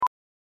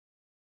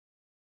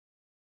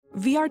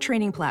VR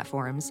training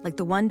platforms, like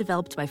the one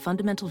developed by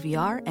Fundamental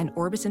VR and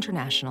Orbis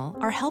International,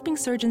 are helping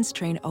surgeons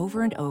train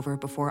over and over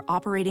before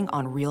operating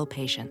on real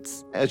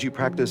patients. As you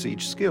practice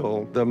each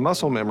skill, the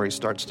muscle memory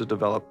starts to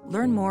develop.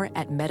 Learn more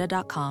at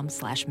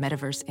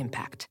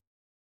meta.com/metaverseimpact.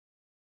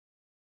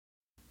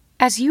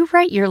 As you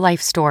write your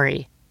life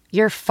story,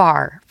 you're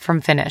far from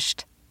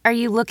finished. Are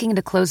you looking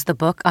to close the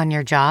book on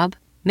your job?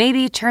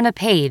 Maybe turn a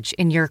page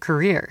in your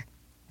career?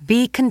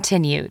 Be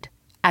continued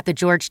at the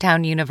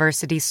Georgetown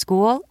University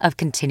School of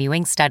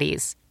Continuing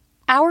Studies.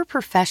 Our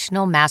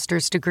professional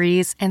master's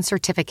degrees and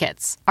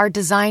certificates are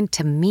designed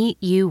to meet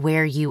you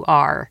where you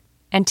are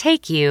and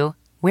take you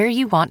where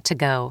you want to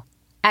go.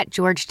 At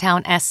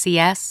Georgetown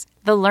SCS,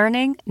 the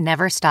learning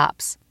never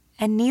stops,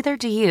 and neither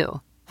do you.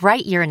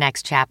 Write your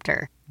next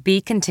chapter. Be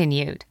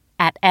continued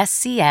at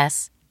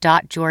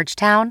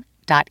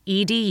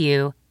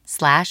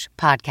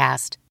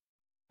scs.georgetown.edu/podcast.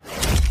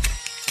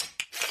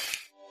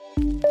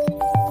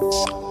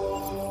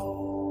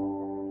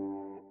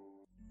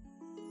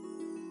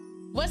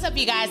 What's up,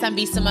 you guys? I'm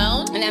B.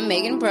 Simone. And I'm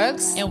Megan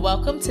Brooks. And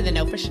welcome to the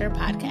Know For Sure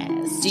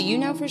podcast. Do you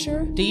know for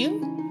sure? Do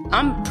you?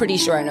 I'm pretty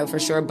sure I know for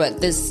sure,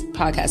 but this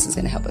podcast is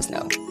going to help us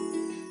know.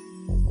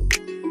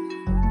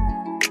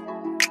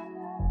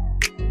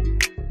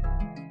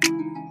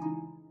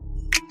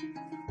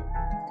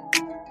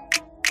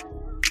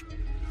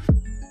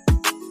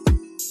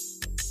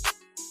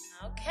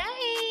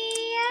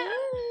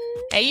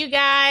 Hey, you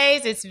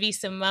guys, it's V.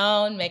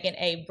 Simone, Megan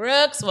A.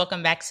 Brooks.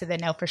 Welcome back to the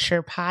Know For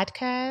Sure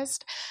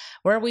podcast,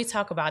 where we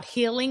talk about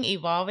healing,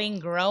 evolving,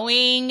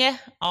 growing,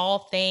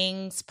 all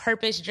things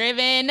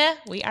purpose-driven.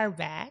 We are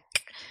back.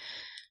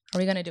 Are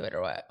we going to do it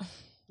or what?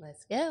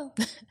 Let's go.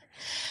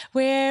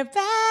 We're back.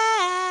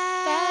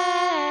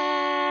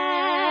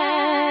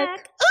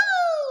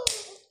 Ooh!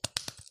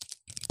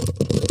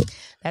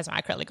 That's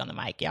my acrylic on the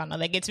mic. Y'all know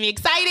that gets me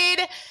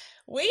excited.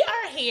 We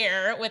are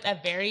here with a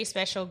very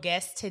special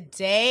guest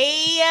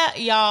today,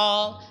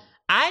 y'all.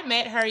 I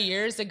met her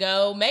years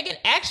ago. Megan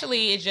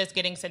actually is just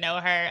getting to know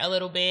her a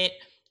little bit.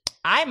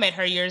 I met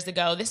her years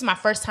ago. This is my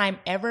first time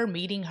ever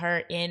meeting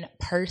her in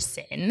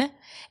person.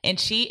 And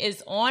she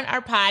is on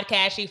our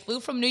podcast. She flew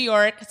from New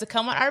York to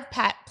come on our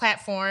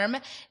platform.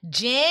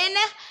 Jen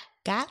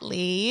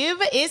Gottlieb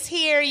is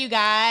here, you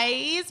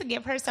guys.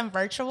 Give her some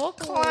virtual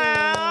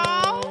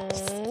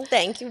claps.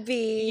 Thank you,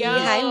 B. Yo,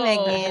 hi,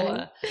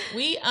 Megan.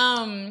 We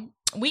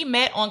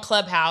met on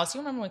Clubhouse.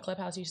 You remember when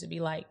Clubhouse used to be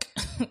like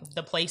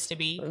the place to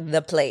be?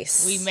 The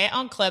place. We met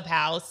on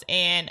Clubhouse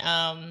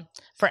and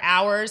for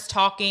hours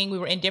talking. We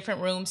were in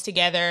different rooms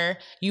together.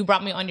 You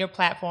brought me on your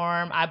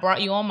platform. I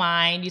brought you on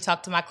mine. You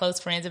talked to my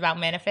close friends about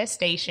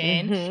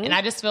manifestation. Mm-hmm. And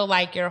I just feel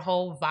like your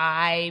whole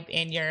vibe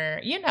and your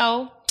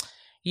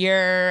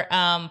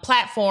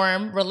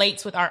platform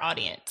relates with our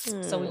audience.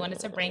 So we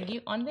wanted to bring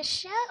you on the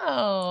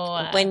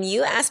show. When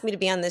you asked me to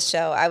be on this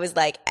show, I was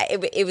like,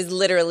 it was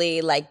literally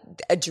like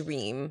a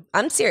dream.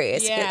 I'm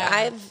serious. Yeah.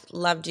 I've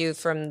loved you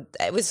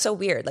it was so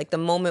weird. Like the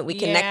moment we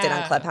connected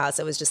on Clubhouse,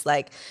 it was just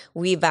like,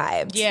 we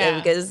vibed.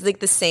 Yeah. It was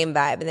like the same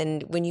vibe. And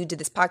then when you did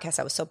this podcast,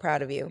 I was so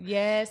proud of you.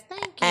 Yes,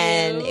 thank you.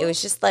 And it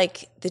was just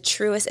like the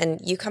truest,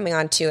 and you coming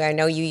on too, I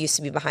know you used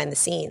to be behind the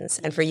scenes,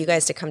 and for you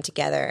guys to come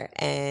together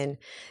and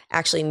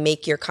actually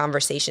make your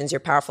conversations, your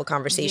powerful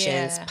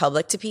conversations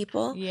public to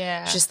people.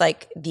 Yeah. It's just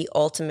like the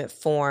ultimate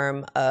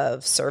form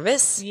of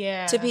service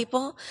to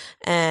people.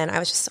 And I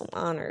was just so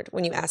honored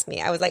when you asked me.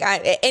 I was like,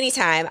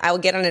 anytime I will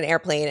get on an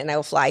airplane and I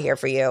will fly here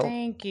for you.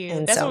 Thank you.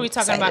 And that's so what we're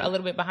talking excited about a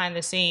little bit behind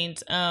the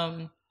scenes.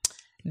 That,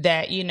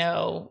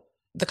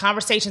 the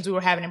conversations we were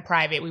having in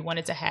private, we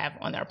wanted to have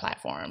on our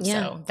platform.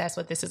 Yeah. So that's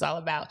what this is all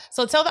about.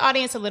 So tell the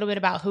audience a little bit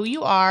about who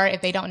you are if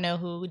they don't know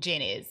who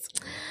Jen is.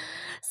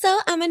 So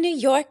I'm a New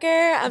Yorker.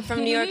 I'm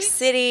from New York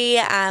City.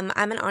 I'm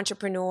an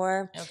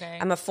entrepreneur. Okay.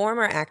 I'm a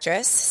former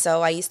actress.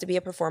 So I used to be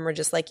a performer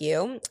just like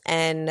you.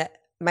 And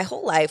my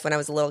whole life when I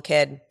was a little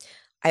kid,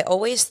 I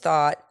always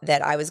thought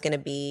that I was going to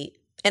be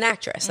an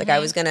actress. Like I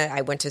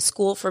went to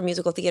school for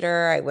musical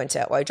theater. I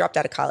dropped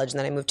out of college and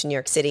then I moved to New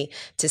York City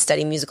to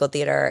study musical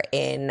theater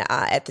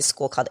at this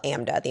school called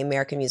AMDA, the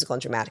American Musical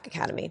and Dramatic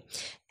Academy.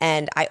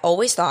 And I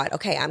always thought,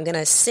 okay, I'm going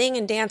to sing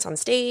and dance on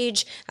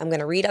stage. I'm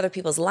going to read other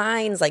people's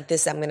lines like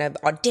this. I'm going to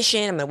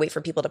audition. I'm going to wait for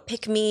people to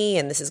pick me.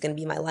 And this is going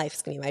to be my life.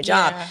 It's going to be my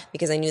job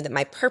because I knew that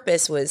my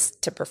purpose was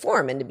to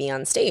perform and to be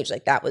on stage.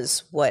 Like that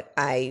was what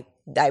I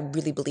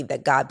really believed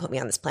that God put me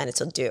on this planet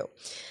to do.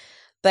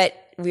 But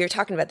we were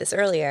talking about this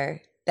earlier,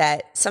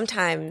 that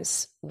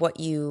sometimes what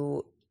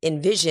you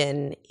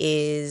envision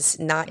is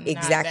not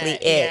exactly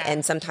it. Yeah.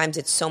 And sometimes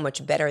it's so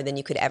much better than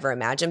you could ever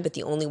imagine. But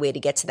the only way to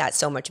get to that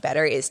so much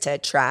better is to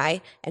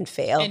try and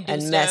fail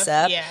and mess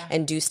up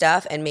and do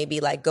stuff and maybe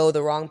like go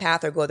the wrong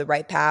path or go the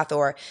right path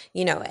or,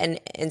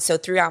 and so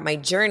throughout my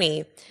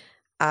journey,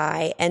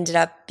 I ended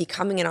up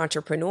becoming an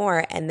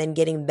entrepreneur and then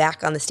getting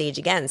back on the stage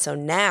again. So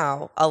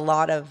now a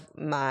lot of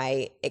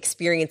my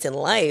experience in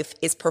life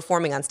is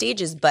performing on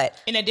stages, but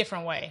in a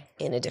different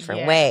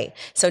way.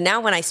 So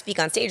now when I speak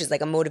on stages,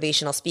 like a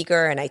motivational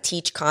speaker, and I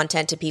teach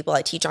content to people,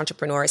 I teach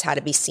entrepreneurs how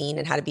to be seen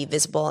and how to be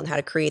visible and how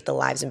to create the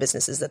lives and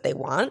businesses that they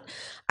want.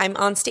 I'm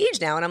on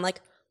stage now and I'm like,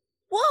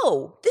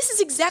 whoa, this is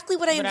exactly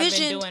what I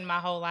envisioned I've been doing my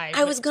whole life.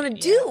 I was going to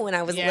do when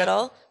I was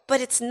little,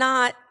 but it's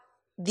not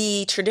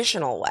the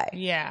traditional way.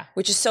 Yeah.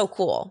 Which is so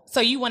cool.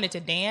 So you wanted to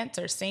dance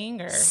or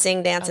sing or?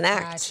 Sing, dance, and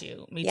act. Got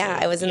you. Me yeah,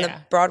 too. I was in the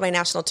Broadway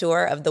national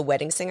tour of The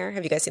Wedding Singer.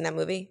 Have you guys seen that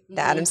movie?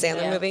 The Adam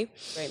Sandler movie?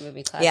 Great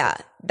movie. Classic. Yeah,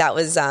 that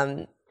was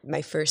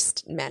my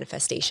first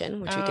manifestation,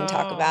 which we can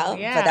talk about.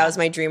 Yeah. But that was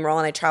my dream role,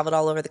 and I traveled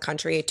all over the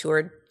country. I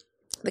toured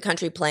the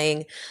country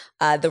playing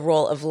the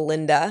role of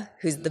Linda,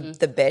 who's the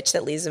bitch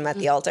that leaves him at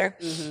the altar.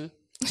 Mm-hmm.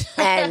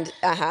 And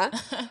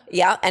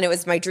and it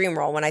was my dream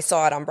role. When I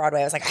saw it on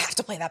Broadway, I was like, I have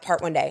to play that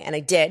part one day, and I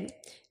did.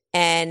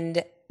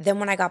 And then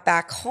when I got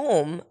back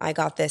home, I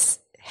got this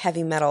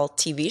heavy metal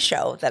TV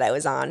show that I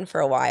was on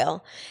for a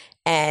while,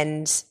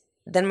 and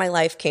then my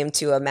life came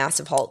to a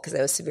massive halt because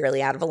I was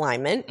severely out of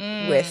alignment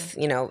with,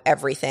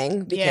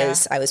 everything,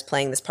 because I was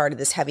playing this part of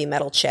this heavy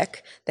metal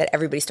chick that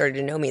everybody started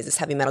to know me as this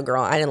heavy metal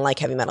girl. I didn't like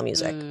heavy metal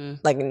music.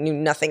 Like, knew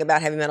nothing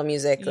about heavy metal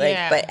music.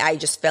 But I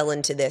just fell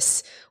into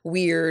this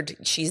weird,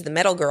 she's the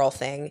metal girl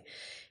thing.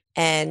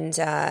 And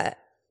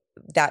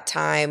that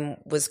time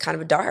was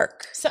kind of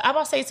dark. So I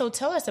will say, so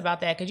tell us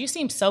about that, because you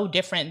seem so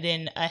different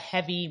than a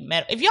heavy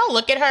metal. If y'all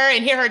look at her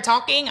and hear her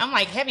talking, I'm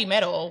like, heavy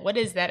metal, what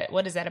is that?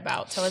 What is that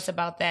about? Tell us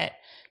about that.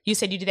 You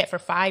said you did that for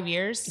 5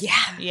 years?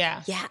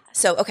 Yeah.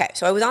 So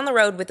I was on the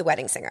road with The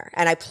Wedding Singer,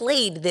 and I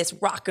played this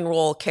rock and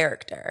roll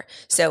character.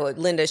 So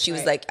Linda, she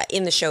was like,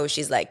 in the show,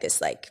 she's like this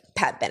like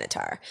Pat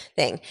Benatar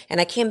thing. And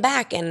I came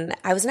back and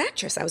I was an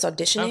actress. I was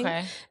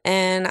auditioning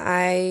and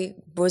I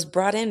was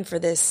brought in for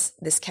this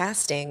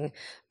casting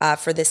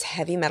for this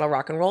heavy metal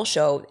rock and roll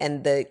show.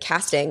 And the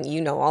casting, you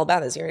know all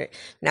about this. You're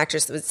an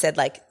actress that said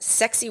like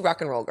sexy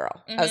rock and roll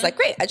girl. I was like,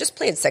 great. I just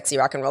played sexy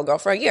rock and roll girl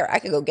for a year. I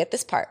could go get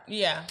this part.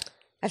 Yeah.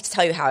 I have to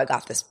tell you how I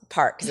got this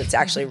part because it's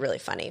actually really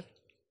funny.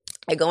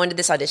 I go into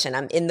this audition.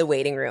 I'm in the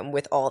waiting room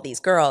with all these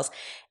girls,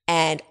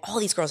 and all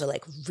these girls are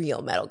like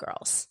real metal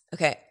girls.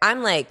 Okay.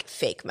 I'm like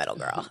fake metal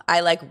girl. I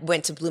like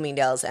went to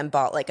Bloomingdale's and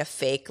bought like a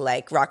fake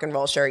like rock and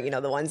roll shirt,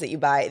 the ones that you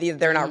buy.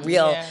 They're not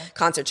real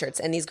concert shirts.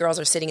 And these girls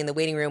are sitting in the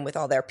waiting room with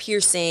all their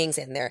piercings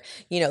and their,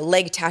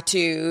 leg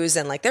tattoos.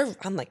 And like,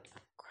 I'm like,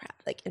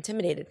 crap, like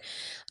intimidated.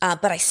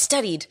 But I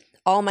studied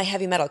all my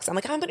heavy metal because I'm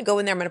like, I'm going to go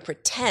in there. I'm going to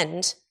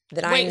pretend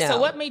that I know. Wait, so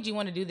what made you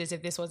want to do this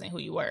if this wasn't who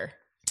you were?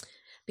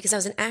 Because I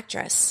was an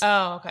actress.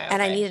 Oh, okay.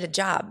 And I needed a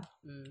job.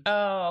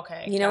 Oh,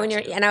 okay.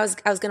 And I was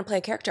going to play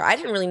a character. I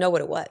didn't really know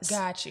what it was.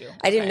 Got you.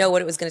 I didn't know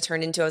what it was going to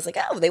turn into. I was like,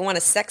 oh, they want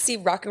a sexy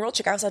rock and roll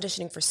chick. I was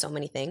auditioning for so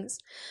many things.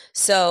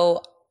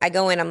 So I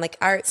go in, I'm like,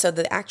 all right, so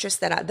the actress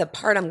the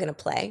part I'm going to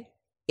play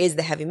is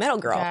the heavy metal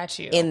girl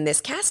in this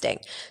casting.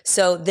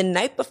 So the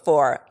night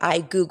before, I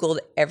Googled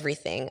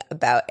everything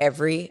about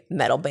every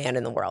metal band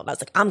in the world. I was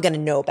like, I'm going to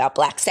know about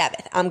Black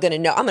Sabbath. I'm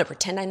going to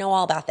pretend I know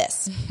all about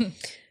this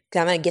because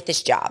I'm going to get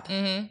this job.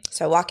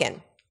 So I walk in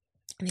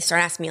and they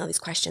start asking me all these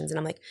questions. And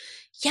I'm like,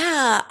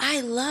 yeah, I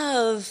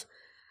love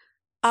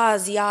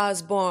Ozzy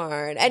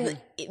Osbourne. And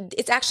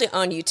it's actually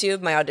on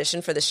YouTube, my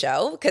audition for the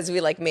show, because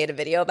we like made a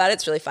video about it.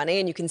 It's really funny.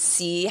 And you can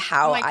see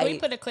how can we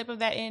put a clip of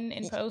that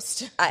in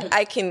post?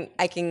 I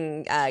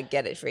can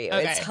get it for you.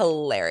 Okay. It's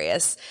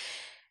hilarious.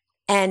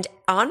 And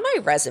on my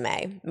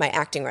resume, my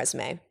acting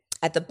resume,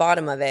 at the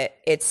bottom of it,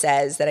 it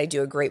says that I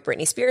do a great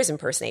Britney Spears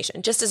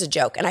impersonation, just as a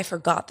joke. And I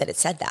forgot that it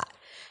said that.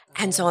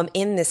 And so I'm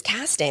in this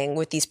casting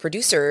with these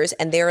producers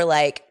and they're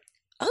like,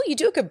 oh, you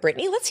do a good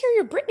Britney? Let's hear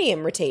your Britney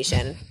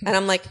imitation. And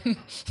I'm like, I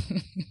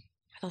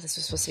thought this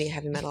was supposed to be a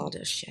heavy metal. I'll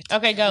do shit.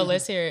 Okay, go.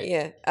 Let's hear it.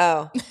 Yeah.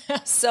 Oh.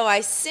 So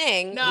I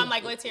sing. No, I'm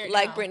like, let's hear it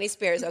like now. Britney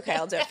Spears. Okay,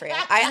 I'll do it for you.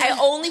 I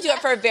only do it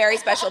for very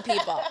special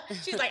people.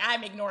 She's like,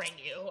 I'm ignoring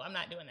you. I'm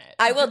not doing that.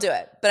 I will do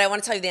it, but I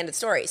want to tell you the end of the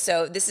story.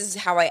 So this is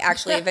how I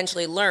actually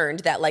eventually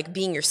learned that like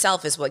being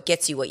yourself is what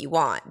gets you what you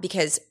want.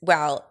 Because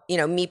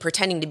me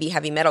pretending to be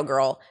heavy metal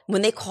girl,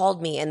 when they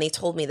called me and they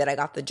told me that I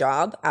got the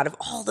job out of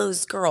all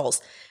those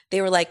girls, they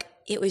were like,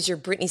 it was your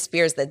Britney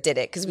Spears that did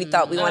it because we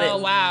thought we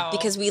wanted,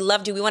 because we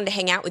loved you. We wanted to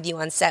hang out with you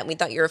on set and we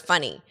thought you were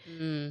funny,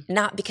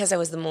 not because I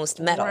was the most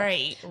metal.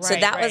 Right. So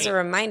that was a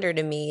reminder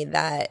to me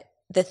that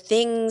the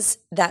things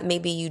that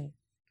maybe you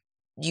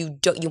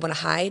want to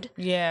hide,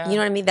 you know what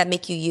I mean, that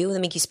make you, that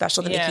make you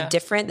special, that make you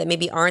different, that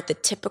maybe aren't the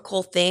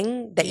typical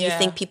thing that you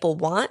think people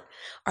want,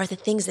 are the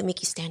things that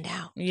make you stand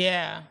out.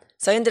 Yeah.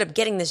 So I ended up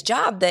getting this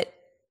job that,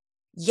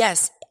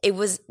 yes, it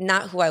was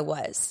not who I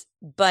was,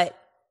 but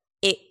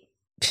it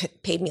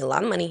paid me a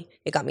lot of money.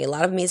 It got me a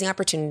lot of amazing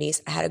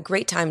opportunities. I had a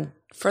great time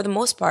for the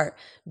most part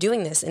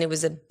doing this. And it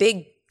was a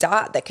big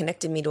dot that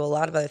connected me to a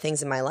lot of other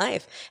things in my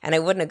life. And I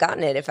wouldn't have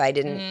gotten it if I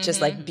didn't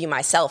just like be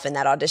myself in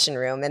that audition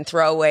room and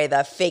throw away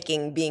the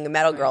faking being a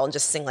metal girl and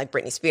just sing like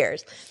Britney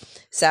Spears.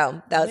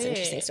 So that was an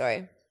interesting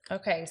story.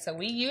 Okay, so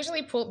we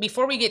usually pull,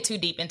 before we get too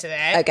deep into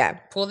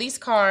that, pull these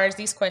cards,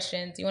 these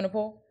questions. You want to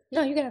pull?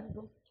 No, you can have a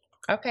pull.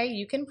 Okay,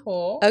 you can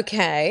pull.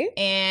 Okay.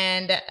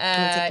 And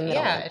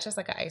it's just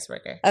like an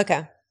icebreaker.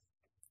 Okay.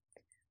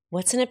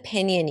 What's an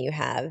opinion you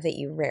have that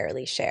you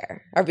rarely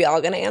share? Are we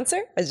all going to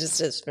answer? Or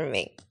just for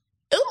me?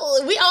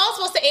 Ooh, we all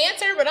supposed to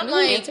answer, but I'm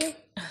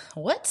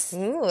what?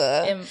 Ooh.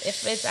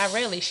 If it's, I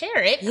rarely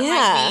share it.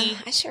 Yeah,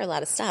 I share a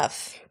lot of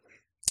stuff.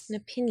 An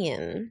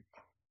opinion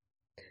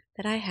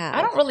that I have.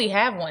 I don't really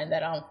have one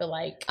that I don't feel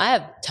like. I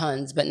have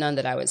tons, but none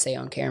that I would say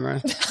on camera.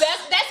 That's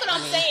what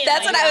I'm saying.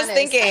 That's what I was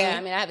thinking. Yeah,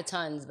 I mean, I have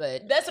tons,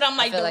 but that's what I'm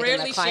like. I feel like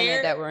rarely in the climate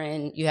share. that we're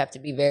in, you have to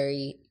be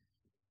very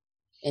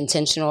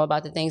intentional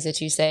about the things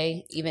that you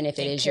say, even if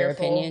it is your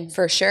opinion,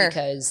 for sure.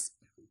 Because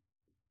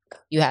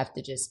you have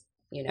to just,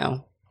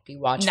 be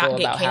watchful not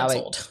get about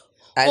canceled. how it.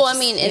 Well, I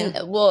mean,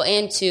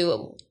 and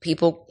two,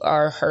 people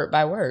are hurt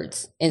by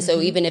words. And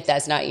so even if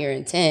that's not your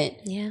intent,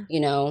 you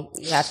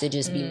have to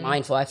just be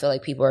mindful. I feel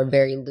like people are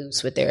very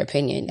loose with their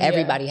opinion. Yeah.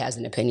 Everybody has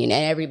an opinion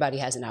and everybody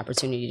has an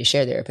opportunity to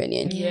share their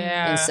opinion.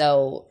 Yeah. And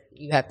so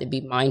you have to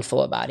be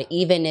mindful about it.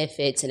 Even if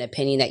it's an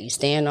opinion that you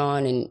stand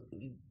on and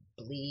you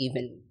believe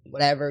and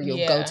whatever,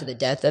 you'll go to the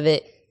death of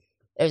it.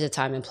 There's a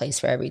time and place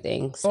for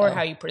everything. So or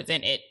how you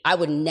present it. I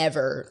would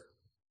never...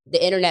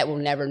 The internet will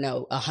never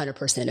know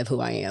 100% of who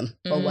I am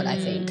or what I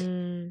think.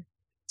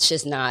 It's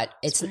just not,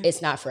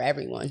 it's not for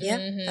everyone. Yeah,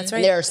 that's right.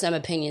 And there are some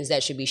opinions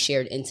that should be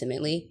shared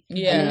intimately.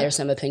 Yeah. And there's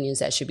some opinions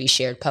that should be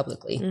shared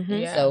publicly.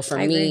 Yeah. So for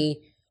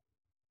me,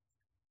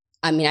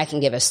 I mean, I can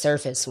give a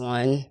surface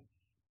one.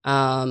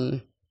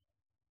 Dang.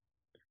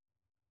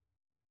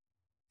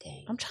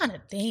 I'm trying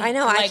to think. I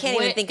know, I can't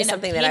even think of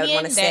something that I would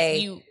want to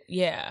say.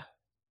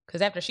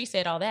 Because after she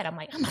said all that, I'm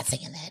like, I'm not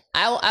saying that.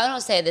 I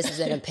don't say this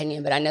is an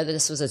opinion, but I know that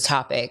this was a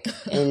topic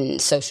in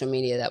social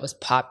media that was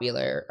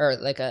popular, or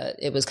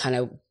it was kind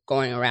of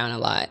going around a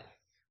lot.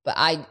 But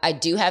I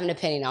do have an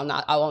opinion.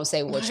 I won't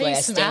say which way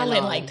I stand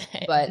on. Like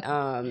that?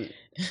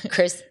 But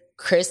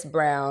Chris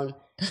Brown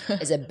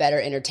is a better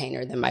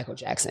entertainer than Michael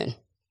Jackson.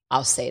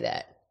 I'll say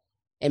that,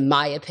 in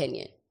my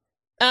opinion.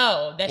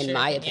 Oh, that's in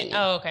my opinion.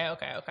 Oh, okay.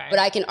 But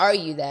I can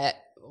argue that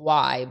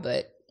why,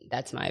 but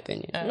that's my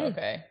opinion. Oh,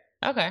 okay.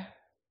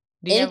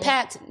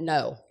 Impact,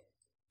 no.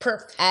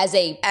 As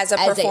a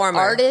performer,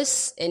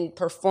 artist and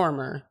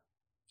performer,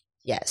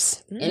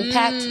 yes.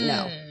 Impact,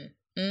 no.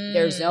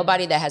 There's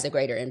nobody that has a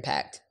greater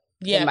impact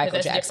than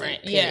Michael Jackson.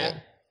 Yeah.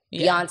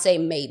 Beyonce,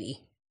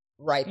 maybe.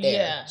 Right there.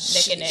 Yeah,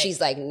 neck and neck.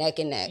 She's like neck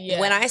and neck. Yeah.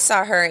 When I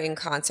saw her in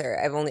concert,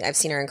 I've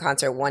seen her in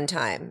concert one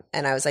time,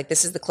 and I was like,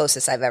 this is the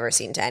closest I've ever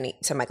seen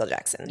to Michael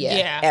Jackson.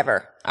 Yeah.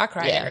 Ever. I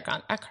cried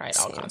I cried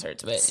all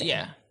concerts, but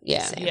Same.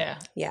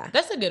 Yeah.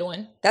 That's a good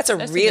one. That's a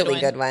really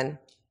good one.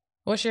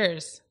 What's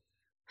yours?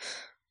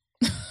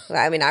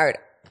 I mean, I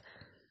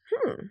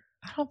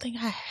don't think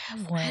I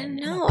have one. I don't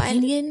know.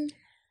 Opinion?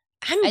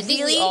 I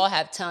think we all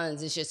have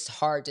tons. It's just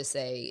hard to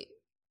say.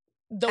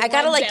 I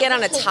gotta get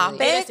on a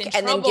topic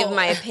and then give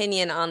my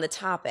opinion on the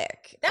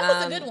topic. That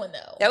was a good one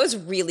though. That was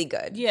really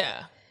good.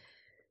 Yeah.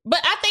 But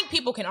I think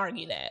people can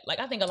argue that. Like,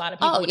 I think a lot of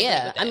people. Oh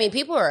yeah, I mean,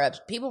 people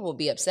will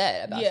be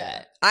upset about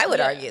that. I would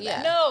argue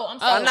that. No,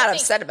 I'm not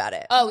upset about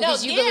it. Oh,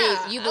 because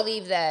you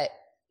believe that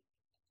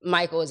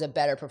Michael is a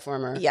better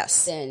performer.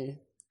 Yes. Than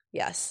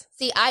yes.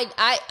 See,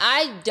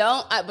 I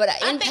don't. But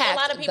Impact, I think a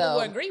lot of people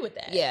will agree with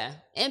that. Yeah,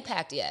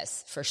 Impact,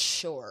 yes, for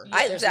sure.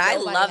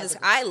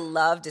 I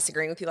love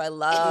disagreeing with people. I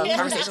love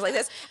conversations like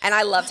this, and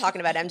I love talking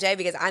about MJ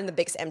because I'm the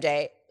biggest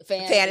MJ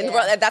fan in the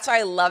world. And that's why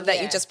I love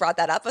that you just brought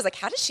that up. I was like,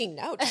 how does she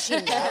know? Does she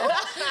know?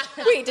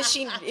 Wait, is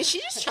she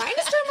just trying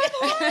to stir my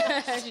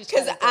pot?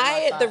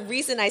 Because the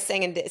reason I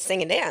sing and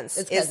dance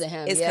is because of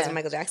him. Is because of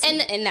Michael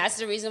Jackson, and that's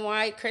the reason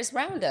why Chris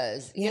Brown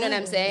does. You know what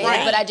I'm saying?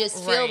 Right. But I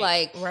just feel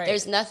like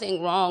there's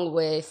nothing wrong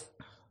with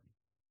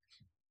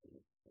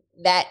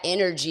that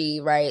energy,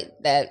 right,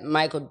 that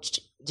Michael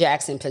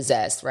Jackson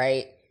possessed,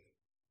 right?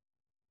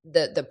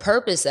 The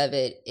purpose of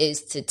it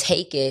is to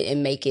take it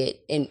and make it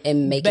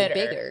and make it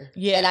bigger.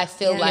 Yeah. And I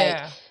feel like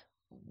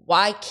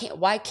why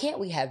can't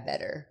we have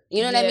better?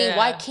 You know what I mean?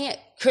 Why can't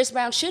Chris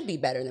Brown should be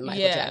better than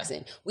Michael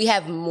Jackson? We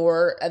have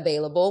more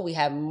available. We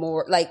have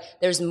more,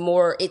 there's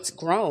more. It's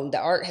grown. The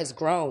art has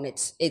grown.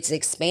 It's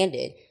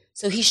expanded.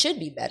 So he should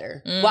be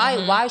better.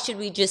 Mm-hmm. Why should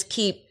we just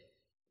keep?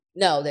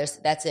 No,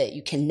 that's it.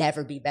 You can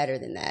never be better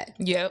than that.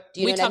 Yep.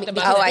 Do you know what I mean?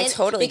 About I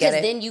totally get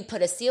it. Because then you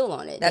put a seal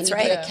on it. That's then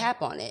right. You put a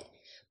cap on it.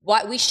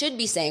 Why we should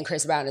be saying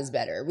Chris Brown is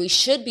better. We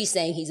should be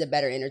saying he's a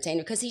better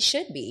entertainer because he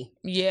should be.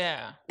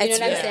 Yeah. You know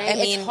what I'm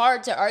saying? It's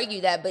hard to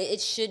argue that, but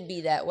it should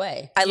be that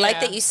way. I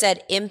like that you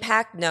said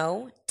impact,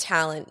 no,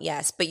 talent,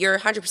 yes. But you're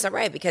 100%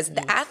 right because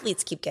the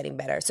athletes keep getting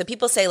better. So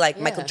people say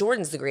Michael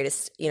Jordan's the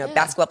greatest,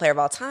 basketball player of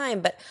all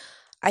time, but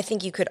I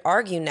think you could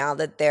argue now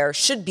that there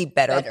should be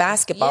better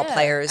basketball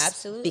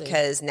players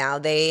because now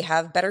they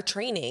have better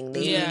training.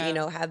 They,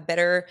 have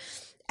better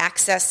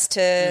access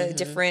to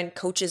different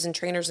coaches and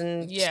trainers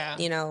and,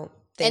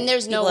 and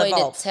there's no way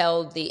to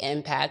tell the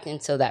impact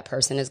until that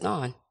person is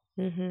gone.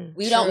 Mm-hmm.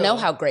 We don't know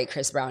how great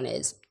Chris Brown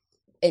is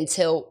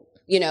until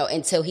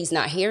until he's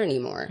not here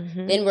anymore.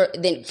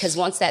 Because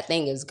once that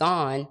thing is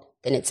gone,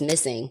 then it's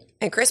missing.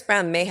 And Chris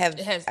Brown may have,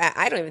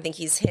 I don't even think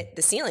he's hit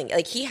the ceiling.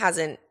 Like, he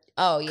hasn't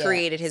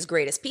created his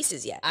greatest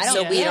pieces yet.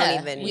 We don't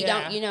even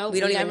know.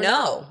 We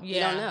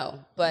don't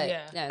know. But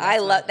I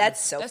love,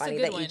 that's so funny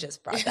that you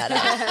just brought that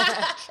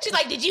up. She's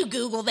like, did you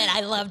Google that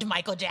I loved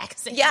Michael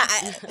Jackson? Yeah,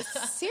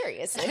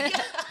 seriously.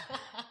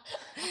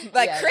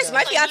 But Chris,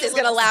 my fiance is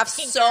going to laugh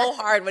so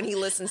hard when he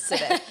listens to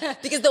this.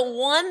 Because the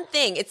one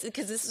thing, it's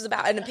because this is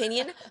about an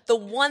opinion, the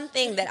one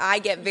thing that I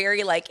get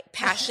very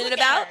passionate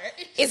about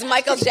is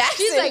Michael Jackson.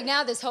 She's like,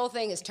 now this whole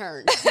thing is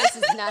turned. This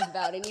is not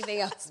about anything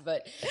else,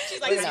 but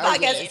she's like, this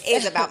podcast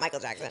is about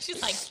Michael Jackson.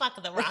 She's like,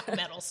 fuck the rock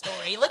metal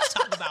story. Let's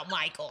talk about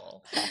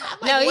Michael.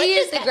 No, he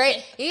is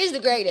the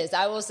greatest.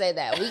 I will say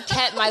that. We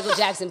kept Michael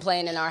Jackson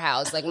playing in our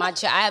house. Like,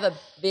 I have a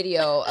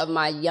video of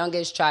my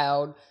youngest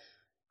child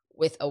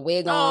with a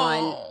wig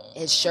on,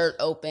 his shirt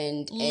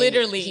opened.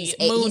 Literally, he's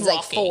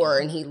like 4,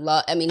 and he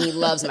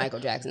loves Michael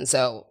Jackson.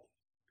 So,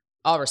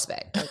 all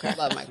respect. Okay,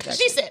 love Michael Jackson.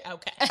 She said,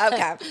 okay,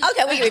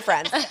 we can be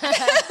friends.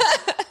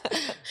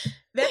 That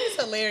is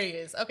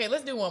hilarious. Okay,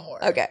 let's do one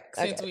more. Okay.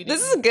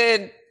 This is a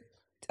good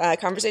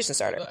conversation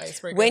starter.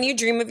 When you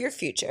dream of your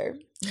future,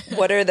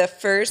 what are the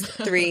first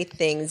 3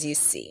 things you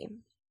see?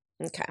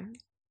 Okay.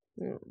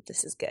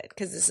 This is good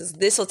because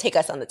this will take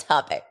us on the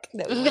topic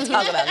that we can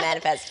talk about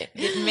manifesting.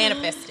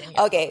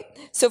 Okay,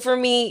 so for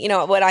me,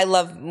 what I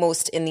love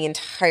most in the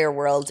entire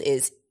world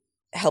is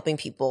helping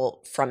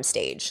people from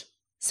stage.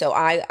 So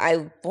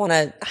I want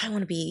to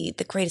be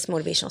the greatest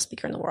motivational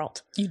speaker in the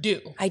world. You do?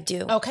 I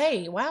do.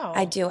 Okay, wow.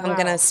 I do. I'm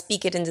going to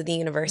speak it into the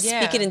universe,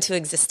 speak it into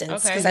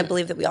existence because I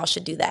believe that we all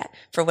should do that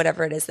for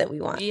whatever it is that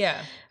we want.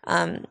 Yeah.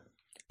 And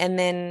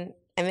then.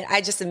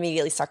 I just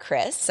immediately saw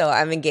Chris, so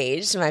I'm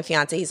engaged. My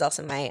fiance, he's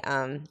also my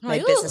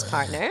business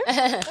partner.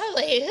 So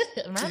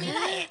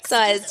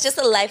it's just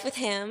a life with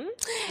him,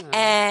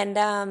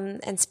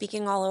 and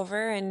speaking all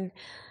over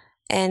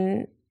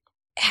and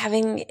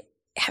having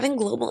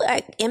global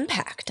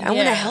impact. I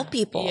want to help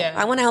people. Yeah.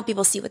 I want to help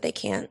people see what they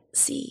can't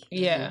see.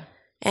 Yeah,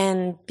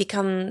 and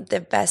become the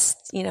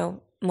best,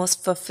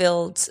 most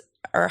fulfilled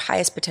or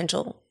highest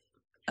potential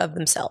of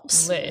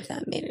themselves. If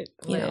that made it,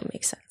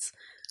 make sense.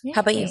 Yeah.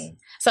 How about you?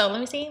 So let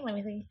me see.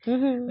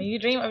 Mm-hmm. When you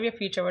dream of your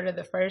future, what are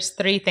the first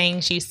 3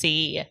 things you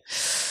see?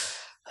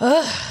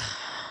 I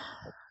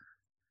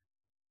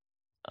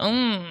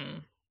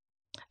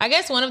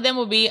guess one of them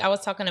will be, I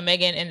was talking to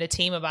Megan and the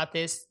team about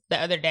this the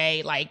other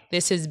day. Like,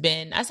 this has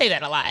been, I say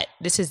that a lot.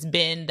 This has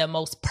been the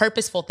most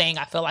purposeful thing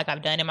I feel like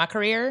I've done in my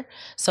career.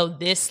 So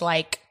this,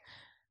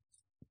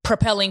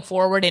 propelling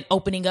forward and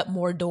opening up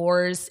more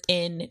doors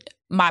in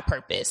my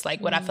purpose, like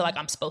what I feel like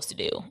I'm supposed to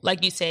do.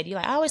 Like you said,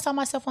 I always saw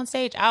myself on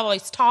stage. I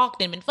always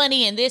talked and been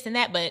funny and this and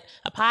that, but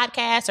a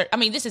podcast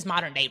this is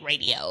modern day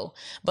radio,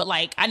 but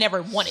I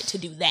never wanted to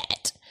do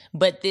that.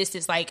 But this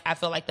is I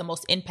feel like the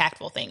most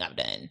impactful thing I've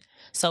done.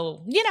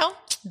 So,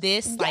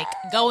 this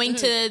going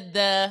to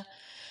the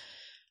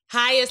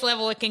highest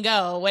level it can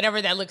go,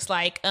 whatever that looks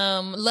like.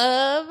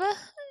 Love,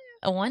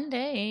 one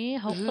day,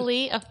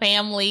 hopefully a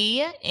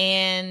family,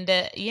 and,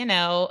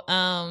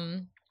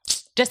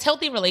 just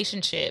healthy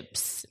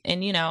relationships.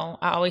 And, I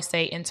always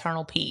say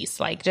internal peace,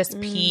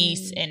 just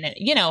peace and,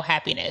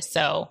 happiness.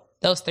 So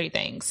those 3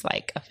 things,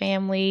 a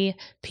family,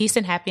 peace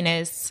and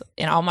happiness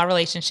in all my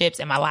relationships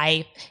in my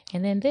life.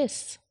 And then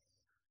this.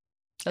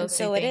 And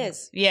so it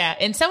is. Yeah.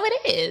 And so it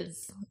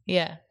is.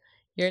 Yeah.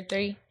 You're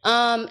 3?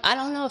 I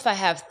don't know if I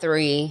have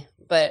 3,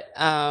 but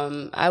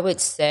I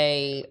would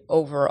say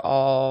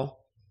overall,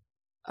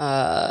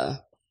 I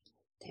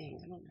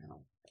don't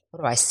know. What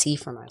do I see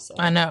for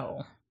myself? I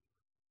know.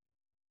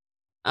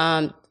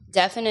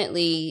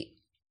 Definitely,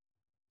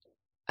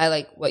 I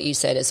like what you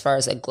said as far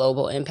as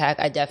global impact.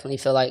 I definitely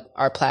feel like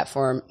our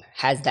platform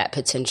has that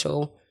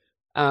potential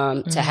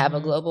to have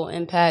a global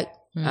impact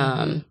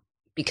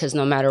because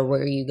no matter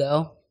where you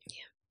go,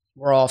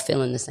 we're all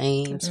feeling the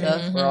same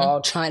stuff. We're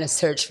all trying to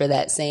search for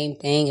that same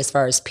thing as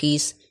far as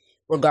peace,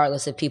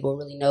 regardless if people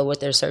really know what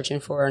they're searching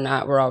for or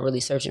not. We're all really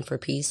searching for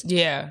peace.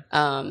 Yeah.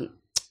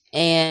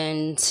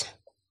 And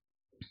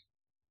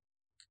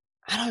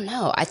I don't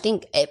know. I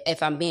think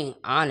if I'm being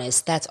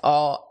honest, that's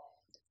all.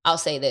 I'll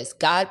say this.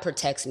 God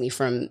protects me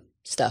from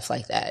stuff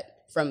like that,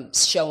 from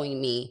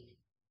showing me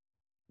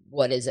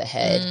what is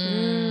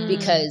ahead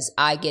because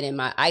I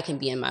can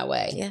be in my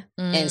way. Yeah.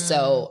 And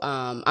so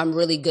I'm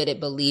really good at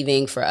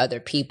believing for other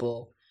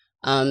people.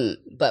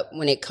 But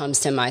when it comes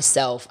to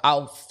myself,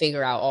 I'll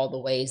figure out all the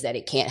ways that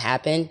it can't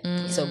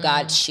happen. So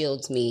God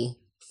shields me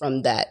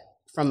from that,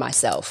 from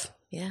myself.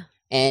 Yeah.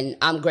 And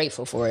I'm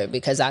grateful for it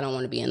because I don't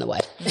want to be in the way.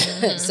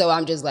 So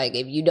I'm just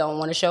if you don't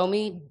want to show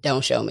me,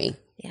 don't show me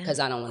because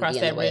I don't want to be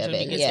in the way of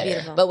it.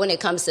 Yeah. But when it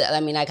comes to,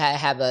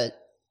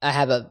 I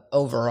have a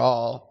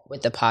overall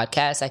with the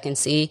podcast I can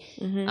see.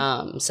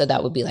 So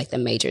that would be the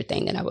major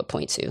thing that I would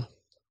point to.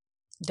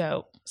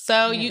 Dope.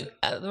 So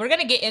we're going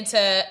to get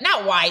into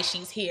not why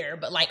she's here,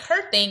 but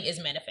her thing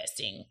is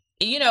manifesting.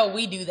 you know,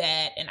 we do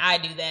that and I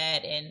do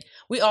that and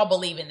we all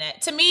believe in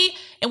that. To me,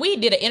 and we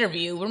did an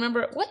interview.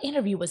 Remember, what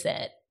interview was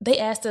that? They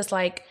asked us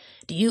like,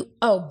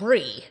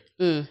 Bree.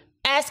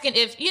 Asking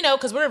if, you know,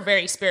 because we're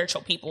very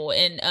spiritual people.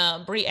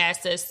 And Bree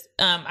asked us,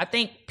 I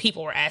think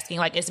people were asking,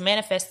 like, is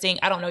manifesting,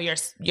 I don't know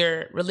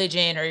your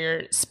religion or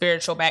your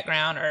spiritual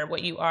background or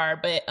what you are,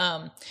 but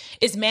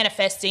is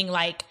manifesting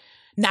like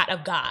not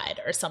of God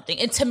or something?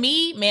 And to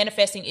me,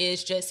 manifesting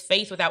is just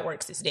faith without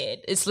works is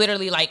dead. It's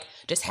literally like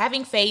just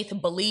having faith,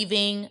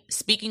 believing,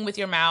 speaking with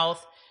your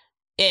mouth,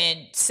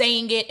 and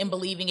saying it and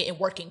believing it and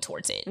working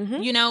towards it,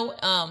 you know?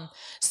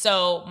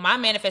 So my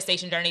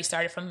manifestation journey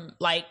started from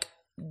like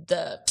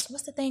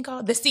what's the thing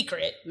called? The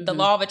Secret, the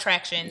law of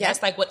attraction. Yep.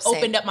 That's like what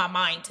opened up my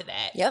mind to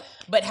that. Yep.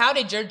 But how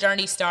did your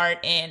journey start?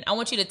 And I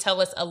want you to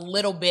tell us a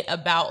little bit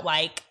about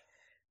like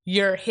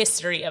your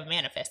history of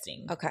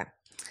manifesting. Okay.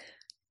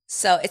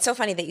 So it's so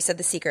funny that you said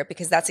The Secret,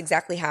 because that's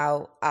exactly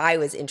how I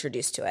was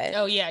introduced to it.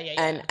 Oh, yeah.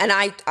 And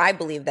I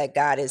believe that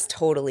God is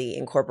totally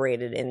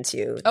incorporated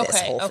into this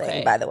whole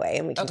thing, by the way.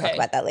 And we can talk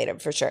about that later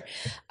for sure.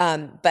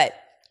 But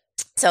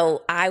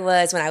so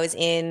when I was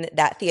in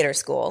that theater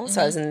school,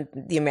 so I was in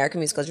the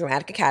American Musical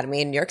Dramatic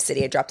Academy in New York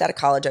City. I dropped out of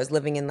college. I was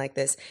living in like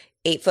this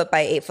 8-foot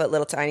by 8-foot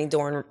little tiny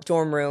dorm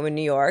room in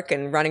New York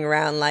and running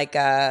around like,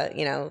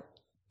 you know,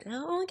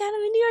 oh my God,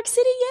 I'm in New York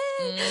City,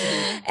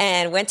 yay!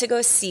 And went to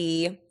go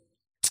see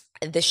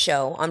the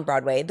show on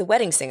Broadway, The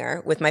Wedding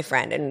Singer, with my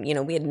friend. And, you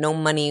know, we had no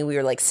money. We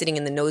were like sitting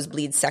in the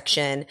nosebleed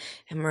section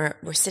and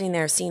we're sitting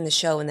there seeing the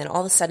show. And then all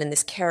of a sudden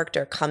this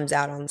character comes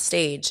out on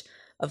stage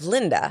of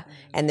Linda,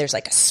 and there's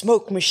like a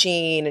smoke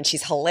machine and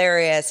she's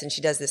hilarious and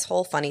she does this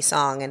whole funny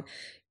song. And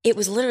it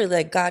was literally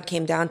like God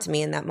came down to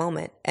me in that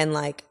moment and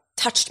like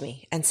touched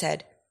me and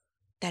said,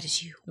 that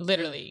is you.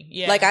 Literally.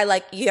 Yeah.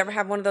 Like you ever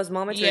have one of those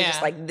moments where you're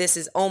just like, this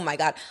is, oh my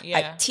God.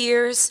 Yeah.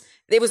 Tears.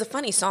 It was a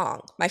funny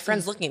song. My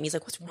friend's looking at me. He's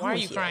like, what's wrong Why are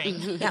with you crying?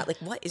 Yeah, like,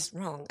 what is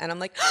wrong? And I'm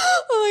like,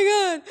 oh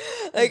my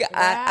God. Like, wow.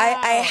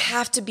 I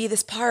have to be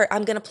this part.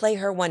 I'm going to play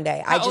her one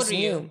day. How I just old are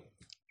knew. you?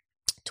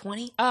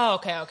 20. Oh,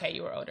 okay.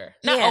 You were older.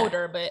 Not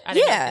older, but I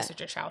didn't know this was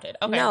your childhood.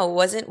 Okay. No, it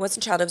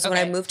wasn't childhood. It was when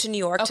I moved to New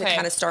York to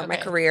kind of start my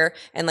career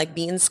and like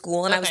be in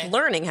school. And I was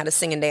learning how to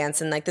sing and dance.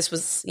 And like this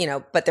was, you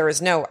know, but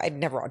I'd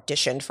never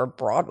auditioned for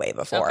Broadway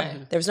before.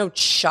 There was no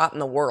shot in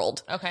the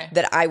world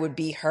that I would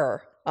be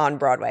her on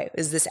Broadway. It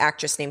was this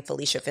actress named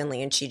Felicia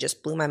Finley, and she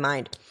just blew my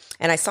mind.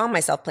 And I saw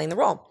myself playing the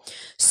role.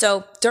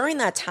 So during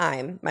that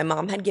time, my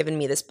mom had given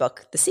me this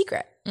book, The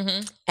Secret.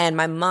 And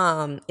my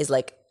mom is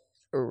like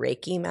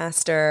Reiki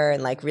master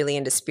and like really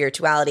into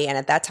spirituality. And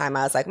at that time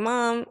I was like,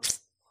 Mom,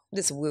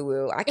 this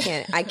woo-woo, I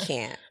can't.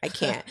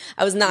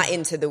 I was not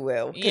into the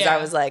woo because I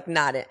was like,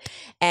 not it.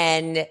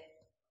 And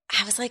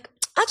I was like,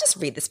 I'll just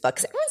read this book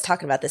because everyone's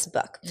talking about this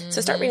book. So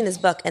I start reading this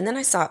book, and then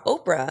I saw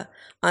Oprah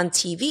on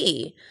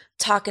TV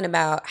talking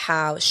about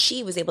how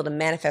she was able to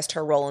manifest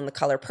her role in The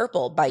Color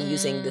Purple by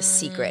using The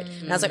Secret.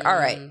 And I was like, all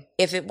right,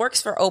 if it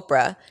works for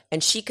Oprah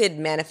and she could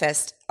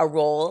manifest a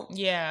role, I'm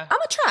going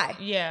to try.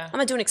 I'm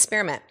going to do an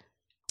experiment.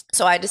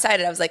 So I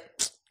decided, I was like,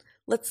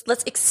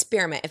 let's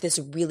experiment if this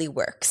really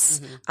works.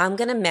 I'm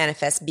going to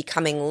manifest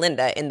becoming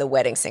Linda in The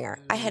Wedding Singer.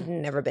 I had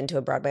never been to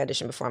a Broadway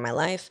audition before in my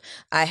life.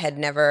 I had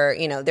never,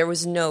 you know, there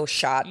was no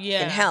shot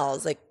in hell. I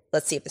was like,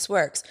 let's see if this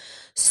works.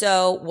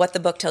 So what the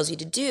book tells you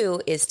to do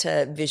is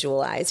to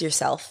visualize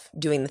yourself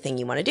doing the thing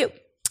you want to do.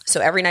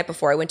 So every night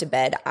before I went to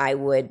bed, I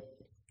would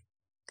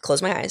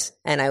close my eyes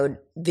and I would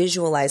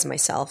visualize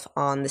myself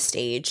on the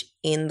stage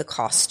in the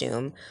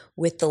costume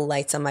with the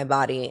lights on my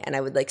body, and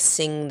I would like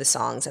sing the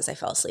songs as I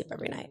fell asleep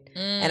every night.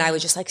 And I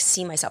would just like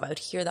see myself. I would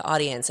hear the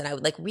audience, and I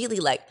would like really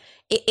like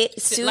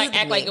it soothed like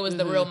act me. like it was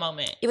the real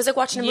moment. It was like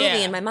watching a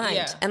movie in my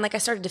mind, and like I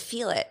started to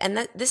feel it.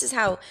 And this is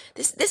how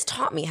this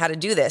taught me how to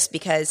do this,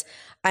 because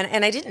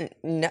and I didn't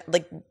know,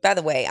 like, by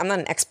the way, I'm not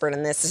an expert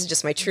in this. This is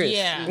just my truth.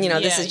 You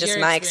know, this is just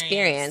my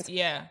experience.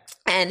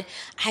 And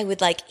I would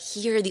like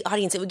hear the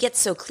audience. It would get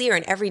so clear.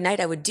 And every night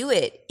I would do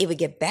it, it would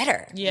get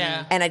better.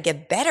 And I'd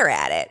get better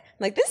at it. I'm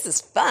like, this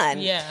is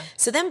fun.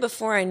 So then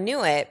before I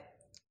knew it,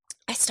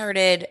 I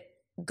started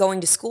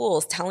going to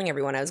schools telling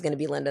everyone I was going to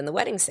be Linda in The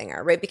Wedding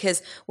Singer, right?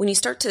 Because when you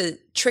start to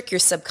trick your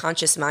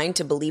subconscious mind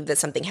to believe that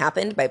something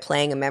happened by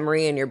playing a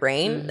memory in your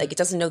brain, like it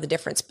doesn't know the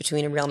difference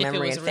between a real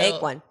memory and a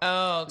fake one.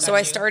 So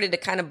I started to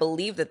kind of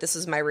believe that this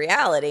was my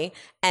reality.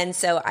 And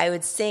so I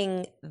would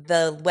sing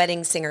the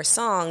Wedding Singer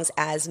songs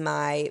as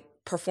my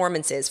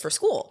performances for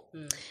school.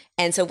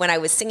 And so when I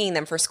was singing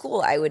them for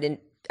school, I would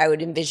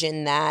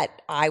envision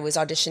that I was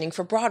auditioning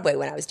for Broadway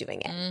when I was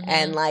doing it.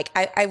 And like,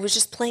 I was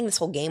just playing this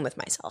whole game with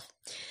myself.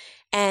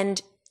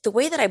 And the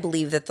way that I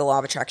believe that the law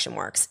of attraction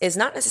works is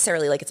not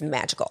necessarily like it's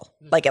magical,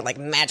 like it like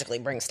magically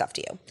brings stuff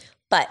to you,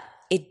 but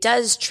it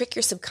does trick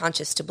your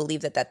subconscious to believe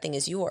that that thing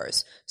is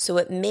yours. So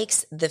it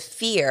makes the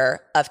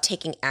fear of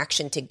taking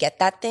action to get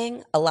that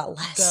thing a lot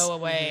less. Go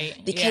away.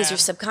 Because your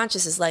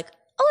subconscious is like,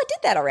 oh, I did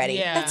that already.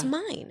 That's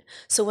mine.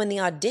 So when the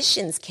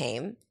auditions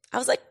came, I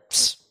was like,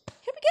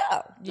 here we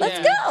go. Let's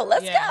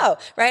go.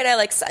 Right?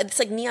 It's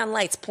like neon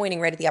lights pointing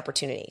right at the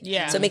opportunity.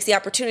 Yeah. So it makes the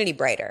opportunity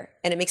brighter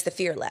and it makes the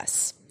fear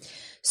less.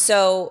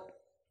 So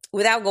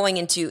without going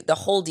into the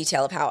whole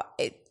detail of how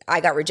I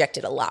got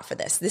rejected a lot for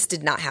this. This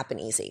did not happen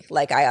easy.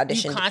 Like I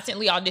auditioned. You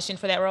constantly auditioned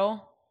for that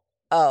role?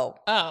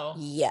 Oh.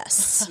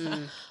 Yes.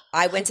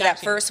 I went to that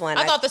first one.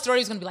 I thought the story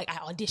was going to be like, I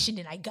auditioned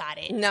and I got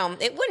it. No,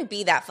 it wouldn't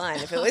be that fun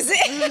if it was.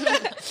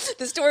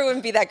 The story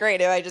wouldn't be that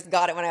great if I just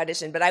got it when I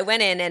auditioned. But I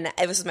went in and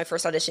this was my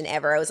first audition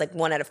ever. I was like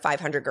 1 out of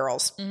 500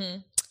 girls. Mm-hmm.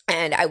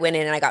 And I went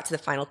in and I got to the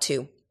final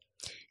 2.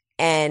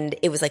 And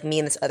it was like me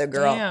and this other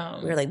girl.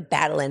 Damn. We were like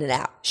battling it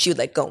out. She would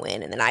like go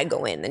in and then I'd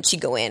go in and then she'd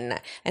go in.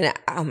 And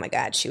oh my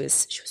God, she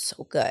was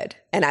so good.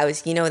 And I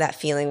was, that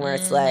feeling where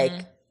it's like,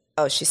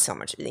 oh, she's so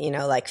much,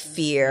 like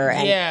fear.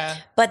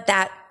 And, but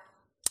that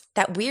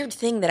weird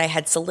thing that I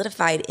had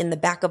solidified in the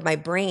back of my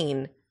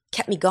brain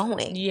kept me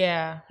going.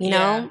 Yeah. You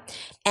know?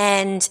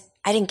 And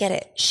I didn't get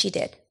it. She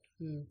did.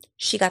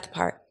 She got the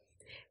part.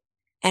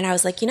 And I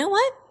was like, you know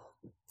what?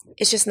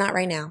 It's just not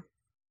right now.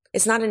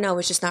 It's not a no.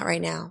 It's just not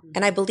right now.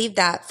 And I believed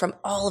that from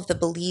all of the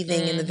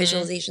believing and the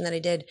visualization that I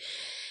did.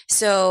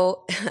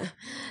 So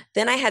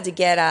then I had to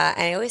get,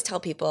 and I always tell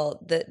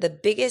people the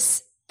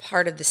biggest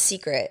part of the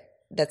secret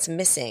that's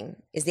missing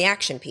is the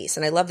action piece.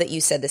 And I love that you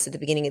said this at the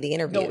beginning of the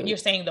interview. No, you're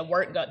saying the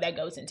work that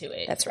goes into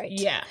it. That's right.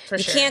 Yeah, for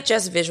sure. You can't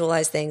just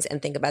visualize things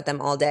and think about them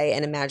all day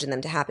and imagine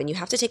them to happen. You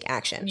have to take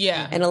action.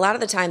 Yeah. And a lot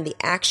of the time the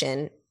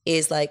action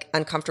is like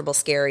uncomfortable,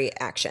 scary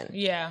action.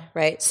 Yeah.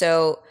 Right?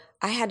 So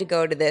I had to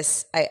go to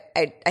this.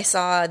 I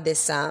saw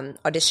this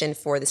audition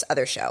for this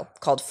other show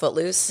called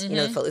Footloose,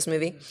 the Footloose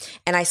movie.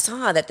 And I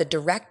saw that the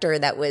director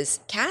that was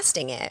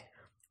casting it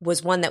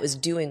was one that was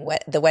doing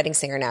the Wedding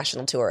Singer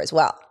National Tour as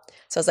well.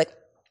 So I was like,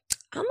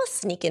 I'm going to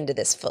sneak into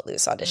this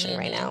Footloose audition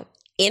right now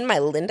in my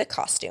Linda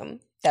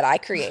costume that I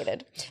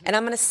created. And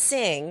I'm going to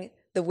sing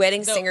the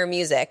Wedding Singer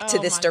music to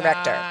this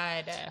director.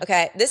 God.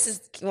 Okay, this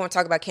is, you want to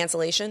talk about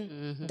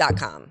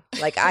cancellation.com.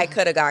 Like I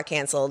could have got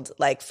canceled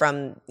like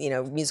from,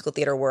 musical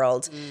theater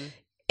world,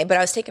 but I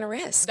was taking a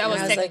risk. That was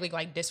technically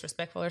like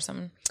disrespectful or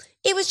something.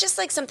 It was just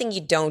like something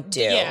you don't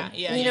do. Yeah.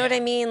 You know what I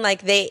mean?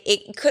 Like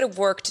it could have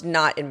worked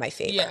not in my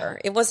favor. Yeah.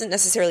 It wasn't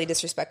necessarily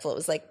disrespectful. It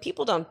was like,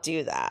 people don't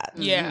do that.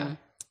 Yeah.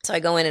 So I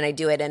go in and I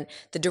do it. And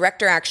the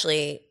director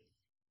actually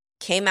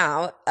came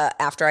out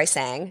after I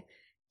sang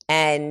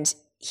and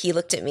he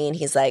looked at me and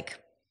he's like,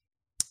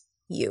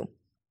 you,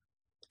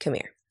 come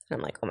here. And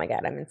I'm like, oh my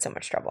God, I'm in so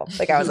much trouble.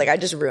 Like I was like, I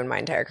just ruined my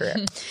entire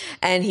career.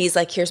 And he's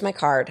like, here's my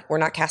card. We're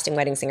not casting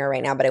Wedding Singer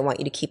right now, but I want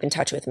you to keep in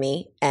touch with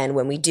me. And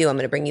when we do, I'm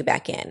going to bring you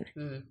back in.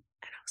 And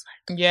I was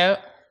like, yep.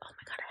 Oh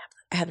my God,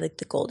 I have like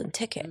the golden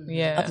ticket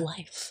of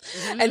life.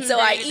 Mm-hmm. And so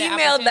I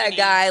emailed that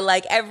guy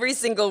like every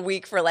single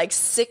week for like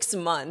 6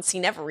 months. He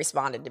never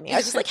responded to me. I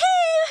was just like, hey,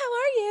 how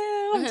are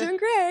you? I'm doing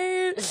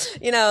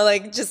great.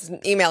 Like just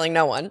emailing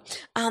no one.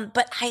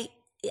 But I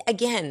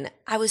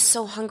was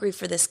so hungry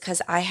for this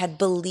because I had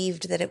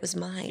believed that it was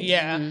mine.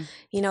 Yeah.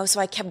 So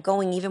I kept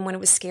going even when it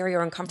was scary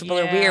or uncomfortable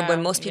or weird.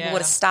 When most people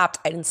would have stopped,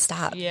 I didn't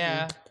stop.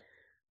 Yeah.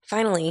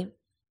 Finally,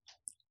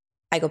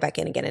 I go back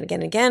in again and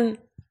again and again.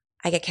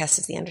 I get cast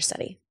as the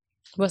understudy.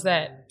 What's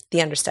that?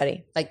 The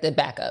understudy. Like the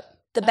backup.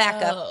 The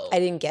backup, I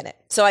didn't get it.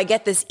 So I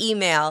get this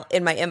email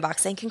in my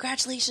inbox saying,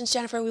 congratulations,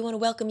 Jennifer. We want to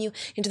welcome you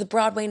into the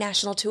Broadway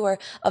National Tour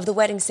of The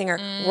Wedding Singer.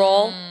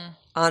 Role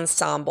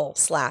ensemble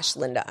 /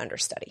 Linda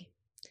understudy.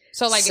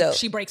 So if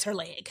she breaks her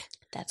leg.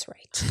 That's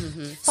right.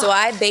 So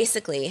I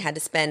basically had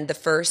to spend the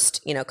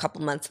first,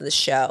 couple months of the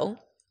show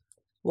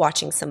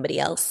watching somebody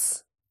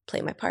else play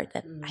my part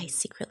that I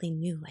secretly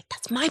knew, like,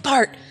 that's my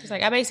part. It's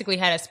like, I basically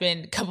had to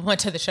spend a couple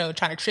months of the show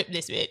trying to trip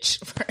this bitch.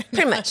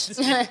 Pretty much.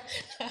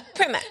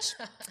 Pretty much.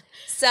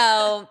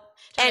 So,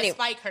 anyway.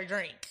 Spike her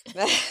drink.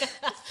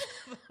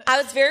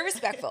 I was very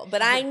respectful,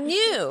 but I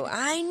knew,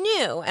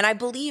 and I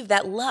believe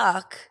that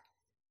luck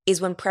is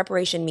when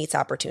preparation meets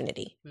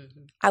opportunity.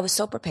 I was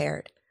so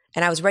prepared,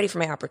 and I was ready for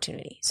my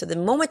opportunity. So the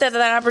moment that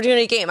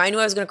opportunity came, I knew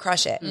I was going to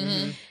crush it.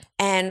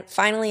 And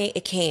finally,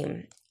 it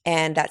came.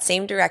 And that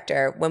same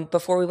director,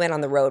 before we went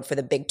on the road for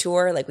the big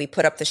tour, like we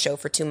put up the show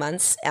for 2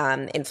 months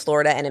in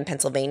Florida and in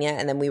Pennsylvania,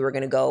 and then we were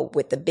going to go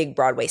with the big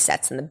Broadway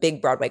sets and the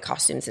big Broadway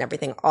costumes and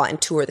everything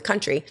and tour the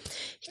country.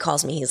 He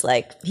calls me. He's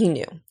like, he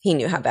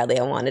knew how badly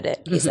I wanted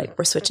it. He's like,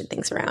 we're switching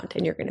things around,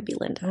 and you're going to be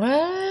Linda.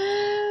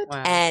 What?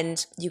 Wow.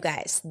 And you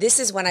guys, this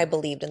is when I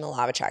believed in the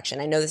law of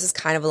attraction. I know this is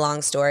kind of a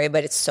long story,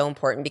 but it's so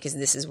important because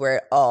this is where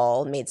it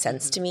all made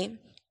sense to me.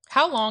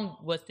 How long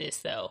was this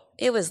though?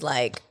 It was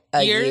like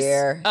a years?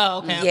 year. Oh,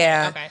 okay.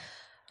 Yeah. Okay.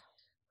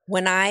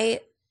 When I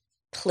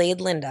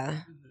played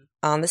Linda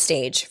on the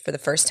stage for the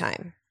first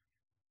time,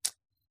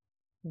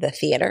 the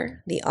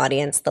theater, the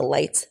audience, the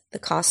lights, the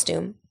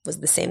costume was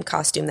the same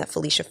costume that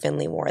Felicia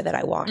Finley wore that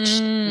I watched.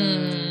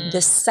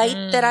 The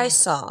sight that I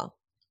saw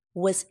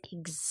was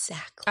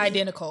exactly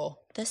identical,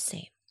 the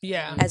same.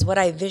 Yeah. As what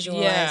I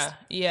visualized.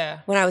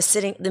 Yeah. When I was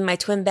sitting in my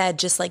twin bed,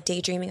 just like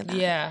daydreaming about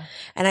it. Yeah.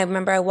 And I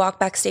remember I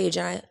walked backstage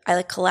and I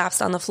like collapsed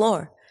on the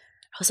floor.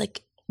 I was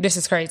like, this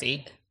is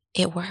crazy.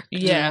 it worked.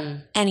 Yeah.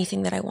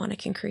 Anything that I want, I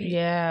can create.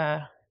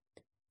 Yeah.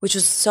 Which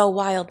was so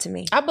wild to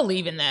me. I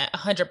believe in that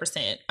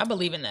 100%. I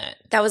believe in that.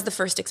 That was the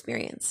first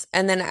experience.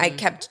 And then I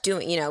kept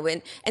doing,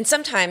 and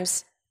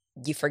sometimes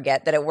you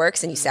forget that it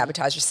works and you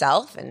sabotage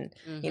yourself. And,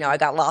 I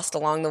got lost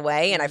along the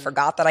way and I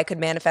forgot that I could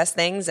manifest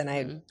things. And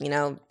I,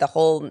 the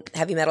whole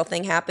heavy metal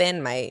thing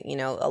happened.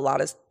 A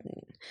lot of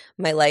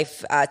my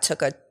life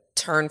took a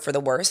turn for the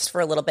worst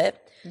for a little bit.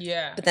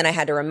 Yeah. But then I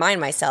had to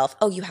remind myself,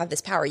 oh, you have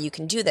this power. You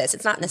can do this.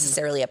 It's not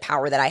necessarily a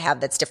power that I have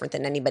that's different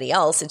than anybody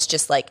else. It's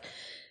just like,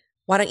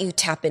 why don't you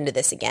tap into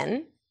this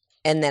again?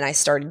 And then I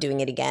started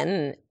doing it again.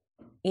 And,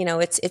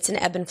 it's an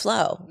ebb and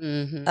flow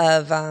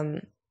of,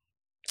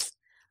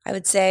 I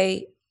would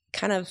say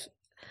kind of,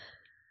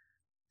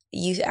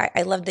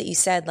 I love that you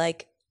said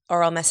like,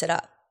 or I'll mess it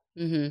up.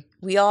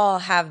 We all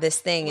have this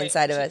thing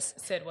inside of us.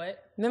 Said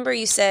what? Remember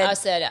you said... I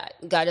said,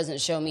 God doesn't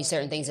show me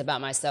certain things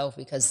about myself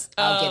because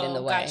I'll get in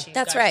the way.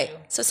 That's right.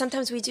 So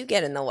sometimes we do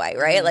get in the way,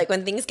 right? Like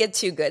when things get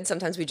too good,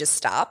 sometimes we just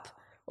stop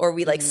or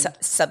we like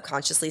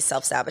subconsciously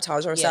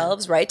self-sabotage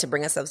ourselves, right? To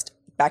bring ourselves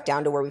back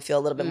down to where we feel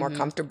a little bit more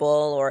comfortable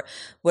or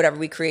whatever.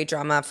 We create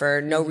drama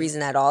for no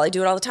reason at all. I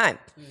do it all the time.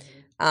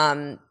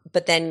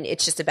 But then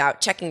it's just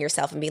about checking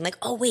yourself and being like,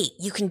 oh, wait,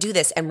 you can do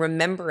this and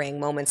remembering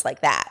moments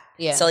like that.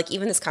 Yeah. So like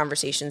even this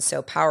conversation is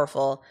so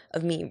powerful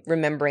of me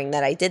remembering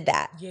that I did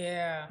that.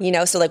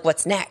 Yeah. So like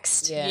what's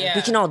next? Yeah.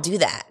 We can all do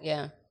that.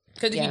 Yeah.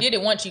 Because if you did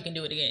it once, you can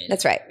do it again.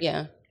 That's right.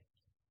 Yeah.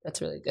 That's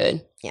really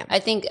good. Yeah. I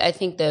think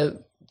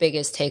the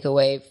biggest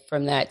takeaway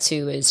from that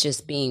too is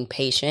just being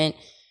patient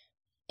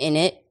in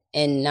it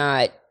and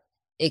not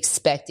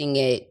expecting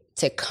it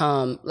to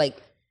come like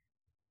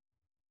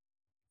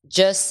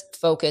just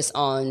focus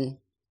on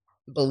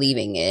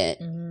believing it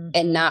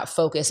and not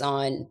focus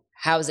on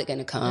how is it going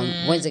to come?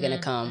 When's it going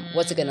to come?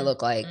 What's it going to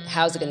look like?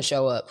 How's it going to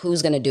show up?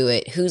 Who's going to do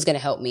it? Who's going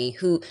to help me?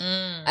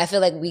 I feel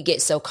like we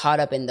get so caught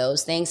up in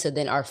those things. So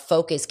then our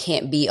focus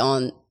can't be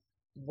on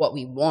what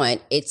we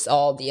want. It's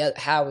all the other,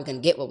 how we're going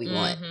to get what we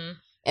want.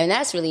 And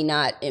that's really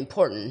not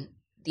important.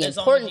 The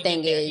important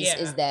thing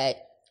is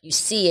that you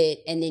see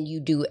it and then you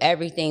do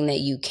everything that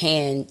you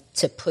can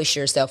to push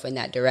yourself in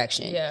that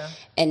direction. Yeah.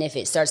 And if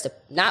it starts to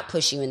not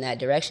push you in that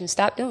direction,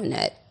 stop doing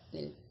that.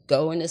 And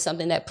go into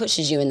something that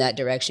pushes you in that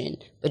direction.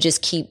 But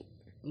just keep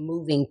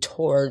moving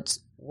towards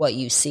what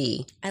you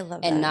see. I love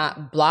and that.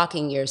 not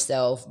blocking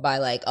yourself by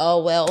like,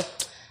 oh, well,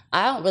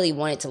 I don't really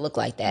want it to look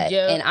like that.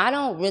 Yep. And I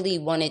don't really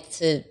want it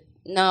to,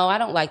 no, I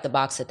don't like the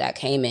box that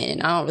came in.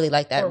 And I don't really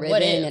like that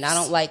ribbon. And I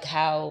don't like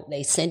how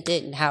they sent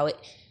it and how it,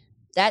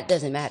 that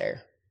doesn't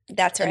matter.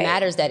 That's right. It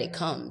matters that it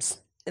comes.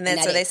 And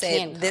that's what they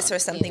say, this or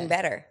something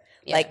better.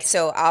 Yeah. Like,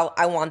 so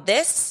I want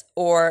this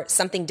or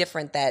something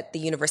different that the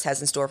universe has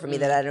in store for me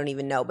that I don't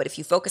even know. But if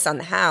you focus on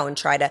the how and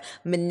try to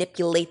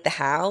manipulate the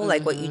how,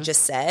 like what you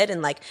just said,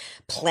 and like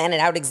plan it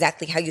out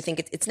exactly how you think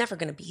it's never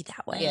going to be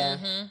that way. Yeah.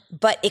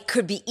 But it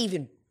could be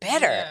even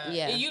better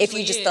if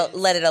you just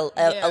let it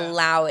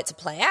allow it to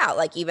play out.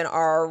 Like even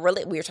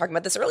we were talking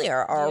about this earlier,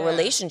 our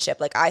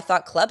relationship. Like I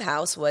thought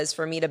Clubhouse was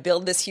for me to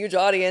build this huge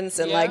audience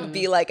and like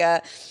be like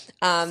a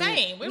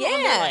same. We were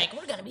like,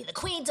 we're gonna be the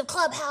queens of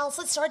Clubhouse.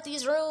 Let's start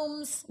these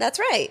rooms. That's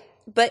right.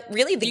 But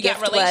really, the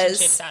gift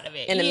was out of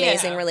it. An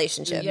amazing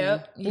relationship.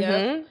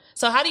 Yep.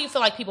 So how do you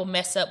feel like people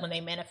mess up when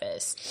they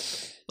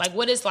manifest? Like,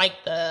 what is like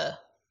I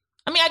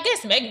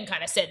guess Megan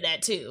kind of said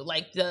that too.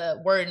 Like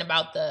the worrying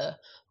about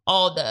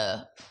all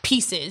the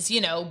pieces,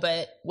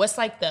 but what's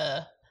like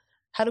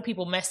how do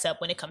people mess up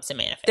when it comes to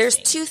manifesting? There's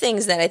two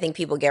things that I think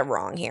people get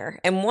wrong here.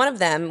 And one of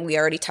them we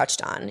already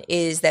touched on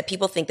is that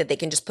people think that they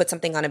can just put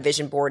something on a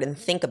vision board and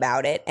think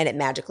about it and it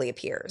magically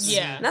appears.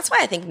 Yeah. And that's why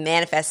I think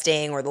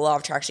manifesting or the law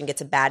of attraction gets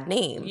a bad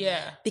name.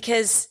 Yeah.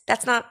 Because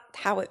that's not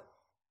how it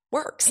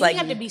works. And like you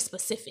have to be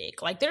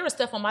specific. Like there was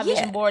stuff on my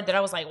vision board that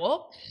I was like,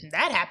 well,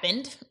 that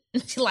happened. I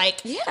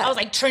was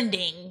like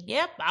trending.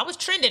 Yep, I was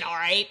trending. All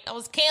right, I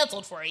was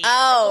canceled for a year.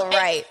 Oh,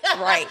 right.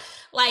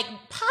 Like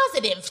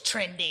positive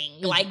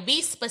trending. Like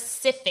be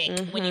specific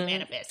when you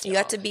manifest. You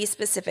have to be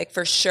specific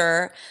for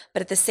sure.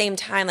 But at the same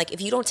time, like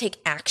if you don't take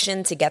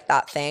action to get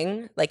that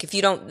thing, like if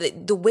you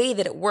don't, the way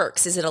that it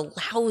works is it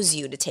allows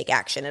you to take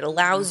action. It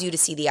allows you to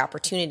see the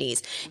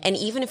opportunities. And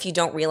even if you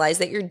don't realize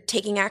that you're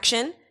taking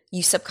action,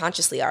 you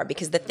subconsciously are,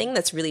 because the thing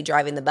that's really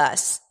driving the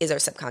bus is our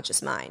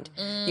subconscious mind.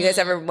 You guys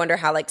ever wonder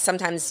how like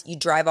sometimes you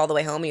drive all the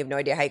way home and you have no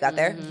idea how you got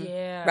there?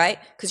 Yeah. Right?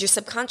 Because your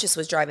subconscious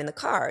was driving the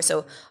car.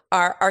 So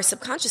our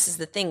subconscious is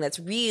the thing that's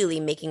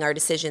really making our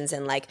decisions.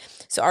 And like,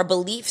 so our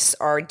beliefs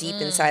are deep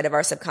inside of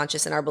our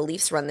subconscious and our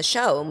beliefs run the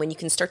show. And when you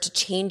can start to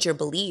change your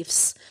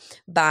beliefs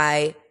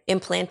by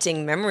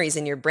implanting memories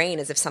in your brain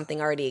as if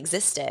something already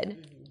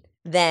existed,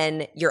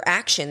 then your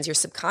actions, your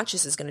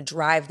subconscious is going to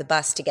drive the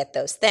bus to get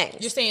those things.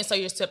 You're saying so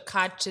you're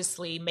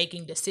subconsciously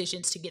making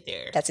decisions to get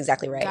there. That's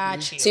exactly right.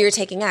 Got you. So you're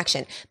taking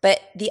action.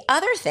 But the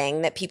other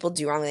thing that people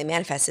do wrong when they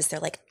manifest is they're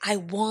like, I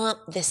want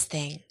this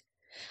thing.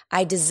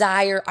 I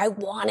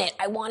want it.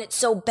 I want it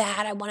so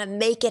bad. I want to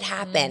make it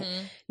happen.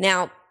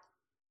 Now,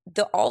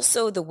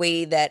 the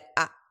way that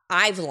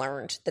I've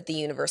learned that the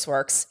universe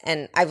works,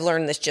 and I've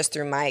learned this just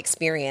through my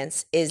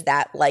experience, is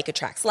that like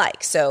attracts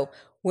like. So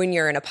when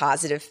you're in a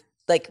positive,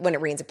 like when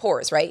it rains, it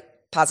pours, right?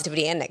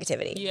 Positivity and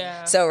negativity.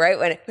 Yeah. So, right,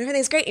 when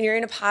everything's great and you're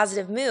in a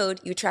positive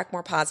mood, you attract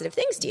more positive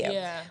things to you.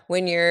 Yeah.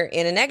 When you're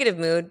in a negative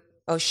mood,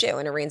 oh shit,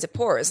 when it rains, it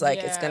pours. Like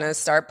it's going to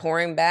start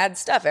pouring bad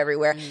stuff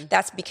everywhere.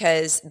 That's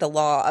because the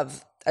law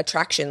of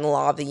attraction, the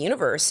law of the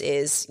universe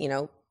is, you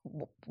know,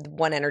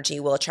 one energy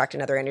will attract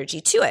another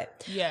energy to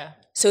it. Yeah.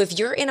 So if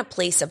you're in a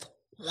place of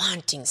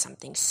wanting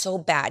something so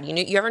bad,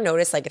 you ever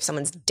notice like if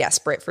someone's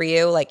desperate for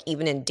you, like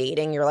even in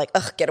dating, you're like,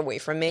 ugh, get away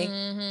from me.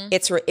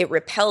 It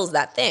repels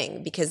that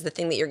thing, because the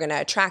thing that you're going to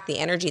attract, the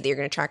energy that you're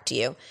going to attract to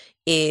you,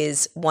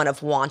 is one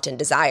of want and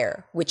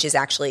desire, which is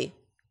actually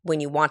when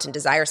you want and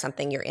desire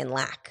something, you're in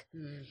lack.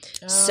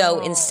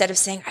 So instead of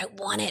saying, I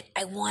want it,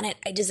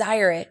 I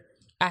desire it,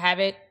 I have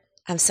it,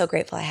 I'm so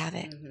grateful I have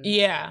it.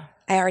 Yeah.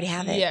 I already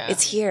have it. Yeah.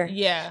 It's here.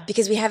 Yeah.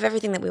 Because we have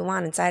everything that we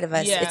want inside of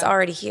us. Yeah. It's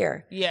already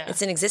here. Yeah.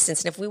 It's in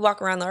existence. And if we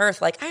walk around the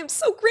earth like, I am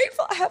so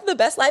grateful I have the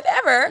best life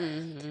ever,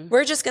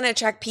 we're just going to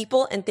attract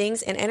people and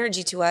things and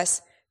energy to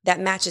us that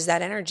matches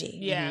that energy.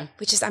 Yeah.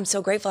 Which is, I'm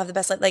so grateful I have the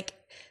best life. Like,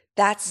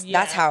 that's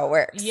how it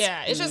works.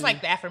 Yeah, it's just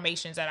like the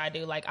affirmations that I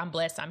do. Like, I'm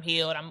blessed, I'm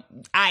healed,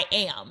 I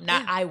am.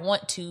 Not I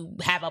want to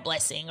have a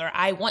blessing, or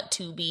I want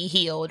to be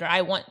healed, or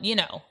I want,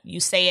 you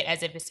say it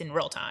as if it's in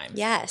real time.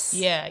 Yes.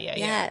 Yeah.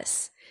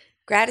 Yes.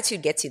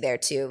 Gratitude gets you there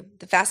too.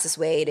 The fastest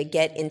way to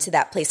get into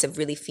that place of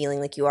really feeling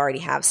like you already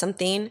have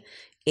something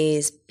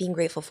is being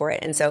grateful for it.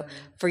 And so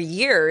for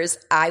years,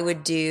 I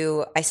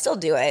still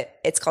do it.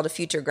 It's called a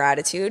future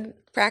gratitude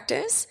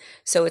practice.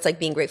 So it's like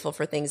being grateful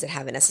for things that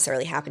haven't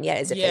necessarily happened yet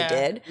as if they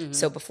did.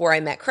 So before I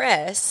met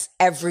Chris,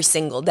 every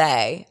single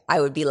day I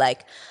would be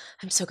like,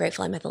 I'm so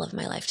grateful I met the love of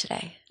my life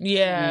today.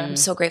 Yeah. I'm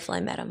so grateful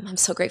I met him. I'm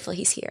so grateful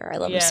he's here. I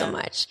love him so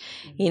much.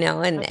 And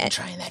I've been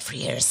trying that for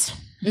years.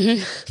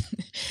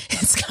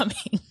 It's coming.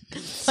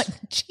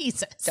 Like,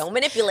 Jesus. Don't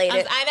manipulate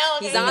it. I know.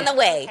 Okay, he's on the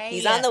way. Okay,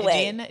 he's on the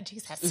way.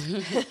 Jesus.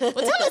 Well,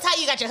 tell us how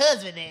you got your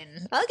husband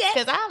then. Okay.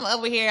 Because I'm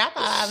over here. I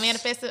thought I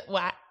manifested.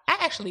 Well, I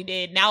actually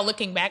did. Now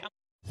looking back.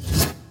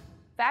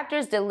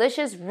 Factor's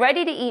delicious,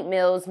 ready-to-eat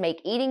meals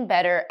make eating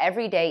better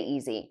every day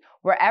easy.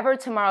 Wherever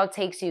tomorrow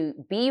takes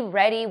you, be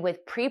ready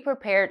with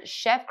pre-prepared,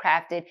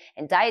 chef-crafted,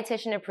 and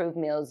dietitian-approved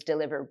meals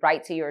delivered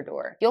right to your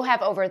door. You'll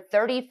have over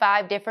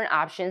 35 different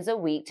options a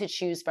week to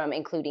choose from,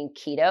 including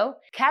keto,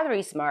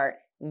 calorie smart,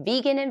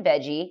 vegan and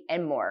veggie,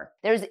 and more.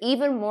 There's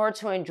even more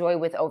to enjoy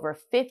with over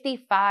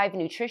 55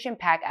 nutrition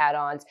pack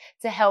add-ons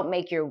to help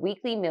make your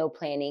weekly meal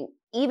planning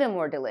even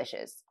more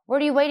delicious.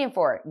 What are you waiting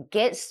for?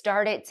 Get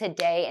started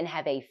today and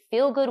have a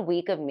feel-good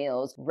week of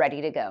meals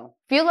ready to go.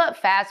 Fuel up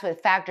fast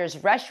with Factor's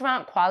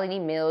restaurant-quality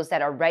meals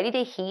that are ready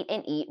to heat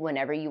and eat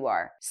whenever you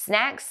are.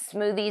 Snacks,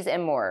 smoothies,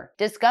 and more.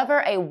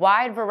 Discover a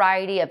wide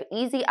variety of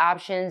easy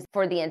options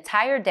for the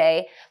entire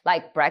day,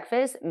 like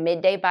breakfast,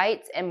 midday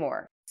bites, and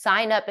more.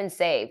 Sign up and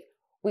save.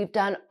 We've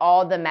done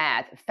all the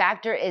math.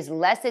 Factor is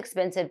less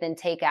expensive than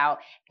takeout,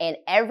 and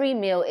every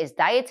meal is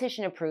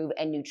dietitian approved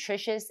and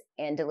nutritious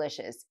and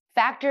delicious.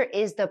 Factor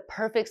is the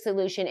perfect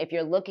solution if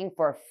you're looking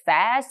for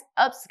fast,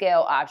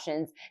 upscale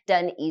options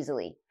done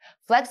easily.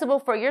 Flexible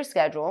for your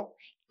schedule,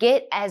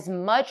 get as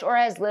much or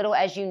as little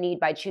as you need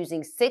by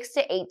choosing 6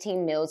 to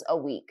 18 meals a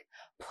week.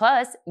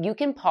 Plus, you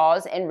can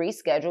pause and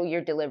reschedule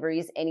your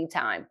deliveries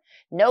anytime.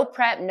 No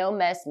prep, no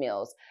mess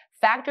meals.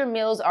 Factor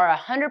meals are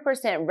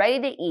 100% ready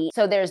to eat,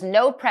 so there's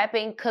no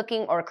prepping,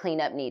 cooking, or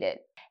cleanup needed.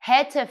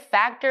 Head to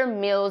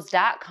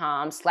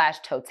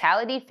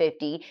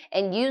factormeals.com/totality50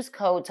 and use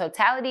code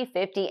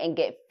totality50 and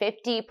get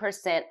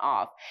 50%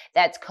 off.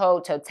 That's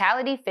code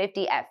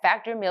totality50 at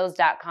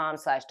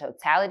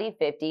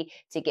factormeals.com/totality50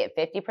 to get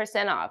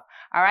 50% off.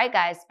 All right,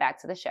 guys,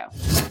 back to the show.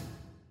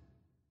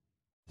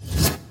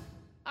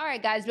 All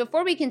right, guys,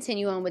 before we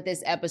continue on with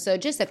this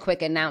episode, just a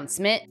quick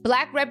announcement.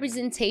 Black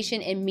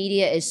representation in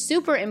media is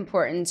super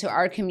important to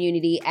our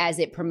community as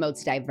it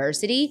promotes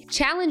diversity,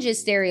 challenges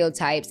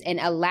stereotypes,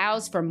 and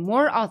allows for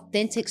more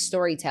authentic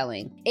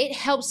storytelling. It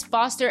helps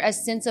foster a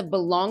sense of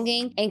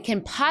belonging and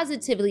can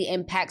positively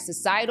impact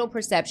societal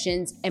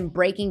perceptions and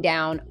breaking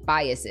down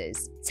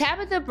biases.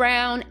 Tabitha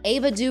Brown,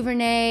 Ava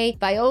DuVernay,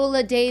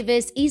 Viola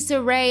Davis,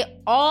 Issa Rae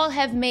all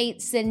have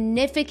made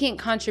significant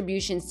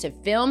contributions to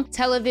film,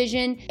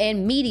 television,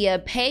 and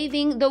media,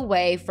 paving the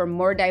way for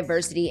more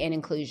diversity and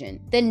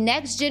inclusion. The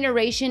next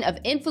generation of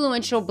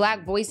influential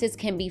Black voices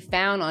can be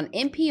found on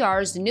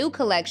NPR's new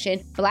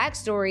collection, Black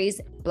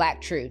Stories, Black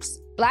Truths.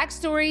 Black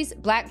Stories,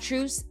 Black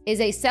Truths is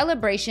a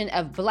celebration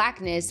of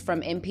Blackness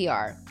from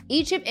NPR.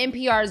 Each of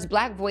NPR's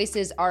Black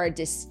voices are a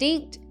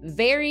distinct,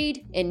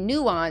 varied and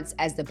nuanced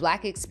as the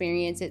Black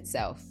experience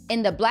itself.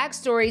 In the Black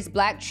Stories,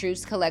 Black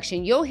Truths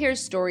collection, you'll hear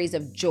stories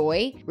of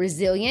joy,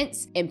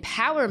 resilience,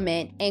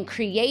 empowerment, and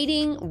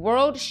creating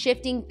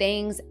world-shifting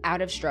things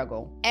out of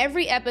struggle.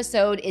 Every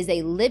episode is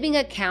a living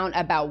account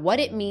about what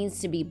it means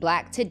to be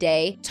Black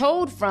today,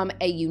 told from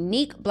a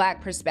unique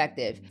Black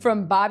perspective.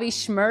 From Bobby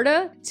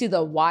Shmurda to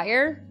The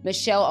Wire,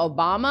 Michelle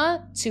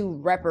Obama to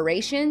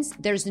reparations,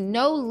 there's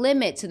no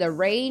limit to the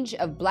range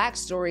of Black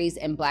stories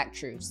and Black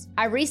truths.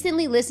 I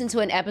recently listened to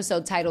an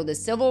episode titled The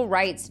Civil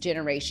Rights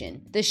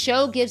Generation. The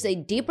show gives a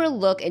deeper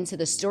look into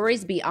the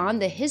stories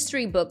beyond the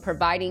history book,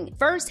 providing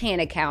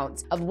firsthand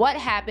accounts of what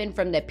happened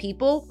from the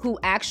people who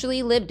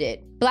actually lived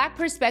it. Black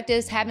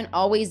perspectives haven't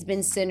always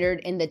been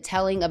centered in the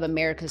telling of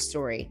America's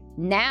story.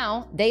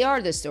 Now, they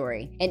are the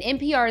story. In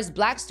NPR's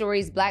Black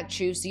Stories, Black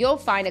Truths, you'll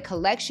find a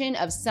collection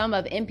of some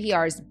of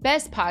NPR's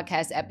best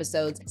podcast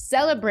episodes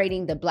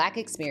celebrating the Black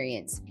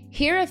experience.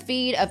 Hear a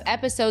feed of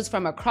episodes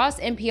from across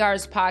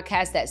NPR's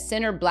podcasts that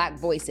center Black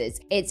voices.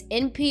 It's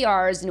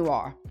NPR's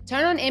Noir.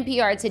 Turn on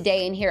NPR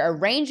today and hear a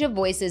range of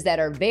voices that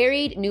are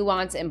varied,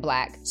 nuanced, and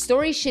Black.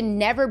 Stories should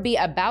never be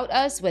about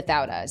us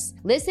without us.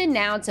 Listen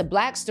now to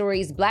Black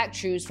Stories, Black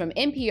Truths from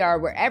NPR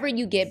wherever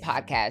you get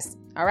podcasts.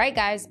 All right,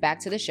 guys,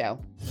 back to the show.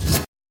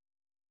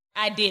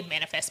 I did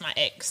manifest my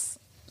ex.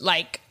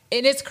 Like,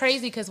 and it's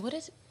crazy because what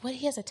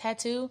he has a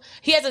tattoo?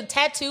 He has a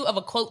tattoo of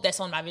a quote that's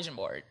on my vision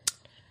board.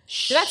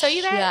 Did I tell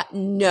you that?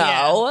 No.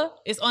 Yeah.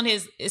 It's on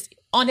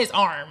his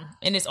arm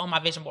and it's on my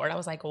vision board. I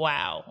was like,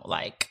 wow,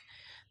 like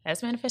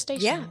that's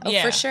manifestation.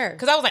 Yeah, for sure.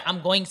 Because I was like,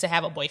 I'm going to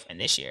have a boyfriend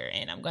this year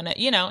and I'm gonna,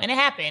 and it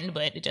happened,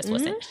 but it just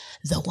wasn't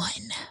the one.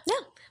 No,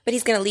 but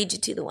he's gonna lead you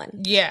to the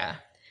one. Yeah,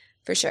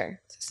 for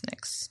sure. What's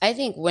next? I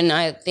think when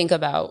I think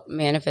about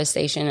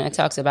manifestation, I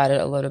talked about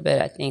it a little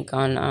bit. I think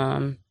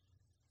on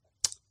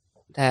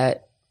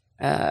that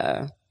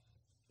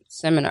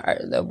seminar,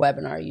 the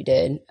webinar you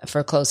did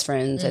for close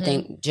friends. I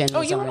think Jen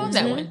was you were on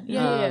that one.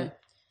 Yeah.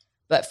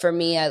 But for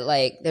me,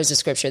 there's a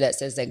scripture that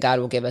says that God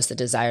will give us the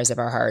desires of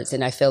our hearts.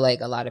 And I feel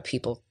like a lot of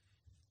people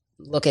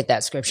look at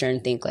that scripture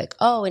and think like,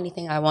 oh,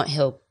 anything I want,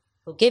 he'll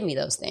give me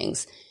those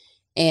things.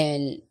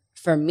 And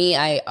for me,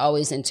 I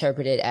always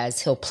interpret it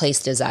as he'll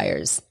place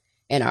desires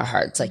in our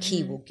hearts. Like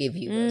he will give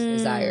you those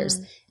desires.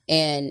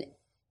 And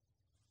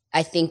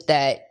I think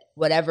that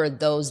whatever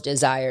those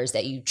desires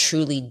that you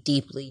truly,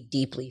 deeply,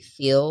 deeply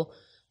feel,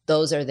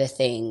 those are the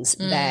things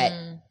that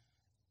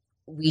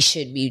we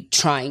should be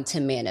trying to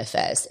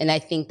manifest. And I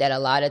think that a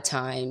lot of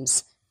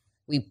times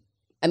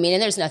and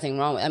there's nothing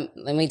wrong with,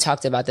 and we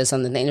talked about this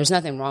on the thing, there's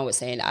nothing wrong with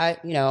saying, I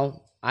want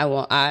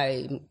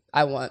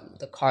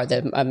the car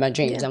that my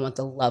dreams. I want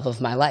the love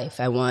of my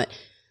life. I want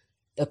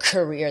the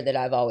career that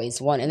I've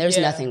always wanted. And there's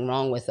nothing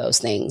wrong with those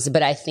things.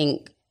 But I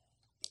think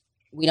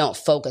we don't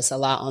focus a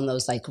lot on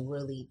those, like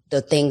really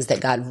the things that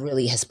God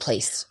really has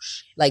placed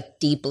like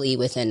deeply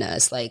within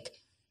us. Like,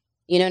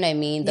 you know what I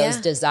mean? Those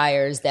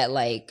desires that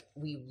like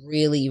we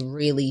really,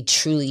 really,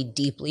 truly,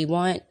 deeply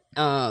want.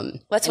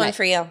 What's one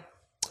for you?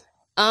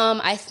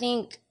 I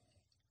think,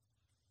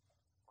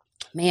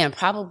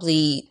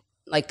 probably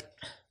like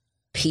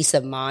peace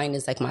of mind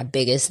is like my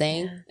biggest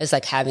thing. It's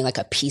like having like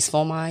a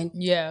peaceful mind.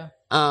 Yeah.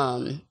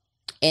 And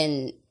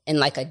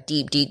like a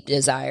deep, deep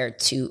desire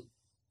to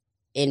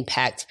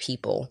impact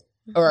people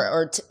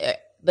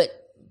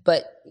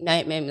but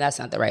maybe that's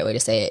not the right way to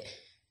say it.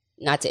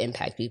 Not to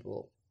impact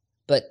people,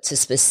 but to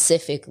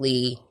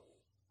specifically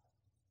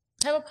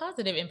have a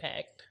positive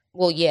impact.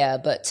 Well, yeah,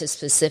 but to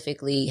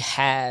specifically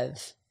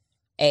have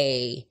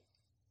a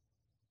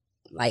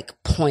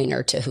like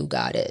pointer to who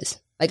God is.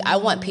 Like I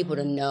want people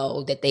to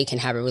know that they can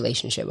have a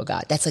relationship with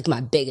God. That's like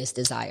my biggest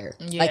desire.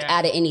 Like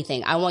out of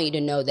anything, I want you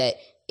to know that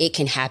it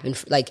can happen.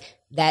 Like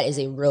that is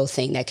a real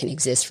thing that can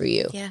exist for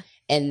you. Yeah.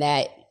 And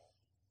that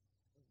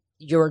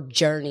your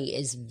journey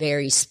is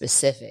very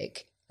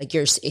specific. Like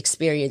your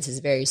experience is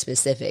very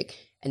specific.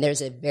 And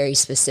there's a very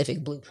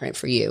specific blueprint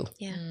for you.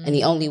 Yeah. And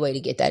the only way to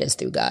get that is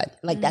through God.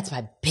 Like that's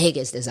my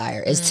biggest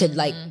desire is to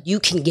like, you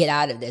can get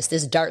out of this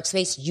dark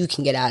space. You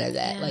can get out of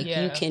that. Like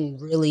you can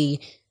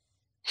really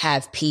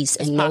have peace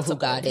and know who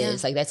God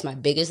is. Like that's my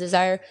biggest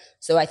desire.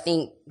 So I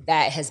think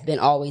that has been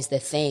always the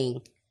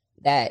thing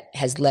that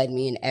has led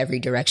me in every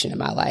direction of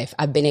my life.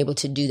 I've been able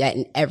to do that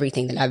in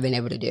everything that I've been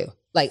able to do.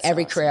 Like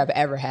every career I've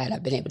ever had,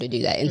 I've been able to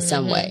do that in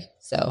some way.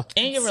 So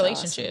in your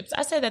relationships,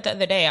 I said that the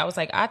other day. I was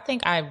like, I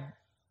think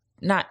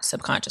not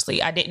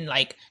subconsciously, I didn't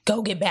like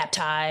go get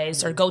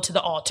baptized or go to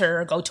the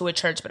altar or go to a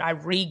church, but I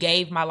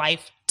regave my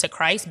life to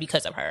Christ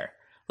because of her.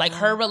 Like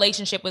her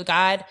relationship with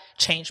God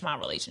changed my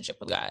relationship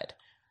with God.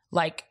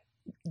 Like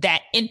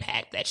that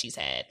impact that she's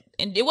had.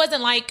 And it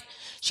wasn't like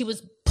she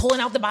was pulling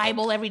out the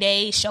Bible every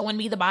day, showing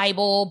me the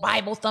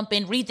Bible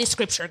thumping, read this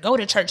scripture, go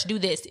to church, do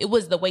this. It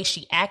was the way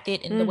she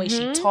acted and the way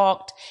she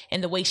talked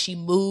and the way she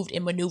moved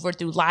and maneuvered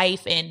through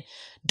life and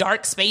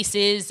dark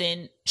spaces.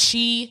 And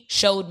she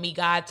showed me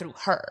God through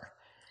her.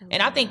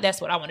 And I think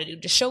that's what I want to do,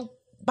 to show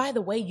by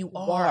the way you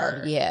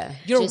are. Yeah.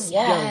 Your Just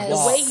walk, your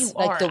the way you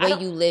are. Like the way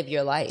you live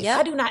your life. Yeah.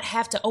 I do not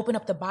have to open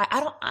up the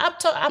Bible.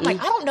 I'm like,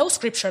 I don't know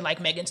scripture like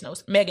Megan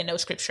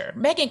knows scripture.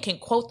 Megan can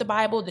quote the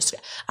Bible.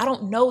 I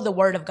don't know the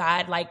word of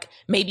God like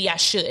maybe I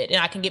should,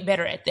 and I can get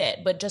better at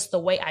that. But just the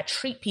way I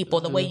treat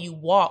people, the way you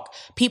walk,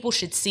 people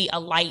should see a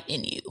light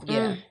in you.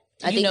 Yeah.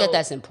 I think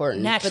that's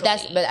important. Naturally.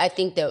 But I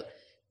think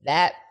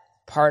that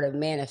part of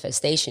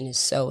manifestation is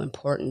so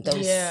important.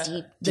 Those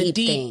deep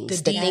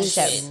things, the things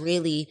that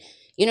really,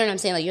 you know what I'm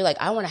saying? Like, you're like,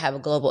 I want to have a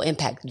global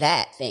impact,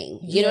 that thing.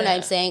 You know what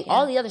I'm saying?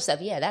 All the other stuff,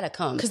 that'll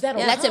come. Because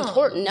that's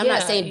important. I'm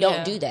not saying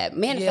don't do that.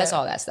 Manifest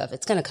all that stuff.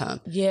 It's going to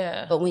come.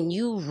 Yeah. But when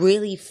you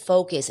really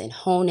focus and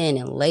hone in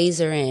and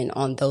laser in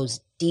on those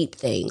deep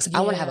things,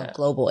 I want to have a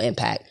global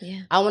impact.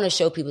 Yeah. I want to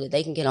show people that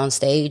they can get on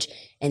stage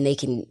and they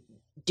can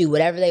do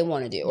whatever they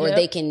want to do, or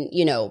they can,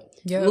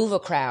 move a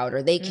crowd,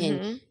 or they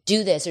can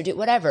do this or do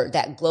whatever.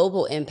 That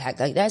global impact,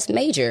 like, that's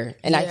major.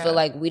 And I feel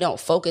like we don't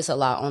focus a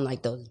lot on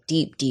like those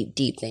deep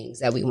things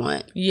that we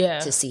want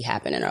to see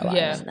happen in our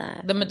lives.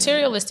 The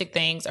materialistic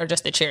things are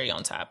just the cherry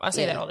on top. I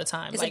say that all the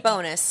time. It's like, a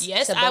bonus.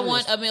 Yes, I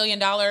want $1 million,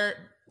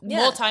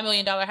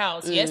 multi-million-dollar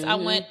house. Yes, I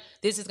want,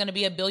 this is going to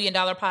be $1 billion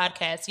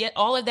podcast. Yet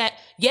all of that.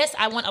 Yes,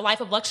 I want a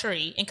life of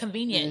luxury and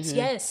convenience.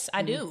 Yes,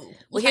 I do.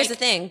 Well, here's the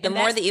thing. The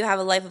more that you have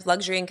a life of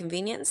luxury and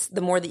convenience, the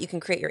more that you can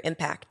create your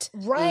impact.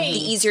 Right. The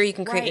easier you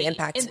can create your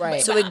impact.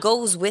 And, so it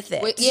goes with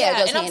it.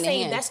 And I'm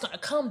saying that's going to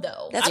come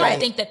though. That's I don't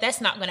think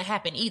that's not going to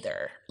happen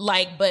either.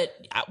 Like, but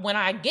when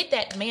I get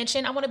that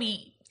mansion, I want to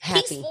be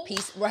happy,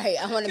 peace. Right.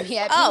 I want to be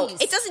at peace.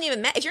 It doesn't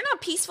even matter. If you're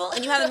not peaceful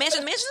and you have a mansion,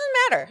 the mansion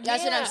doesn't matter.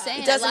 That's what I'm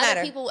saying. It doesn't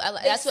matter. People,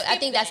 I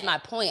think that's my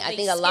point. I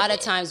think a lot of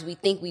times we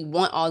think we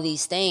want all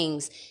these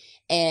things,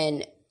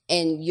 and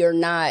you're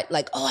not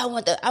like, I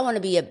want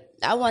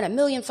 1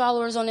 million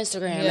followers on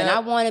Instagram, and I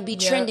want to be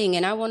trending,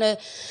 and I want to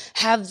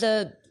have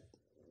the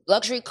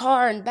luxury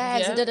car and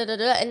bags,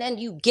 and then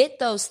you get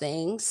those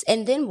things,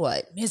 and then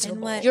what?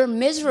 You're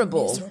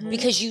miserable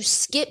because you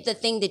skipped the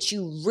thing that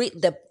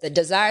the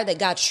desire that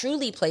God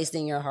truly placed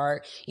in your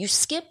heart. You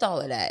skipped all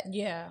of that,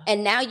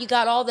 and now you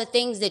got all the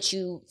things that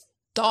you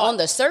thought on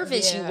the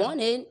surface you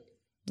wanted.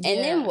 And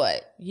then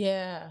what?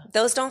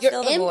 Those don't You're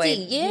fill the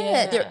empty.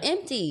 void. They're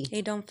empty.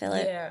 They don't fill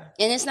it.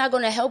 And it's not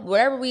going to help.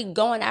 Wherever we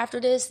going after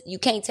this, you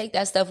can't take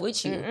that stuff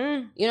with you.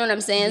 You know what I'm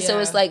saying? So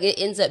it's like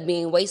it ends up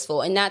being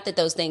wasteful. And not that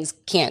those things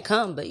can't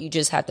come, but you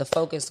just have to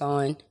focus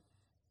on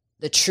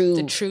the true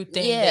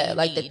thing. Yeah,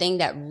 like the thing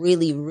that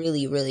really,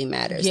 really, really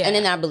matters. And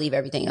then I believe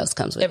everything else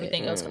comes with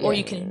everything else. Or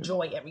you can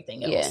enjoy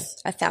everything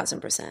else.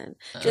 1,000%.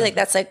 I feel like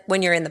that's like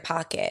when you're in the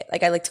pocket.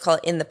 Like I like to call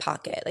it in the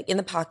pocket. Like in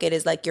the pocket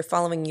is like you're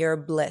following your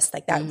bliss.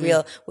 Like that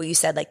real, what you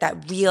said, like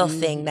that real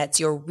thing that's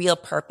your real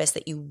purpose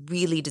that you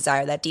really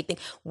desire, that deep thing.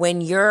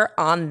 When you're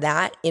on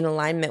that, in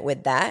alignment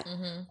with that,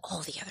 all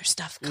the other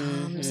stuff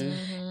comes.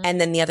 And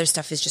then the other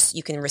stuff is just,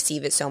 you can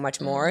receive it so much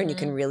more and you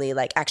can really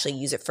like actually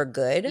use it for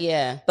good.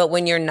 But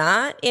when you're not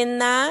in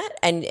that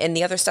and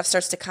the other stuff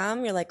starts to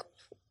come, you're like,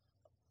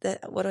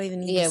 what do I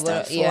even need this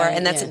stuff for?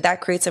 And that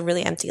creates a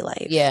really empty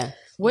life.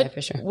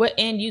 For sure.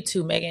 And you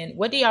too, Megan,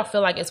 what do y'all feel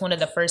like is one of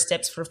the first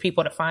steps for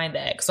people to find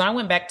that? Because when I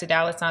went back to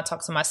Dallas and I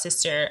talked to my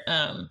sister,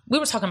 we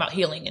were talking about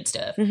healing and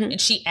stuff. And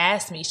she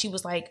asked me, she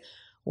was like,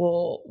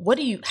 well, what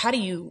do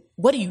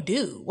you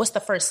do? What's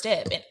the first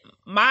step? And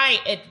my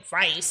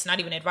advice, not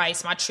even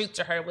advice, my truth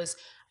to her was,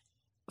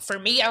 for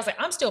me, I was like,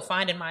 I'm still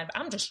finding mine,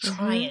 but I'm just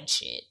trying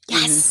shit.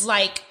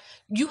 Like,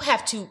 you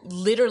have to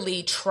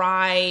literally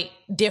try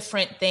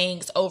different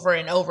things over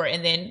and over.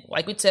 And then,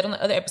 like we said on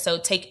the other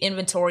episode, take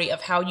inventory of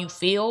how you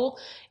feel.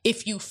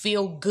 If you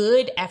feel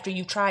good after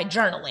you try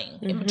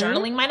journaling,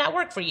 journaling might not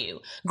work for you.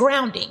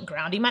 Grounding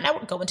might not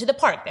work. Go into the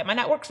park, that might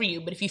not work for you.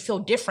 But if you feel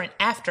different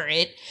after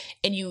it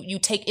and you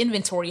take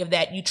inventory of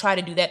that, you try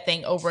to do that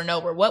thing over and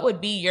over. What would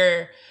be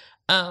your,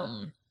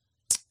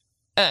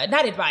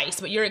 not advice,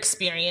 but your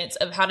experience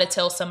of how to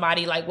tell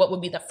somebody, like, what would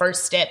be the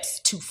first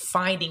steps to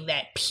finding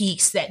that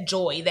peace, that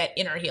joy, that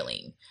inner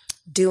healing?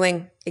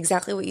 Doing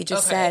exactly what you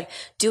just said.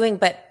 Doing,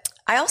 but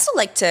I also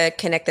like to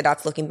connect the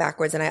dots looking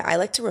backwards, and I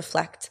like to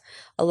reflect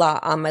a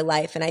lot on my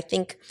life. And I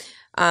think,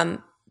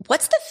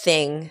 what's the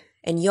thing,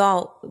 and we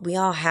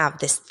all have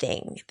this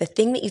thing, the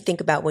thing that you think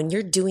about when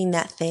you're doing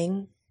that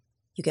thing,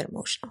 you get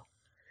emotional.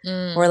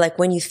 Or like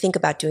when you think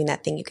about doing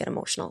that thing, you get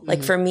emotional.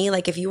 Like for me,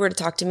 like if you were to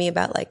talk to me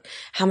about like,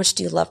 how much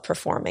do you love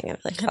performing? I'm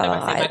like,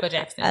 Michael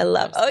Jackson. I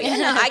love, I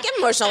get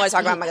emotional when I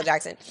talk about Michael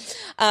Jackson.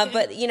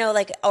 But you know,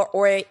 like,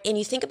 and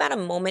you think about a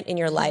moment in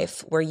your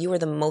life where you were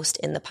the most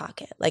in the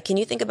pocket. Like, can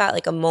you think about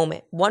like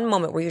one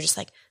moment where you're just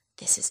like,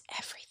 this is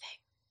everything.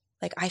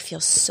 Like, I feel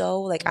so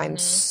like I'm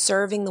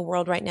serving the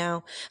world right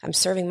now. I'm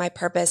serving my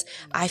purpose.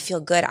 I feel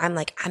good. I'm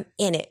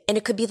in it. And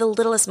it could be the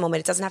littlest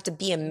moment. It doesn't have to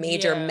be a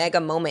major mega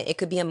moment. It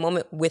could be a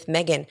moment with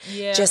Megan,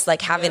 just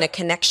like having a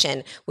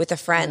connection with a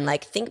friend.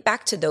 Like, think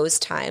back to those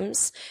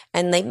times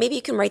and like maybe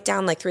you can write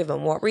down like 3 of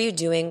them. What were you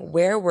doing?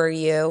 Where were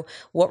you?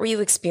 What were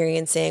you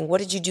experiencing? What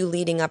did you do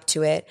leading up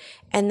to it?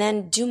 And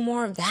then do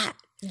more of that.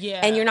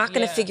 Yeah. And you're not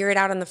going to figure it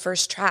out on the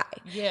first try.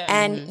 Yeah.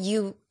 And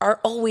you are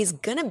always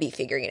going to be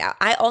figuring it out.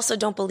 I also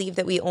don't believe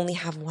that we only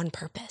have one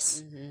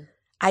purpose.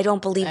 I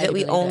don't believe that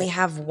we only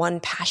have one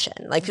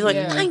passion. Like people are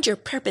like, find your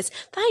purpose,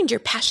 find your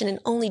passion, and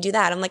only do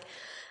that. I'm like,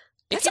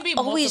 it can be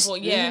always,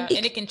 multiple, and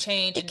it can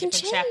change in different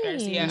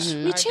chapters. Yeah,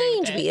 we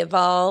change, we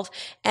evolve,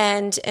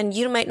 and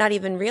you might not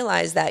even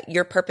realize that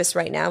your purpose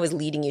right now is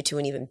leading you to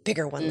an even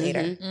bigger one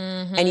later,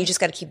 and you just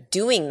got to keep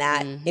doing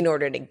that in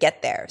order to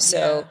get there.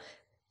 So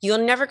you're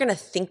never going to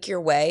think your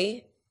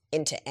way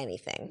into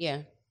anything.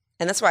 Yeah,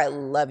 and that's why I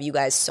love you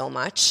guys so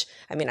much.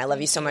 I mean, I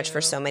love you so much for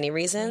so many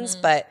reasons,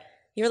 but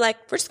you're like,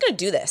 we're just going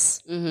to do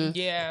this.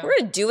 Yeah, we're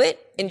going to do it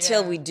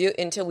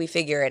until we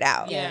figure it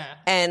out. Yeah,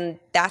 and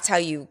that's how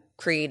you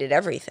created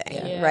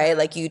everything, right?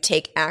 Like you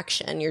take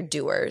action, you're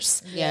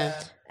doers.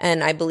 Yeah.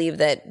 And I believe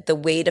that the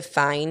way to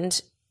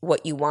find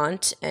what you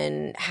want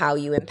and how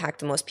you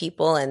impact the most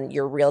people and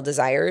your real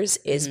desires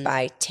is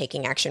by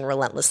taking action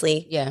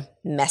relentlessly. Yeah.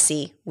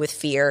 Messy, with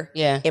fear.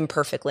 Yeah.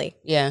 Imperfectly.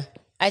 Yeah.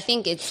 I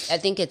think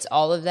it's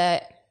all of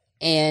that,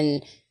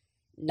 and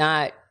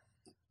not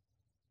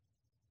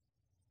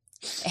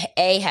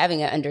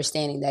having an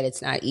understanding that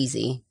it's not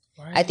easy.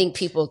 Right. I think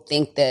people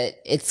think that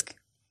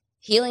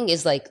healing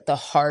is like the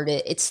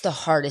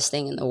hardest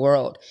thing in the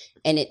world.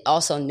 And it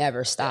also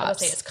never stops. I would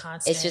say it's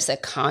constant. It's just a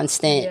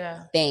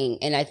constant thing.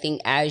 And I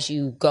think as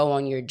you go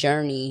on your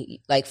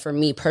journey, like for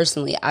me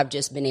personally, I've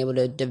just been able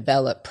to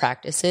develop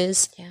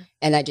practices,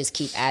 and I just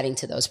keep adding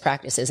to those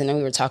practices. And then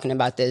we were talking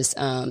about this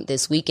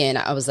this weekend.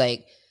 I was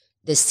like,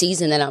 the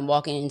season that I'm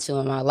walking into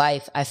in my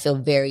life, I feel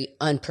very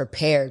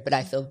unprepared, but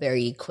I feel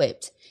very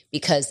equipped.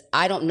 Because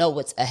I don't know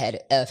what's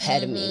ahead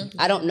of me.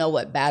 I don't know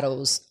what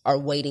battles are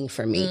waiting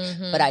for me.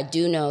 But I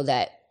do know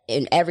that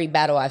in every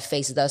battle I've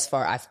faced thus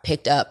far, I've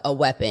picked up a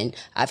weapon.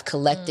 I've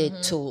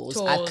collected tools.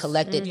 I've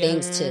collected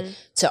things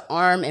to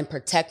arm and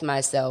protect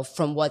myself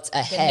from what's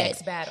ahead. The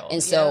next battle.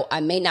 And so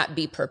I may not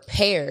be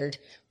prepared,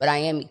 but I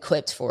am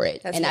equipped for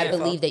it. That's and beautiful.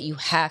 I believe that you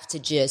have to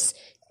just,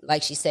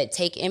 like she said,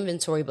 take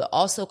inventory, but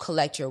also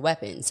collect your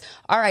weapons.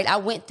 All right, I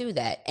went through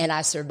that and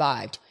I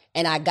survived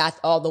and I got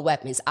all the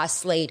weapons. I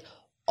slayed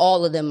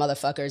all of them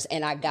motherfuckers,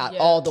 and I got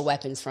all the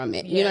weapons from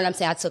it. You know what I'm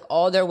saying? I took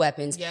all their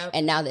weapons,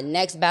 and now the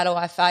next battle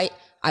I fight,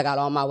 I got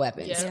all my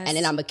weapons. And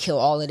then I'm going to kill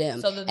all of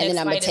them. So the and then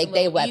I'm going to take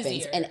their weapons.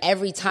 Easier. And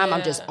every time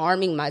I'm just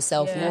arming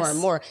myself more and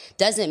more.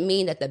 Doesn't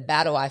mean that the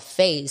battle I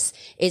face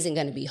isn't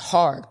going to be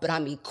hard, but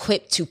I'm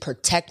equipped to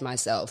protect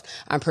myself.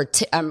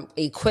 I'm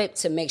equipped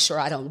to make sure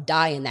I don't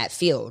die in that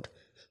field.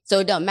 So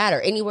it doesn't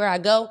matter. Anywhere I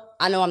go,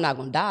 I know I'm not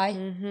going to die.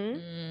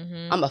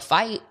 I'm going to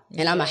fight,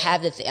 and I'm going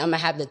to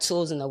have the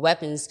tools and the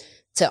weapons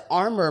to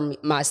armor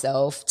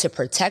myself, to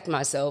protect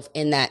myself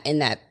in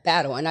that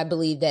battle. And I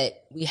believe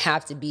that we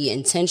have to be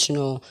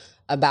intentional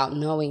about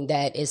knowing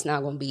that it's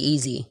not going to be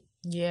easy.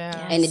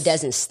 Yeah. And it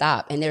doesn't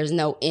stop. And there's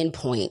no end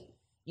point.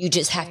 You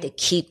just have to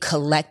keep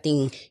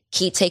collecting,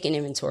 keep taking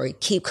inventory,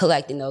 keep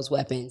collecting those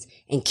weapons,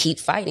 and keep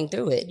fighting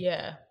through it.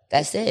 Yeah.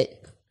 That's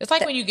it. It's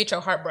like when you get your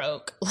heart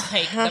broke.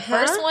 Like the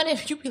first one,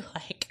 if you be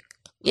like,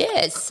 yeah,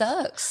 it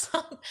sucks.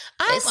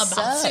 I'm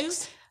about to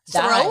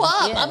throw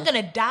up. Yeah. I'm going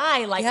to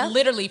die, like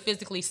literally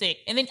physically sick.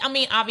 And then, I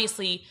mean,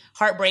 obviously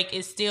heartbreak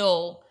is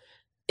still,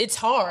 it's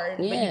hard,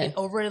 but you get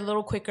over it a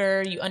little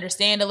quicker. You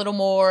understand a little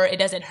more. It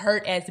doesn't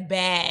hurt as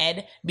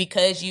bad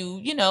because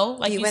you know,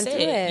 like you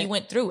said, you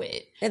went through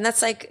it. And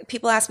that's like,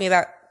 people ask me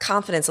about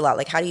confidence a lot.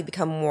 Like, how do you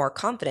become more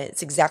confident?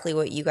 It's exactly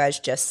what you guys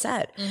just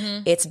said.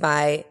 It's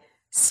by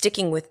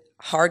sticking with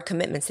hard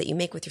commitments that you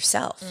make with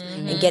yourself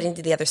and getting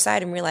to the other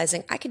side and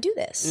realizing I could do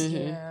this.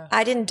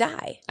 I didn't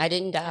die. I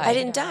didn't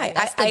die.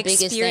 I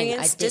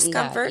experienced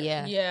discomfort.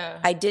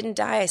 I didn't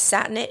die. I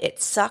sat in it.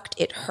 It sucked.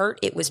 It hurt.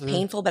 It was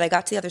painful, but I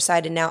got to the other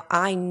side, and now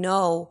I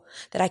know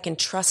that I can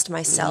trust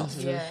myself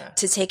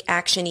to take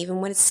action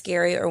even when it's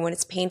scary or when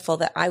it's painful,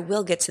 that I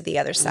will get to the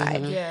other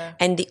side.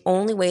 And the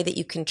only way that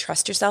you can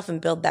trust yourself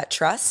and build that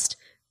trust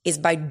is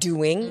by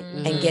doing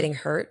and getting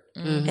hurt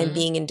and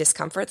being in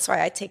discomfort. That's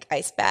why I take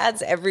ice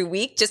baths every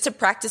week just to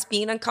practice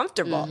being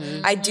uncomfortable.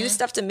 I do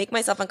stuff to make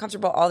myself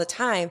uncomfortable all the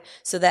time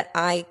so that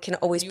I can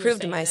always prove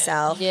to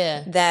myself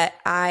that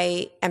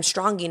I am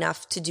strong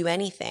enough to do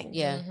anything.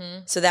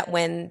 So that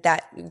when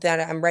that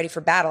I'm ready for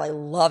battle, I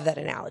love that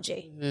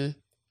analogy.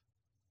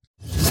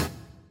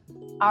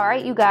 All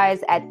right, you guys,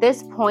 at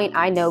this point,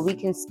 I know we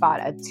can spot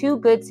a too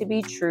good to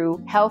be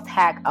true health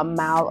hack a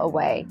mile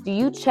away. Do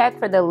you check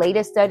for the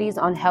latest studies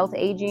on health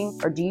aging,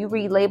 or do you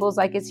read labels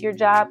like it's your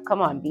job?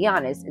 Come on, be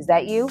honest. Is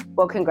that you?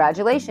 Well,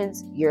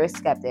 congratulations, you're a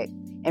skeptic.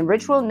 And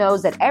Ritual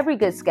knows that every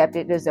good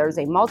skeptic deserves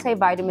a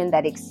multivitamin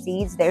that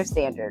exceeds their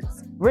standards.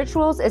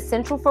 Ritual's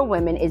Essential for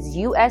Women is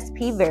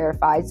USP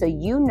verified, so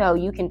you know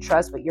you can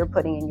trust what you're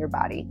putting in your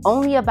body.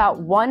 Only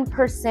about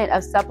 1%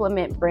 of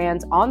supplement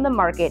brands on the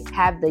market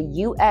have the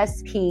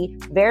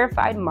USP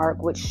verified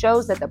mark, which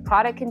shows that the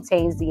product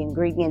contains the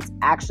ingredients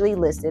actually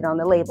listed on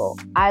the label.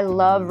 I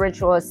love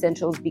Ritual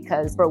Essentials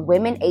because for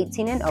women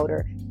 18 and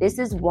older, This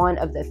is one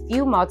of the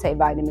few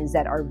multivitamins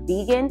that are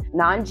vegan,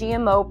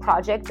 non-GMO,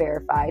 project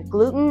verified,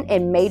 gluten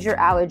and major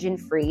allergen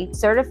free,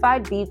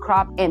 certified B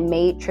Crop, and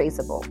made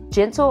traceable.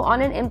 Gentle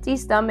on an empty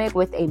stomach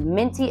with a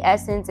minty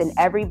essence in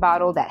every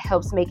bottle that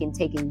helps making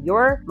taking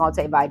your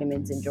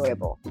multivitamins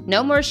enjoyable.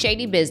 No more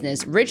shady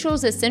business.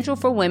 Ritual's Essential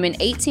for Women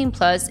 18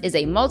 Plus is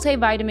a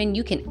multivitamin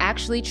you can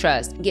actually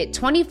trust. Get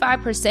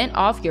 25%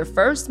 off your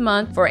first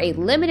month for a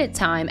limited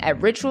time at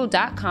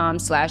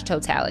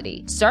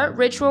ritual.com/totality. Start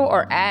Ritual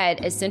or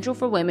add Essential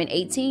for Women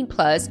 18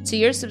 Plus to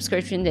your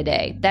subscription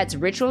today. That's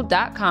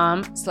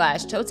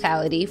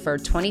ritual.com/totality for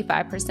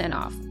 25%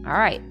 off. All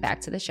right,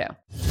 back to the show.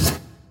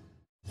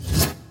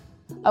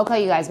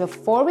 Okay, you guys,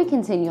 before we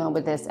continue on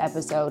with this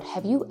episode,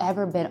 have you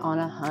ever been on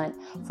a hunt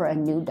for a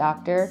new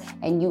doctor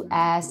and you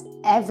asked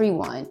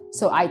everyone?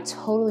 So I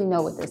totally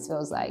know what this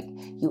feels like.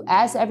 You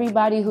ask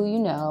everybody who you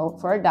know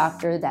for a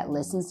doctor that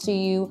listens to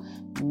you,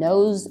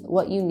 knows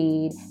what you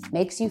need,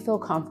 makes you feel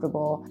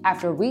comfortable.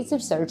 After weeks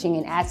of searching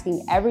and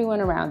asking everyone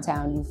around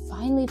town, you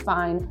finally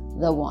find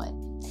the one.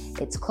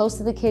 It's close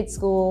to the kids'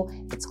 school,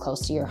 it's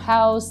close to your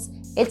house,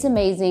 it's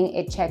amazing,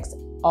 it checks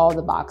all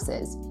the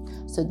boxes.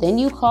 So then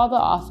you call the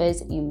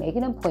office, you make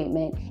an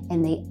appointment,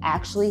 and they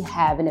actually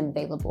have an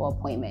available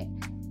appointment.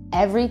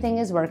 Everything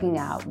is working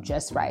out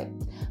just right.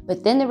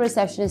 But then the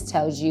receptionist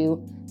tells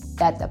you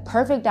that the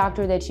perfect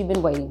doctor that you've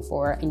been waiting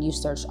for and you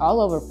searched all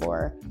over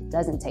for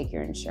doesn't take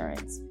your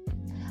insurance.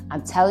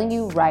 I'm telling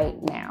you right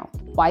now,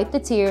 wipe the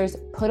tears,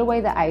 put away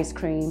the ice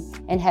cream,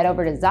 and head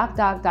over to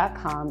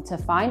ZocDoc.com to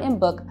find and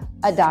book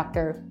a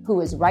doctor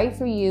who is right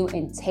for you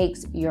and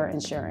takes your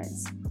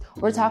insurance.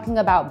 We're talking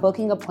about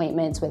booking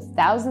appointments with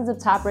thousands of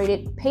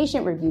top-rated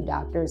patient-reviewed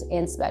doctors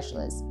and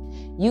specialists.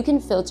 You can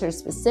filter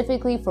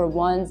specifically for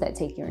ones that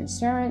take your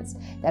insurance,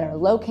 that are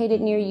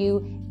located near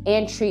you,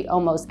 and treat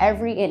almost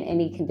every and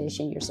any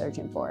condition you're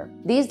searching for.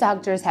 These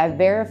doctors have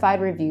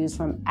verified reviews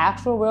from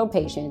actual real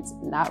patients,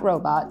 not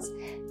robots.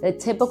 The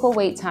typical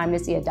wait time to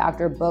see a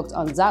doctor booked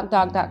on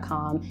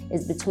ZocDoc.com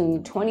is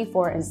between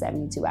 24 and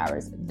 72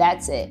 hours.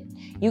 That's it.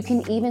 You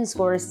can even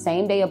score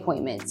same-day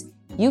appointments.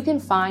 You can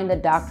find the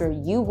doctor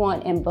you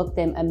want and book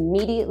them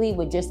immediately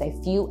with just a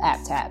few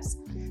app taps.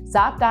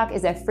 ZocDoc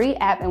is a free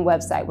app and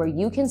website where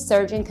you can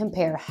search and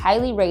compare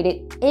highly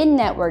rated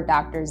in-network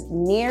doctors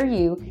near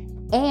you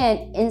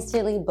and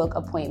instantly book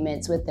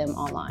appointments with them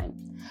online.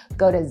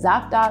 Go to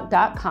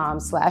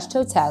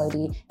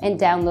ZocDoc.com/totality and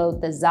download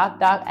the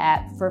ZocDoc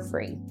app for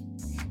free.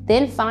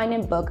 Then find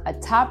and book a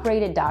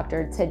top-rated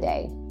doctor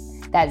today.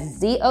 That's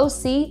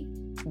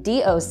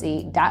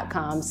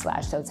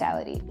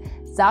ZocDoc.com/totality.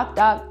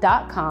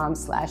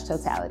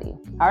 ZocDoc.com/totality.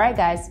 All right,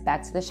 guys,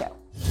 back to the show.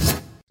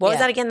 What was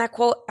that again, that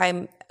quote?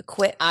 I'm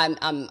equipped. I'm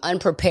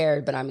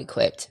unprepared, but I'm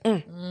equipped.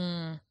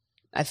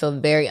 I feel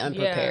very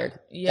unprepared.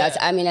 Yeah. That's,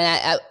 I mean,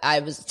 and I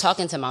was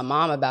talking to my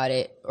mom about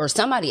it, or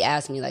somebody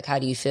asked me, like, how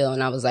do you feel?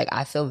 And I was like,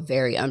 I feel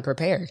very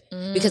unprepared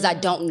because I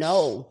don't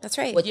know. That's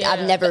right.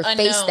 I've never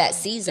faced that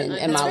season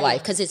in my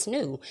life because it's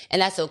new. And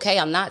that's okay.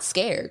 I'm not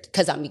scared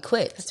because I'm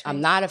equipped. Right.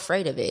 I'm not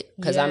afraid of it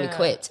because I'm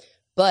equipped.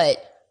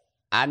 But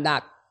I'm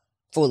not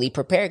fully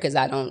prepared because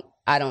I don't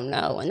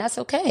know. And that's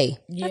okay.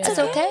 Yeah. That's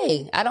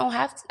okay. I don't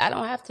have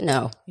to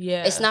know.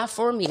 Yeah. It's not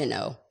for me to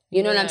know.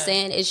 You know what I'm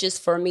saying? It's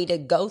just for me to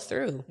go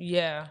through.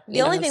 Yeah.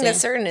 The only thing that's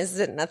certain is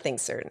that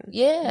nothing's certain.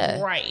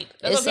 Yeah. Right.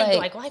 That's what people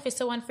like, life is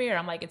so unfair.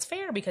 I'm like, it's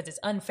fair because it's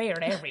unfair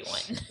to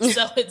everyone.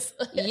 So it's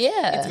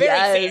it's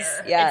very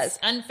fair. Yes. It's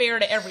unfair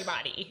to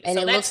everybody. And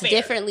so it looks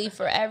differently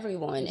for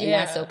everyone. And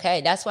that's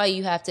okay. That's why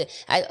you have to,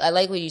 I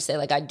like what you said,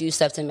 like I do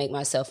stuff to make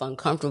myself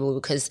uncomfortable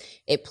because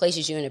it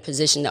places you in a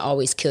position to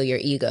always kill your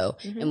ego.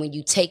 Mm-hmm. And when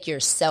you take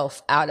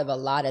yourself out of a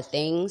lot of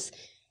things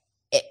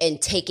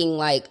and taking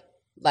like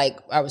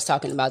I was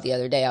talking about the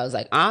other day, I was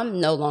like,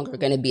 I'm no longer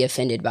going to be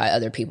offended by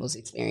other people's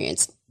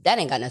experience. That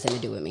ain't got nothing to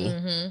do with me.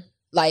 Mm-hmm.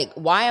 Like,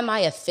 why am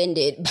I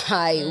offended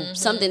by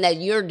something that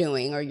you're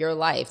doing or your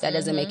life? That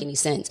doesn't make any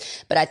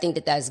sense. But I think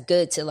that that's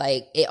good to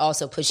like, it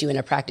also puts you in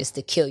a practice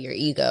to kill your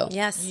ego.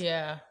 Yes.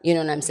 Yeah. You know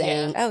what I'm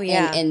saying? Yeah. Oh,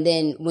 yeah. And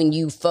then when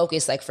you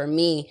focus, like for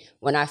me,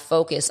 when I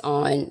focus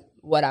on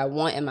what I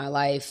want in my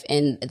life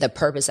and the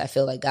purpose I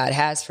feel like God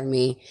has for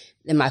me,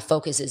 then my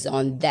focus is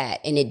on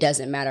that. And it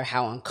doesn't matter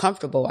how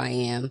uncomfortable I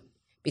am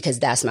because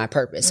that's my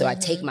purpose. So I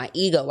take my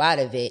ego out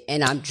of it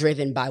and I'm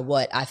driven by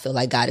what I feel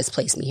like God has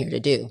placed me here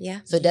to do. Yeah.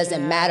 So it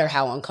doesn't matter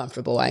how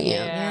uncomfortable I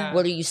am. Yeah.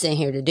 What are you sitting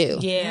here to do?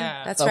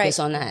 Yeah. That's right. Focus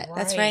on that. Right.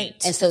 That's right.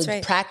 And so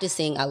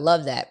practicing, I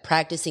love that.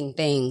 Practicing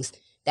things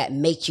that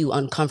make you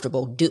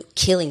uncomfortable, the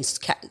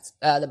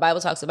Bible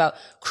talks about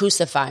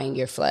crucifying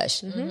your flesh.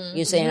 Mm-hmm.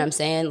 You see what I'm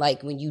saying?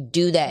 Like when you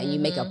do that and you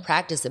make a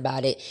practice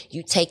about it,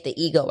 you take the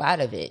ego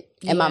out of it.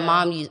 And my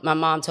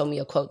mom told me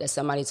a quote that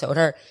somebody told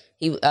her.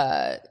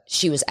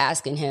 She was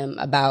asking him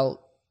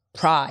about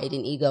pride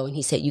and ego, and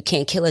he said, "You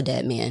can't kill a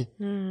dead man."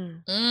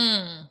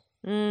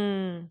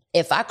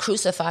 If I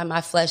crucify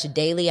my flesh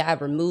daily, I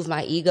remove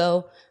my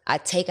ego, I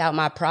take out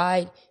my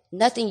pride.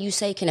 Nothing you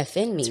say can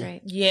offend me. That's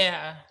right.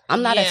 Yeah.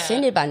 I'm not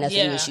offended by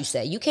nothing that you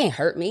say. You can't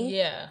hurt me.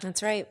 Yeah.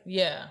 That's right.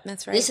 Yeah.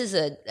 That's right. This is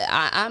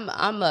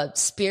I'm a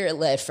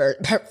spirit-led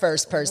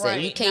first person.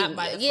 Right, you can't, not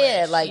by the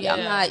flesh.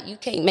 I'm not, you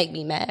can't make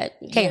me mad.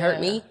 You can't hurt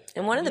me.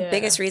 And one of the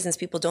biggest reasons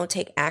people don't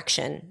take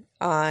action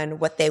on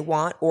what they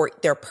want or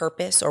their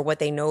purpose or what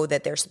they know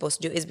that they're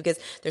supposed to do is because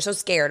they're so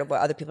scared of what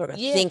other people are going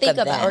to think of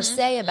about them. or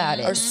say about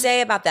it. Or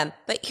say about them.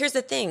 But here's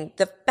the thing.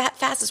 The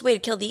fastest way to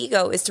kill the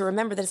ego is to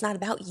remember that it's not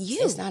about you.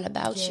 It's not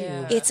about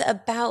you. It's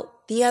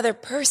about the other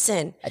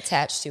person.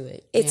 Attached to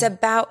it. It's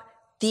about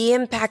the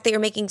impact that you're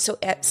making. So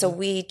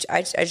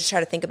I just try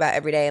to think about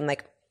every day. I'm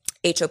like,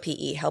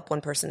 HOPE, help one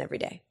person every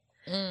day.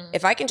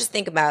 If I can just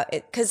think about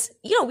it, because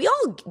we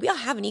all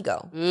have an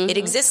ego. It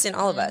exists in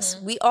all of us.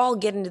 We all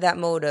get into that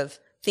mode of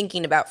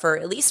thinking about for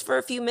at least for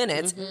a few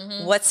minutes,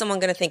 what's someone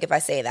going to think if I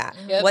say that?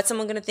 What's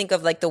someone going to think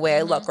of like the way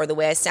I look or the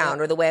way I sound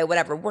or the way I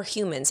whatever? We're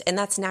humans and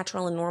that's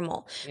natural and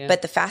normal.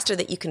 But the faster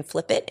that you can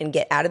flip it and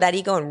get out of that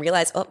ego and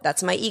realize, oh,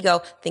 that's my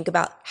ego. Think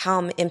about how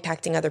I'm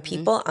impacting other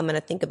people. I'm going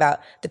to think about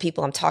the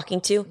people I'm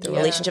talking to, the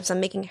relationships I'm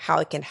making, how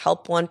I can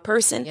help one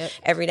person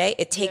every day.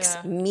 It takes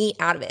me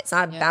out of it. It's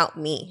not about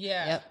me.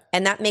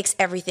 And that makes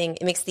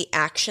it makes the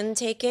action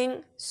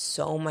taking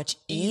so much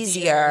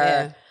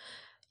easier.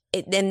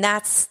 And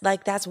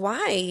that's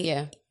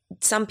why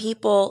some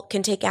people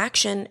can take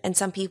action and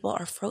some people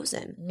are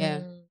frozen.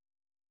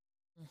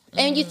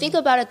 And you think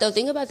about it though,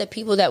 think about the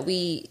people that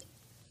we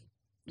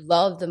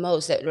love the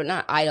most, that we're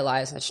not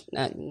idolized.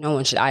 No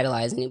one should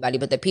idolize anybody,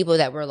 but the people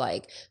that we're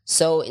like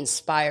so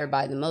inspired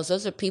by the most,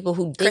 those are people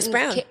who Chris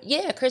Brown.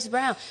 Chris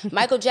Brown,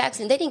 Michael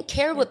Jackson. They didn't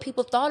care what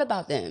people thought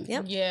about them.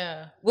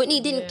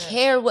 Whitney didn't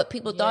care what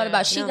people thought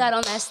about. She got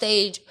on that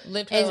stage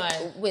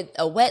with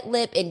a wet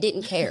lip and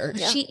didn't care.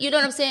 You know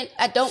what I'm saying?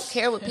 I don't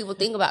care what people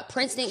think about.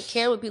 Prince didn't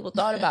care what people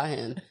thought about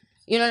him.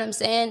 You know what I'm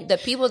saying? The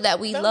people that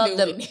we love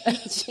them.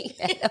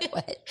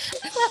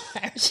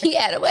 She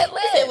had a wet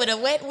lip. With a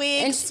wet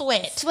wig and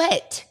sweat.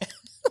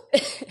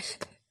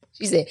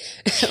 She said,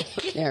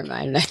 never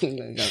mind, I'm not even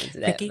going to go into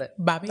that. Ricky, but,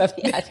 Bobby.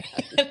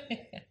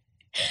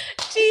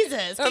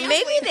 Jesus. Or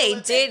maybe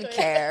they did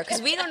care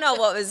because we don't know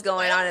what was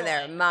going on in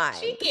their mind.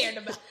 She cared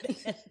about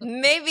it.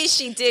 Maybe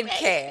she did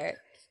care.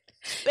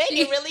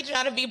 Becky really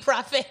trying to be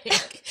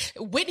prophetic.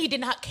 Whitney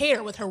did not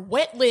care with her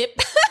wet lip.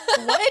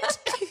 What?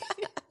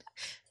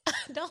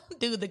 Don't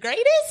do the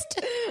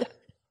greatest.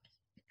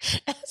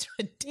 That's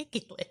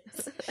ridiculous.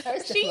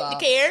 She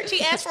cared.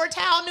 She asked for a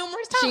towel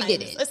numerous times. She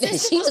didn't.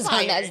 She was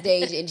on that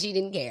stage and she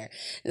didn't care.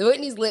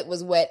 Whitney's lip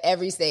was wet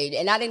every stage,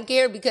 and I didn't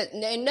care because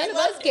none of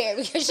us cared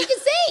because she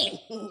could sing.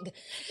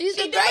 She's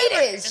the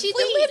greatest. She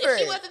delivered. If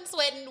she wasn't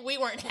sweating, we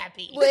weren't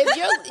happy. Well,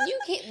 if you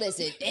can't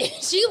listen.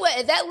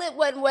 If that lip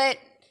wasn't wet,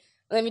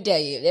 let me tell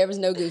you, there was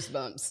no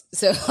goosebumps.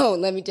 So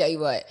let me tell you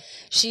what,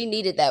 she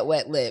needed that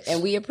wet lip,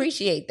 and we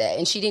appreciate that.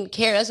 And she didn't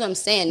care. That's what I'm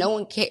saying. No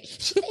one cared.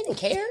 She didn't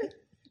care.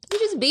 You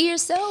just be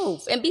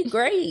yourself and be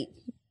great.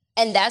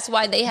 And that's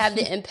why they have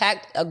the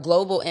impact, a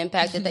global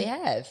impact that they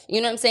have. You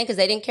know what I'm saying? Because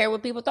they didn't care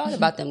what people thought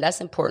about them. That's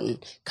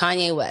important.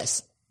 Kanye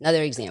West,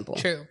 another example.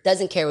 True.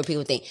 Doesn't care what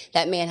people think.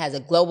 That man has a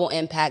global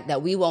impact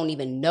that we won't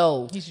even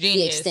know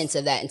the extent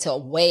of that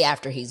until way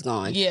after he's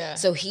gone. Yeah.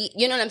 So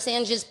you know what I'm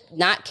saying? Just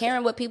not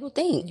caring what people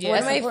think. Yeah. One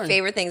of my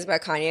favorite things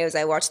about Kanye is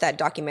I watched that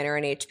documentary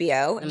on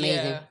HBO.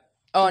 Amazing. Yeah.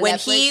 Oh, when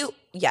Netflix? it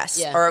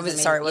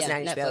wasn't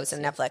on HBO, it was on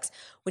Netflix.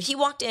 When he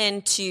walked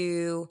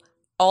into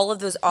all of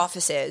those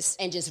offices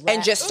and just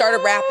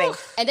started rapping,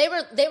 and they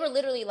were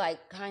literally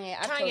like, Kanye,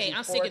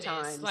 I'm sick of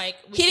this. Like,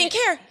 he didn't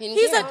care.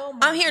 He's like,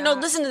 I'm here. No,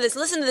 listen to this.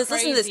 Listen to this.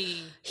 Listen to this.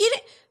 He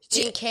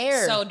didn't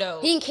care. So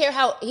dope. He didn't care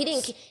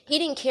he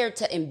didn't care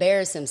to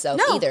embarrass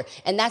himself either.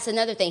 And that's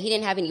another thing. He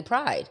didn't have any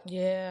pride.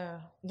 Yeah.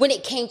 When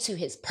it came to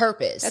his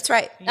purpose. That's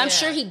right. I'm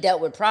sure he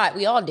dealt with pride.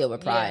 We all deal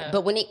with pride.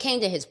 But when it came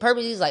to his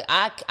purpose, he's like,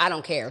 I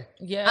don't care.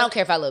 Yeah. I don't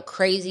care if I look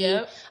crazy.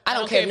 Yep. I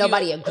don't care if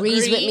nobody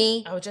agrees with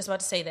me. I was just about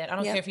to say that. I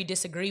don't care if you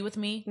disagree with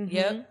me. Mm-hmm.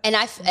 Yep. And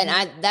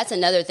I that's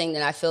another thing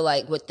that I feel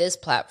like with this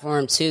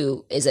platform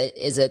too is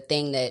a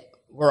thing that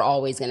we're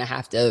always going to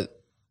have to,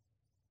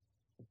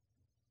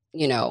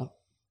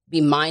 be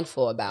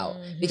mindful about,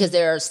 because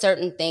there are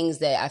certain things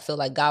that I feel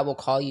like God will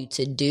call you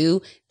to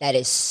do that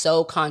is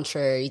so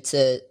contrary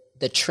to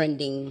the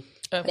trending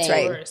thing.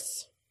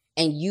 Right.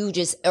 And you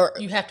just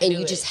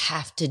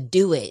have to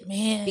do it,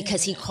 man,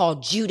 because he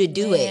called you to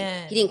do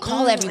it. He didn't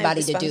call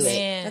everybody to do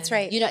it. That's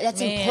right.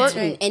 That's important.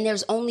 Right. And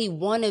there's only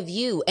one of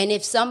you. And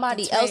if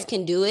somebody else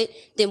can do it,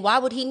 then why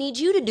would he need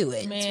you to do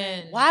it?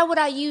 Man. Why would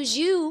I use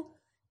you?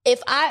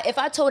 If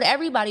I told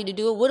everybody to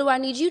do it, what do I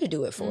need you to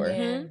do it for?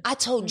 Mm-hmm. I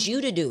told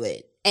you to do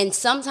it. And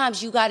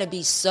sometimes you got to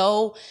be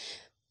so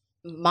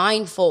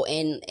mindful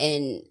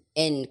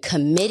and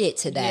committed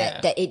to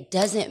that it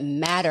doesn't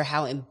matter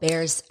how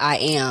embarrassed I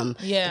am.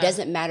 Yeah. It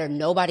doesn't matter.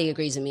 Nobody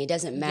agrees with me. It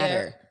doesn't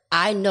matter. Yeah.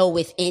 I know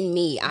within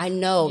me, I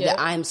know that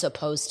I'm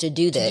supposed to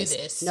do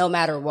this no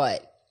matter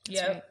what.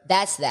 Yep.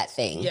 That's that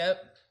thing.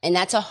 Yep. And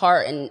that's a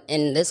hard,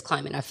 in this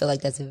climate, I feel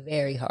like that's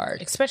very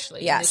hard.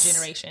 Especially in this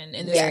generation,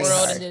 in this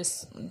world, in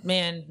this,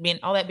 being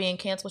all that being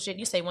canceled shit.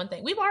 You say one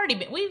thing. We've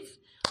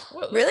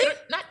Really?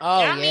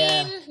 I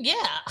mean,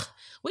 yeah.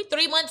 We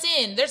 3 months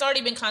in. There's already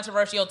been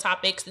controversial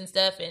topics and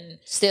stuff, and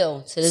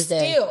still to this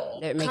day,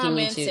 they're making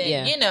comments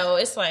and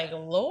it's like,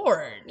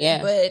 Lord.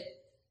 Yeah. But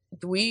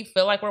we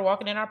feel like we're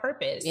walking in our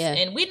purpose. Yeah.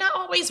 And we're not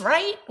always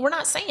right. We're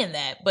not saying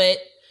that, but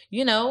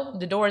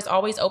the door is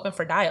always open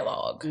for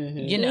dialogue.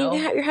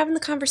 You're having the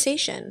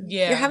conversation.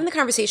 Yeah. You're having the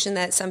conversation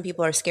that some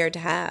people are scared to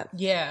have.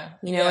 Yeah.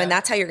 And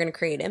that's how you're going to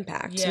create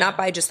impact. Not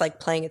by just like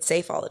playing it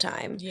safe all the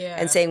time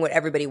and saying what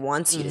everybody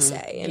wants you to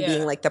say and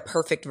being like the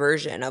perfect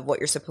version of what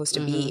you're supposed to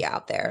be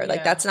out there.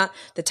 Like that's not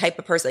the type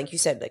of person, like you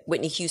said, like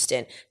Whitney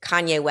Houston,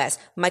 Kanye West,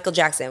 Michael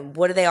Jackson.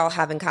 What do they all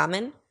have in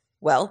common?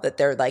 Well, that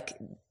they're like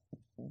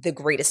the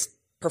greatest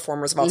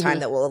performers of all time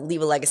that will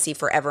leave a legacy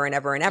forever and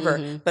ever and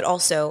ever, but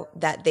also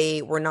that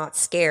they were not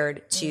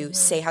scared to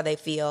say how they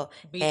feel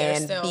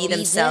and be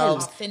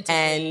themselves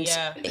and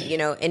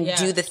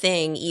do the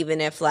thing, even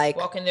if like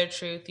walk in their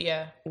truth,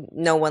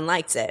 no one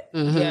likes it,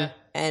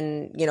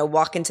 and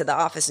walk into the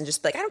office and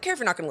just be like, I don't care if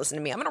you're not going to listen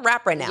to me. I'm going to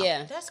rap right now.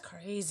 Yeah, that's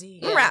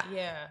crazy. I'm gonna rap.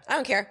 I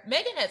don't care.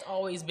 Megan has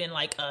always been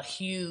like a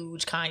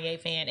huge Kanye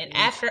fan, and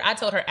after I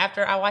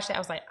watched that, I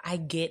was like, I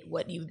get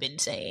what you've been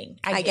saying.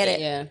 I get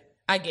it. Yeah.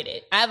 I get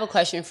it. I have a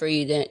question for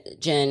you,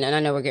 Jen, and I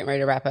know we're getting ready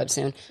to wrap up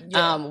soon.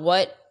 Yeah.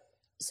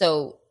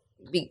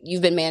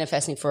 You've been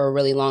manifesting for a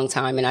really long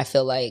time, and I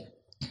feel like,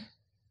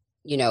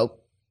 the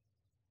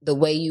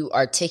way you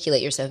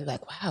articulate yourself, you're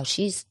like, wow,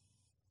 she's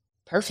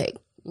perfect.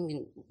 I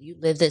mean, you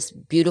live this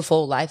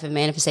beautiful life of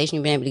manifestation.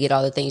 You've been able to get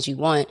all the things you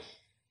want.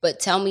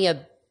 But tell me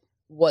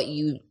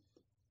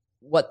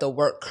what the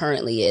work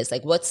currently is.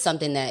 Like, what's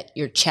something that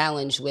you're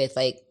challenged with?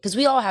 Like, because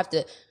we all have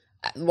to.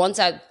 Once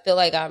I feel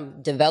like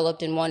I'm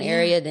developed in one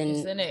area,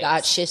 then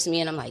God shifts me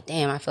and I'm like,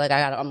 damn, I feel like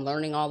I'm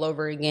learning all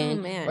over again.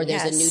 Oh, man, or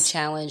there's a new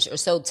challenge. Or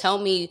so tell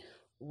me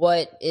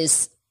what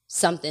is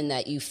something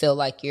that you feel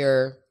like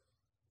you're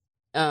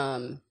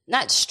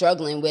not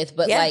struggling with,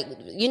 but like,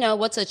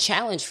 what's a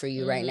challenge for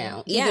you right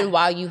now, even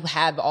while you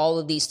have all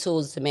of these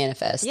tools to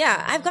manifest?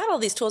 Yeah, I've got all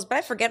these tools, but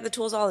I forget the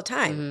tools all the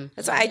time.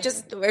 That's why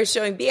we're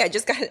showing B. I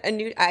just got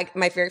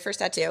my very first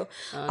tattoo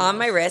on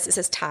my wrist. It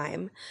says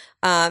time.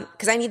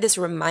 Because I need this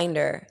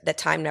reminder that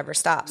time never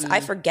stops.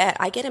 I forget.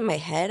 I get in my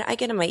head. I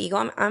get in my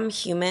ego. I'm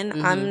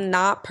human. I'm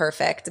not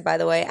perfect, by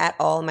the way, at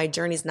all. My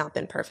journey's not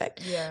been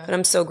perfect. Yeah. But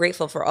I'm so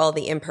grateful for all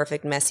the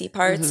imperfect, messy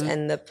parts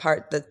and the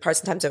parts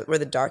sometimes that were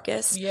the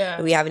darkest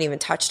that we haven't even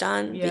touched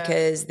on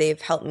because they've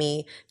helped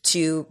me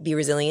to be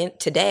resilient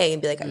today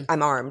and be like,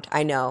 I'm armed.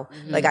 I know.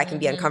 Like I can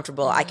be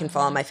uncomfortable. I can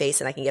fall on my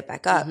face and I can get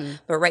back up.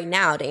 But right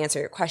now, to answer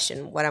your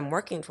question, what I'm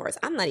working for is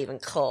I'm not even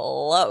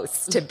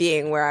close to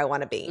being where I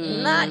want to be.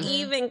 Not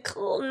even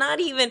cool,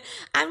 not even,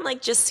 I'm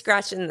like just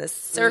scratching the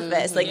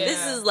surface. Like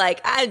this is like,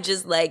 I'm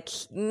just like,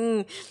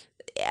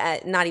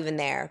 not even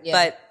there.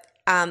 But,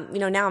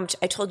 now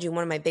I told you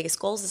one of my biggest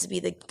goals is to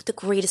be the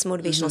greatest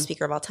motivational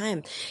speaker of all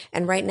time.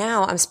 And right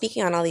now I'm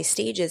speaking on all these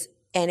stages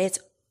and it's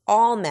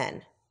all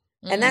men.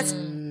 And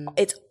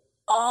it's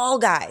all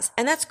guys.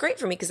 And that's great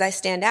for me because I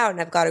stand out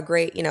and I've got a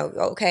great,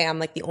 I'm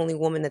like the only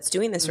woman that's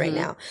doing this right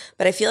now.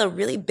 But I feel a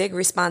really big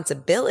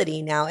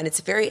responsibility now. And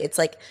it's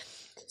like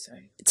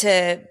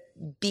to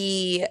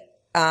be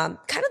kind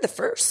of the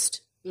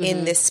first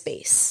in this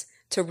space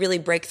to really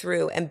break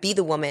through and be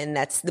the woman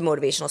that's the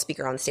motivational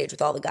speaker on stage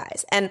with all the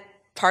guys. And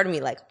part of me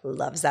like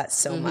loves that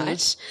so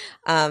much.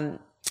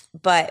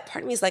 But part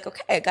of me is like,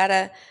 okay, I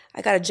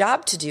got a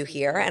job to do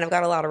here and I've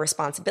got a lot of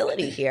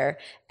responsibility here.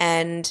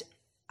 And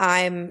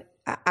I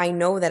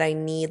know that I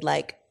need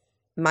like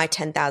my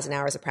 10,000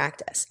 hours of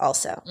practice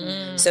also.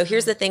 So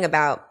here's the thing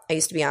about, I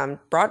used to be on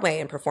Broadway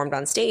and performed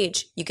on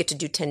stage. You get to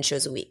do 10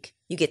 shows a week.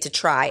 You get to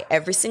try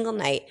every single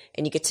night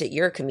and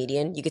you're a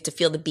comedian. You get to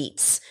feel the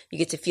beats. You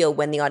get to feel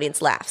when the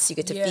audience laughs. You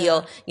get to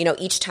feel,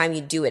 each time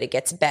you do it, it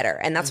gets better.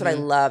 And that's what I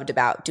loved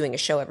about doing a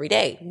show every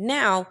day.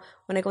 Now,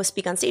 when I go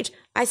speak on stage,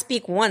 I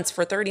speak once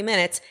for 30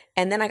 minutes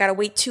and then I got to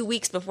wait 2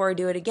 weeks before I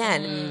do it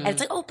again. And it's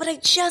like, oh, but I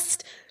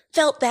just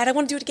felt that. I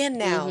want to do it again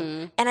now.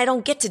 And I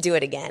don't get to do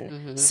it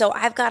again. So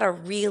I've got to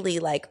really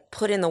like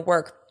put in the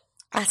work,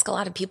 ask a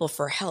lot of people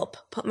for help,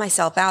 put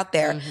myself out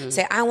there,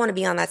 say, I want to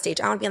be on that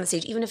stage. I want to be on the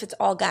stage, even if it's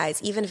all guys,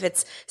 even if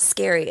it's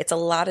scary. It's a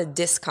lot of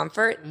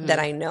discomfort that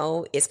I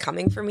know is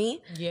coming for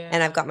me. Yeah.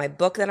 And I've got my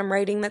book that I'm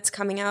writing that's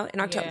coming out in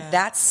October. Yeah.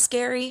 That's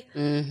scary.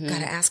 Got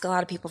to ask a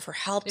lot of people for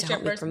help to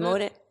help me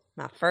promote it.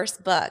 My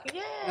first book.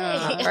 Yay.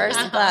 My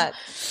first book.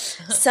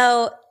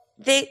 So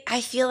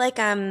I feel like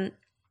I'm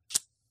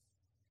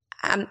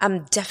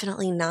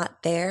definitely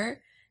not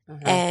there.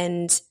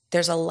 And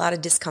there's a lot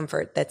of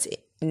discomfort that's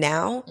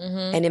now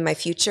and in my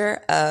future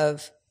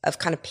of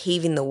kind of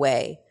paving the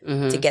way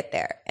to get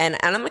there. And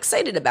I'm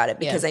excited about it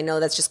because I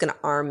know that's just going to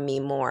arm me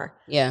more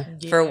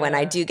for when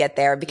I do get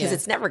there because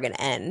it's never going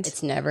to end.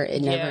 It never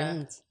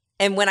ends.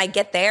 And when I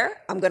get there,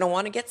 I'm going to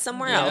want to get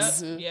somewhere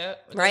else.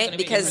 Right?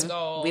 Because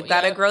we've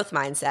got a growth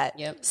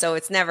mindset. So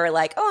it's never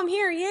like, oh, I'm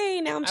here.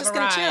 Yay. Now I'm just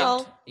going to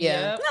chill.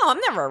 No, I'm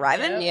never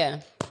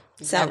arriving.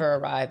 Never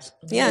arrives.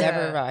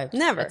 Never arrived.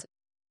 Never.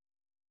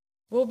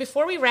 Well,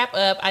 before we wrap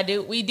up,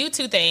 we do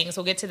two things.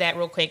 We'll get to that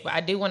real quick, but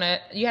I do want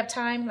to, you have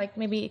time, like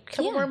maybe a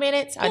couple more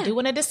minutes? Yeah. I do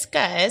want to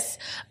discuss,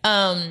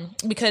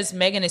 because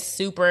Megan is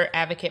super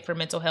advocate for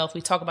mental health. We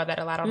talk about that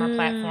a lot on our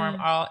platform,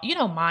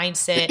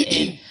 mindset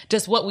and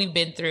just what we've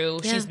been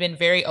through. Yeah. She's been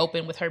very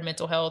open with her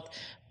mental health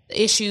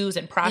issues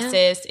and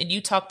process. Yeah. And you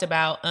talked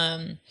about,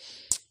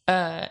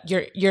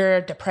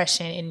 your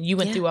depression, and you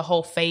went through a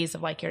whole phase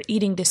of like your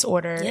eating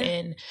disorder,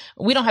 and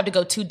we don't have to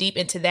go too deep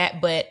into that,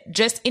 but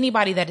just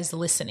anybody that is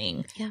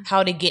listening,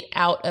 how to get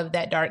out of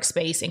that dark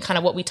space and kind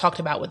of what we talked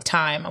about with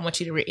time. I want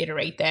you to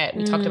reiterate that.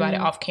 We talked about it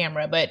off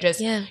camera, but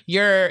just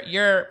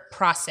your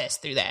process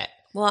through that.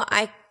 Well,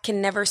 I can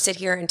never sit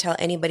here and tell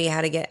anybody how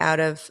to get out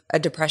of a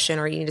depression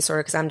or eating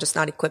disorder, because I'm just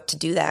not equipped to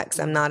do that, because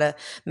I'm not a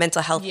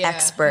mental health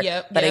expert.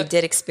 But I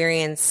did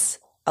experience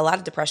a lot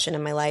of depression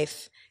in my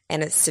life,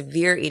 and a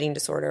severe eating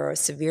disorder, or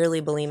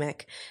severely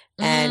bulimic.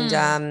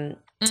 And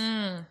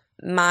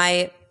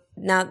my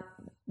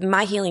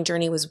healing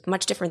journey was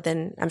much different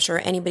than I'm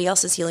sure anybody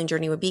else's healing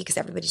journey would be, because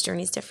everybody's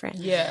journey is different.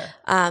 Yeah.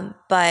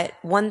 But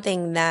one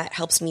thing that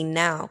helps me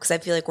now, because I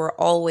feel like we're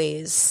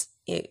always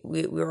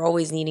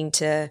needing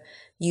to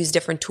use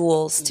different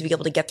tools to be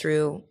able to get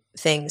through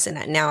things.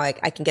 And now I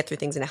can get through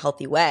things in a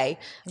healthy way.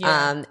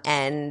 Yeah.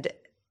 And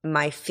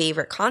my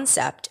favorite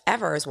concept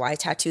ever is why I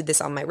tattooed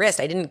this on my wrist.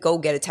 I didn't go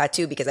get a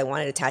tattoo because I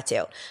wanted a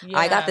tattoo. Yeah.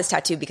 I got this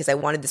tattoo because I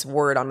wanted this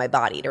word on my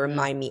body to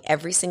remind me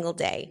every single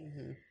day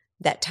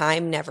that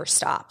time never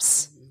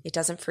stops. It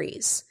doesn't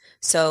freeze.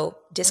 So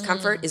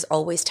discomfort is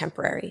always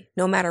temporary,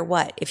 no matter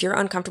what. If you're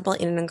uncomfortable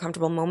in an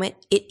uncomfortable moment,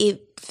 it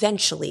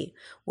eventually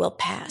will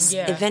pass,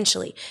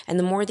 eventually. And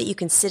the more that you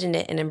can sit in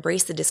it and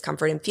embrace the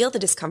discomfort and feel the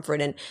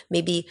discomfort, and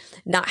maybe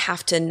not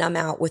have to numb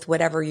out with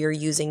whatever you're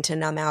using to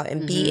numb out,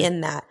 and be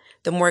in that,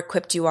 the more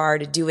equipped you are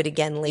to do it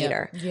again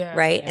later,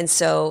 right? And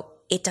so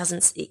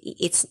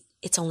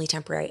it's only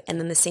temporary. And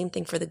then the same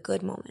thing for the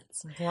good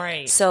moments.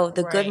 Right. So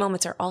the good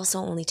moments are also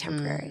only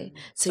temporary.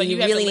 So you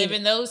really have to live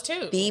in those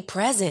too. Be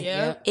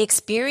present.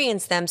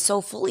 Experience them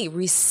so fully.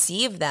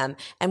 Receive them.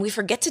 And we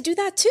forget to do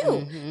that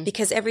too.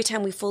 Because every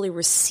time we fully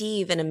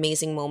receive an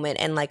amazing moment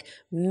and like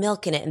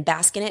milk in it and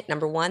bask in it,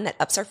 number one, that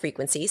ups our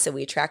frequency. So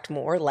we attract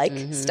more like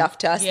stuff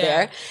to us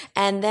there.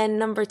 And then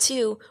number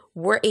two,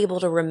 we're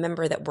able to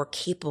remember that we're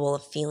capable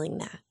of feeling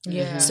that.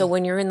 Yeah. So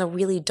when you're in the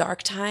really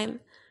dark time,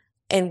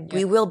 and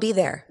we will be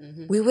there.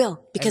 We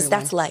will, because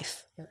that's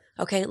life.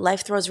 Okay.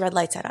 Life throws red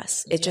lights at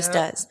us. It just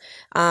does.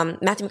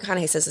 Matthew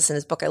McConaughey says this in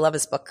his book. I love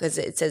his book, because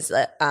it says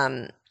that,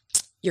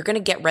 you're going to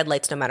get red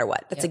lights no matter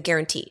what. That's a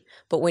guarantee.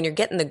 But when you're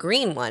getting the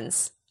green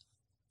ones,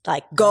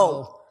 like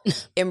go,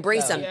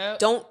 embrace them.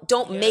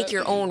 Don't make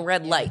your own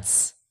red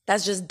lights.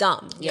 That's just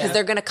dumb, because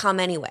they're going to come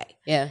anyway.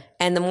 Yeah.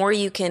 And the more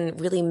you can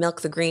really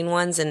milk the green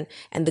ones and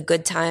the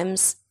good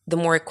times, the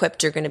more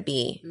equipped you're going to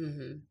be.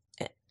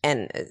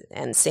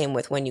 And same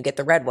with when you get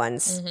the red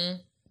ones,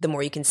 the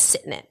more you can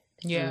sit in it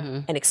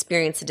and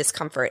experience the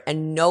discomfort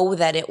and know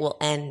that it will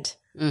end.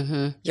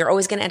 You're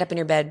always going to end up in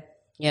your bed.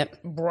 Yep.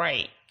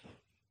 Right.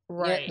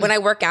 When I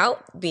work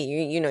out,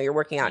 you're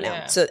working out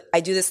now. So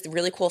I do this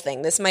really cool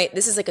thing. This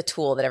is like a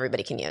tool that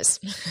everybody can use.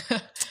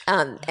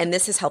 And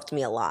this has helped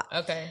me a lot.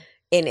 Okay.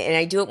 And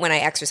I do it when I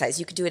exercise.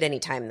 You could do it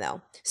anytime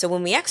though. So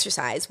when we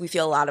exercise, we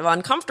feel a lot of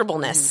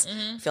uncomfortableness,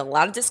 feel a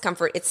lot of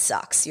discomfort. It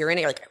sucks. You're in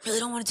it. You're like, I really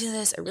don't want to do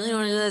this. I really don't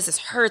want to do this. This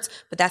hurts.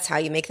 But that's how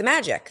you make the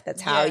magic.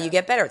 That's how you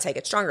get better. It's how you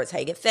get stronger. It's how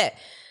you get fit.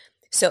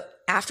 So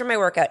after my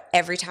workout,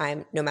 every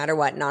time, no matter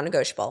what,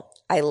 non-negotiable,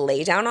 I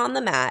lay down on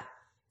the mat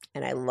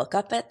and I look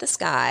up at the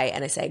sky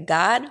and I say,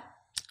 God,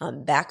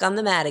 I'm back on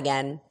the mat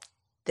again.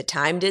 The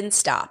time didn't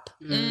stop.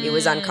 It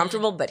was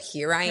uncomfortable, but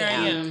here I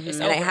am.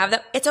 And I have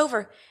that. It's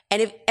over.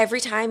 And if every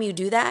time you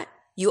do that,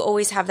 you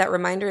always have that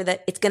reminder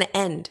that it's going to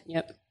end.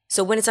 Yep.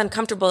 So when it's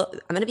uncomfortable,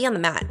 I'm going to be on the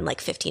mat in like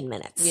 15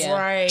 minutes. Yeah.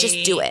 Right.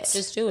 Just do it.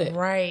 Just do it.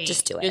 Right.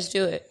 Just do it. Just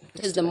do it.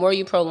 Because the more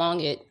you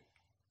prolong it,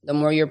 the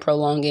more you're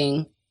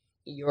prolonging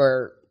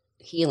your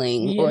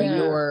healing or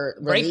your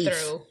relief.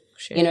 Breakthrough.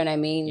 Shit. You know what I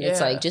mean? Yeah. It's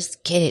like,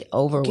 just get it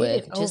over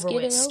with. Just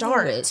get it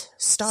over with.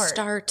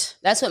 Start.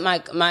 That's what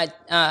my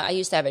I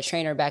used to have a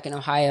trainer back in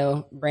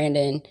Ohio,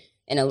 Brandon,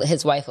 and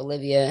his wife,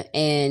 Olivia.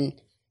 And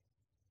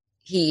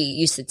he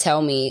used to tell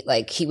me,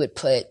 like, he would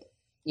put,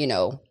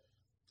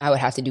 I would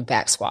have to do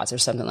back squats or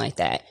something like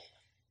that.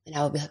 And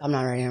I would be like, I'm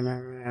not ready. I'm not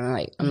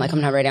ready. I'm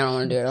not ready. I don't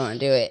want to do it. I don't want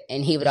to do it.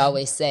 And he would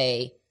always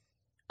say,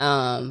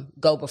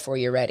 go before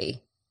you're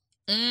ready.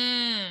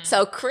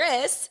 So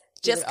Chris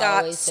just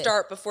got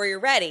start before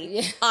you're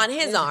ready on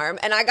his arm,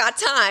 and I got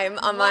time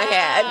on my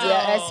head.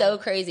 Yeah, that's so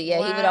crazy.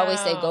 Yeah, he would always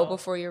say, go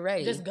before you're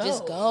ready. Just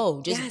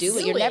go. Just do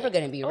it. You're never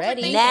going to be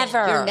ready.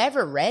 Never. You're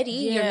never ready.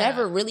 Yeah. You're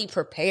never really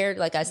prepared.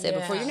 Like I said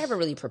before, you're never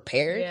really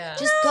prepared. Yeah.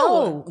 Just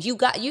go. You've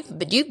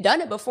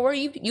done it before.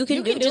 You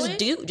can do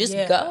it. Just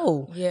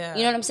go. Yeah.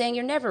 You know what I'm saying?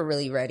 You're never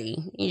really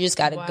ready. You just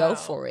got to go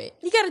for it.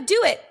 You got to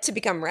do it to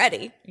become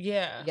ready.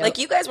 Yeah. Yep. Like,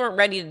 you guys weren't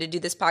ready to do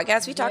this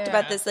podcast. We talked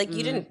about this. Like,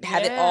 you didn't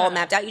have it all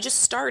mapped out. You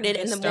just started.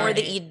 And the more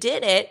that you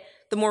did it,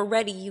 the more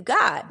ready you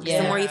got.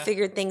 The more you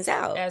figured things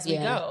out. As we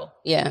go.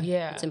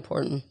 Yeah. It's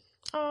important.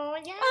 Oh,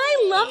 yeah.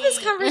 I love this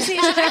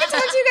conversation. I can talk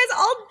to you guys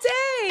all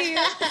day.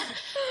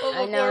 Well,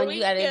 I know you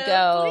gotta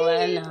go.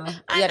 I know you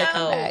gotta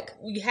come back.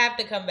 You have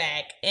to come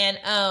back, and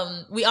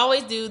we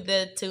always do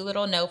the 2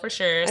 little know for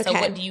sure. So,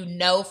 what do you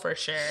know for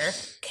sure?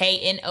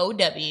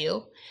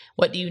 KNOW.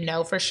 What do you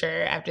know for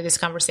sure after this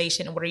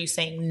conversation, and what are you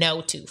saying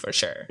no to for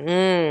sure?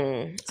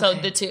 So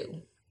the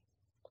 2.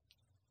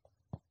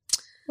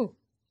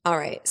 All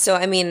right. So,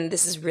 I mean,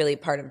 this is really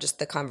part of just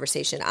the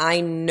conversation.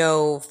 I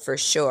know for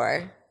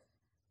sure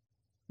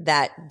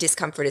that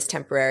discomfort is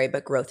temporary,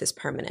 but growth is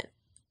permanent.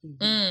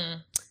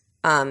 And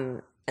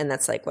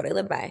that's like what I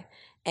live by.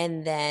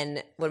 And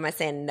then what am I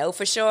saying? No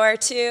for sure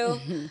too.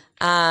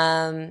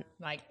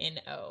 Like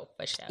N-O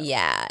for sure.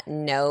 Yeah.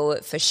 No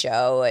for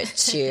sure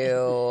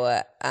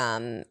to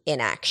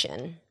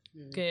inaction.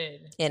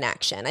 Good.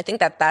 Inaction. I think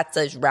that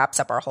just wraps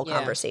up our whole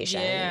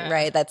conversation,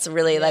 right? That's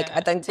really like,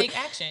 I think take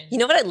action. You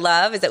know what I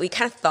love is that we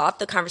kind of thought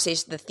the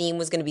theme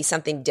was going to be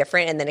something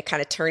different, and then it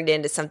kind of turned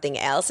into something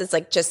else. It's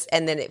like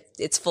and then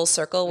it's full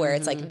circle where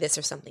it's like this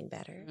or something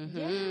better,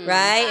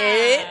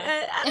 right?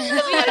 We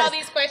had all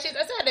these questions.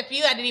 I still had a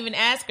few I didn't even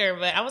ask her,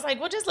 but I was like,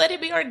 well, just let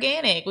it be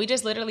organic. We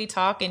just literally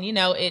talk, and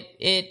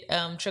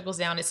it trickles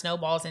down, it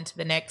snowballs into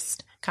the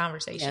next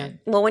conversation.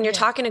 Yeah. Well, when you're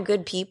talking to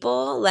good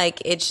people,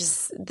 like it's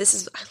just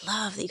I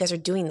love that you guys are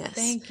doing this.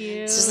 Thank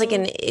you. It's just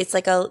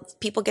like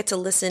people get to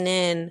listen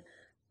in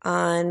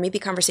on maybe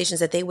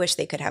conversations that they wish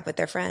they could have with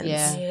their friends.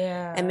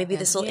 Yeah. And maybe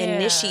this will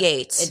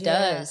initiate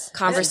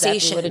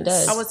conversations. Exactly what it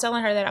does. I was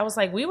telling her that I was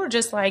like, we were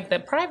just like the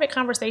private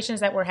conversations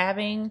that we're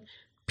having,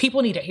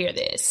 people need to hear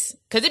this.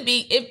 Because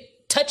it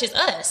touches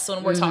us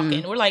when we're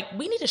talking. We're like,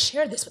 we need to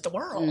share this with the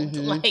world.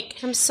 Like,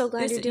 I'm so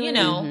glad you're doing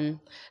it.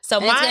 So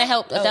and it's gonna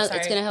help.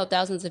 It's gonna help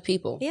thousands of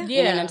people. Yeah.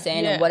 You know what I'm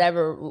saying? And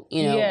whatever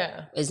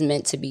is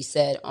meant to be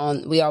said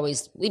on. We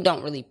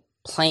don't really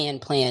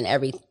plan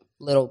every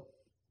little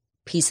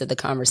piece of the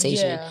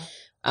conversation,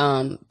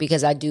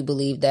 because I do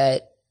believe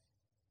that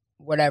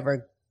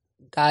whatever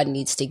God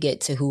needs to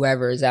get to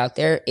whoever is out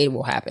there, it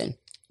will happen.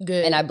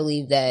 Good. And I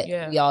believe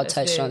that we all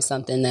touched on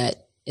something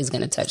that is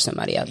going to touch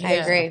somebody out there. I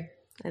agree.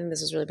 I think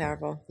this was really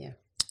powerful. Yeah.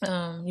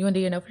 You want to do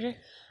your know for sure?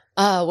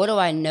 What do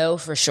I know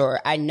for sure?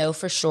 I know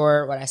for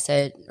sure what I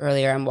said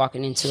earlier. I'm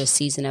walking into a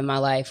season in my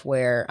life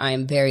where I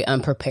am very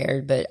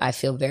unprepared, but I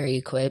feel very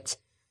equipped.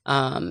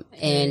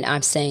 And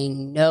I'm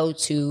saying no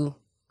to,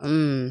 what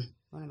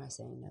am I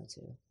saying no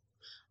to?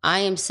 I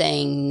am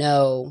saying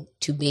no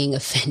to being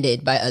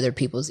offended by other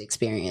people's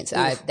experience.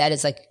 That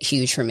is like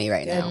huge for me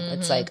right now.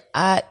 It's like,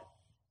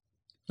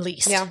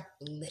 least. Yeah.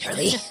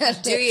 Literally.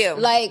 Do you?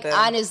 Like,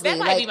 honestly, that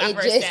might like, be my it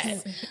first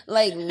just,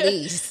 like,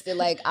 least.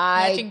 Like,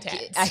 I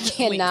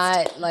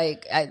cannot,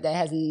 like, that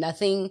has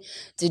nothing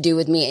to do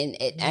with me.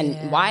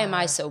 And why am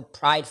I so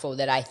prideful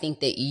that I think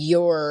that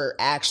your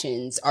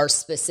actions are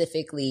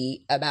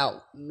specifically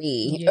about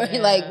me? Yeah.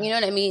 Like, you know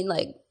what I mean?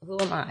 Like, who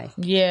am I?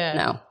 Yeah.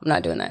 No, I'm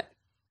not doing that.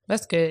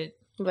 That's good.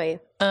 Wait.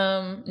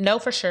 No,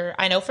 for sure.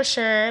 I know for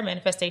sure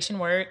manifestation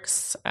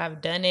works.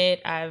 I've done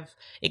it. I've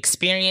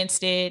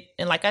experienced it.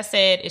 And like I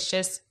said, it's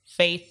just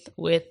faith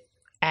with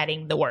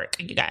adding the work,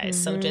 you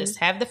guys. So just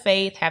have the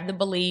faith, have the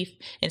belief,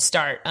 and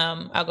start.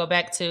 I'll go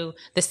back to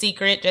The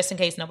Secret, just in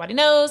case nobody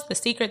knows. The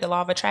Secret, The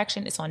Law of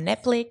Attraction, it's on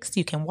Netflix.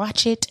 You can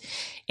watch it,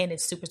 and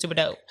it's super, super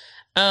dope.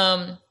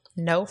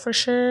 No, for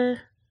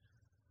sure.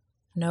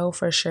 No,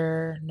 for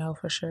sure. No,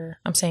 for sure.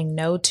 I'm saying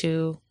no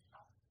to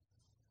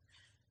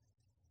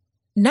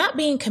not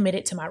being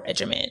committed to my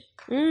regimen.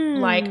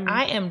 Like,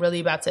 I am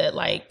really about to,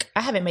 like,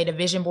 I haven't made a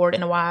vision board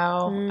in a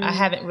while. I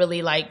haven't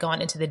really, like,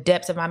 gone into the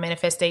depths of my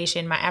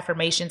manifestation, my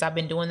affirmations. I've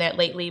been doing that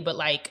lately, but,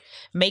 like,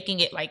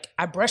 making it, like,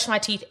 I brush my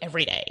teeth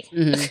every day.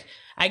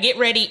 I get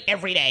ready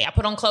every day. I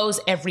put on clothes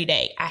every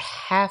day. I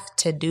have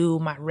to do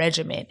my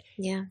regimen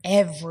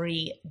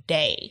every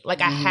day.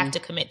 Like, I have to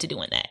commit to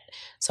doing that.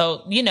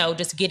 So,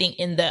 just getting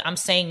in I'm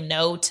saying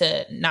no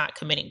to not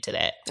committing to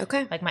that.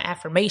 Okay. Like my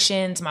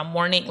affirmations, my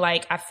morning,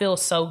 like I feel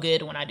so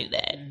good when I do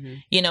that,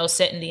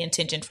 setting the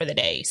intention for the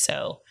day.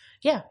 So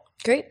yeah.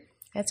 Great.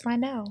 That's my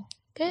no.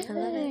 Good. I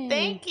love it.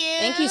 Thank you.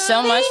 Thank you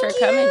so much for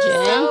coming,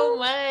 Jen. So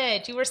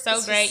much. You were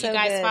so great. So you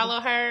guys good.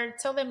 follow her.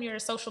 Tell them your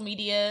social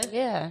media.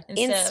 Yeah.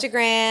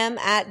 Instagram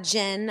at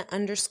Jen_Gottlieb.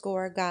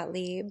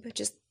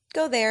 Just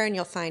go there and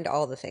you'll find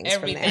all the things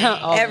Everything. from there.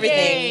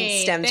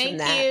 Everything stems from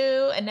that. Thank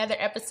you. Another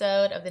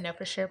episode of the Know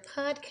For Sure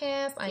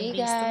podcast. I'm B.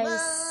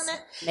 Simone.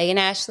 Megan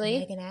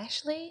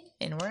Ashley.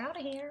 And we're out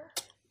of here.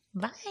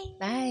 Bye.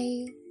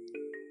 Bye.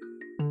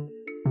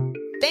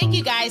 Thank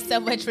you guys so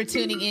much for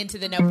tuning in to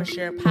the Know For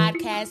Sure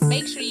podcast.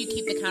 Make sure you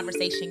keep the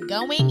conversation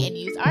going and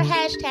use our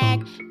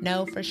hashtag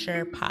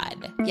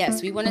KnowForSurePod.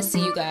 Yes, we want to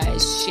see you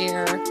guys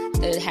share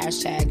the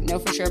hashtag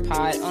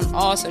KnowForSurePod on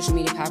all social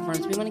media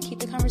platforms. We want to keep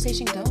the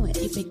conversation going.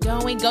 Keep it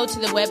going. Go to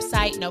the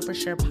website,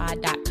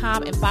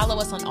 KnowForSurePod.com, and follow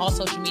us on all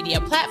social media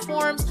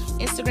platforms,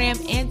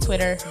 Instagram and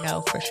Twitter,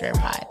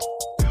 KnowForSurePod.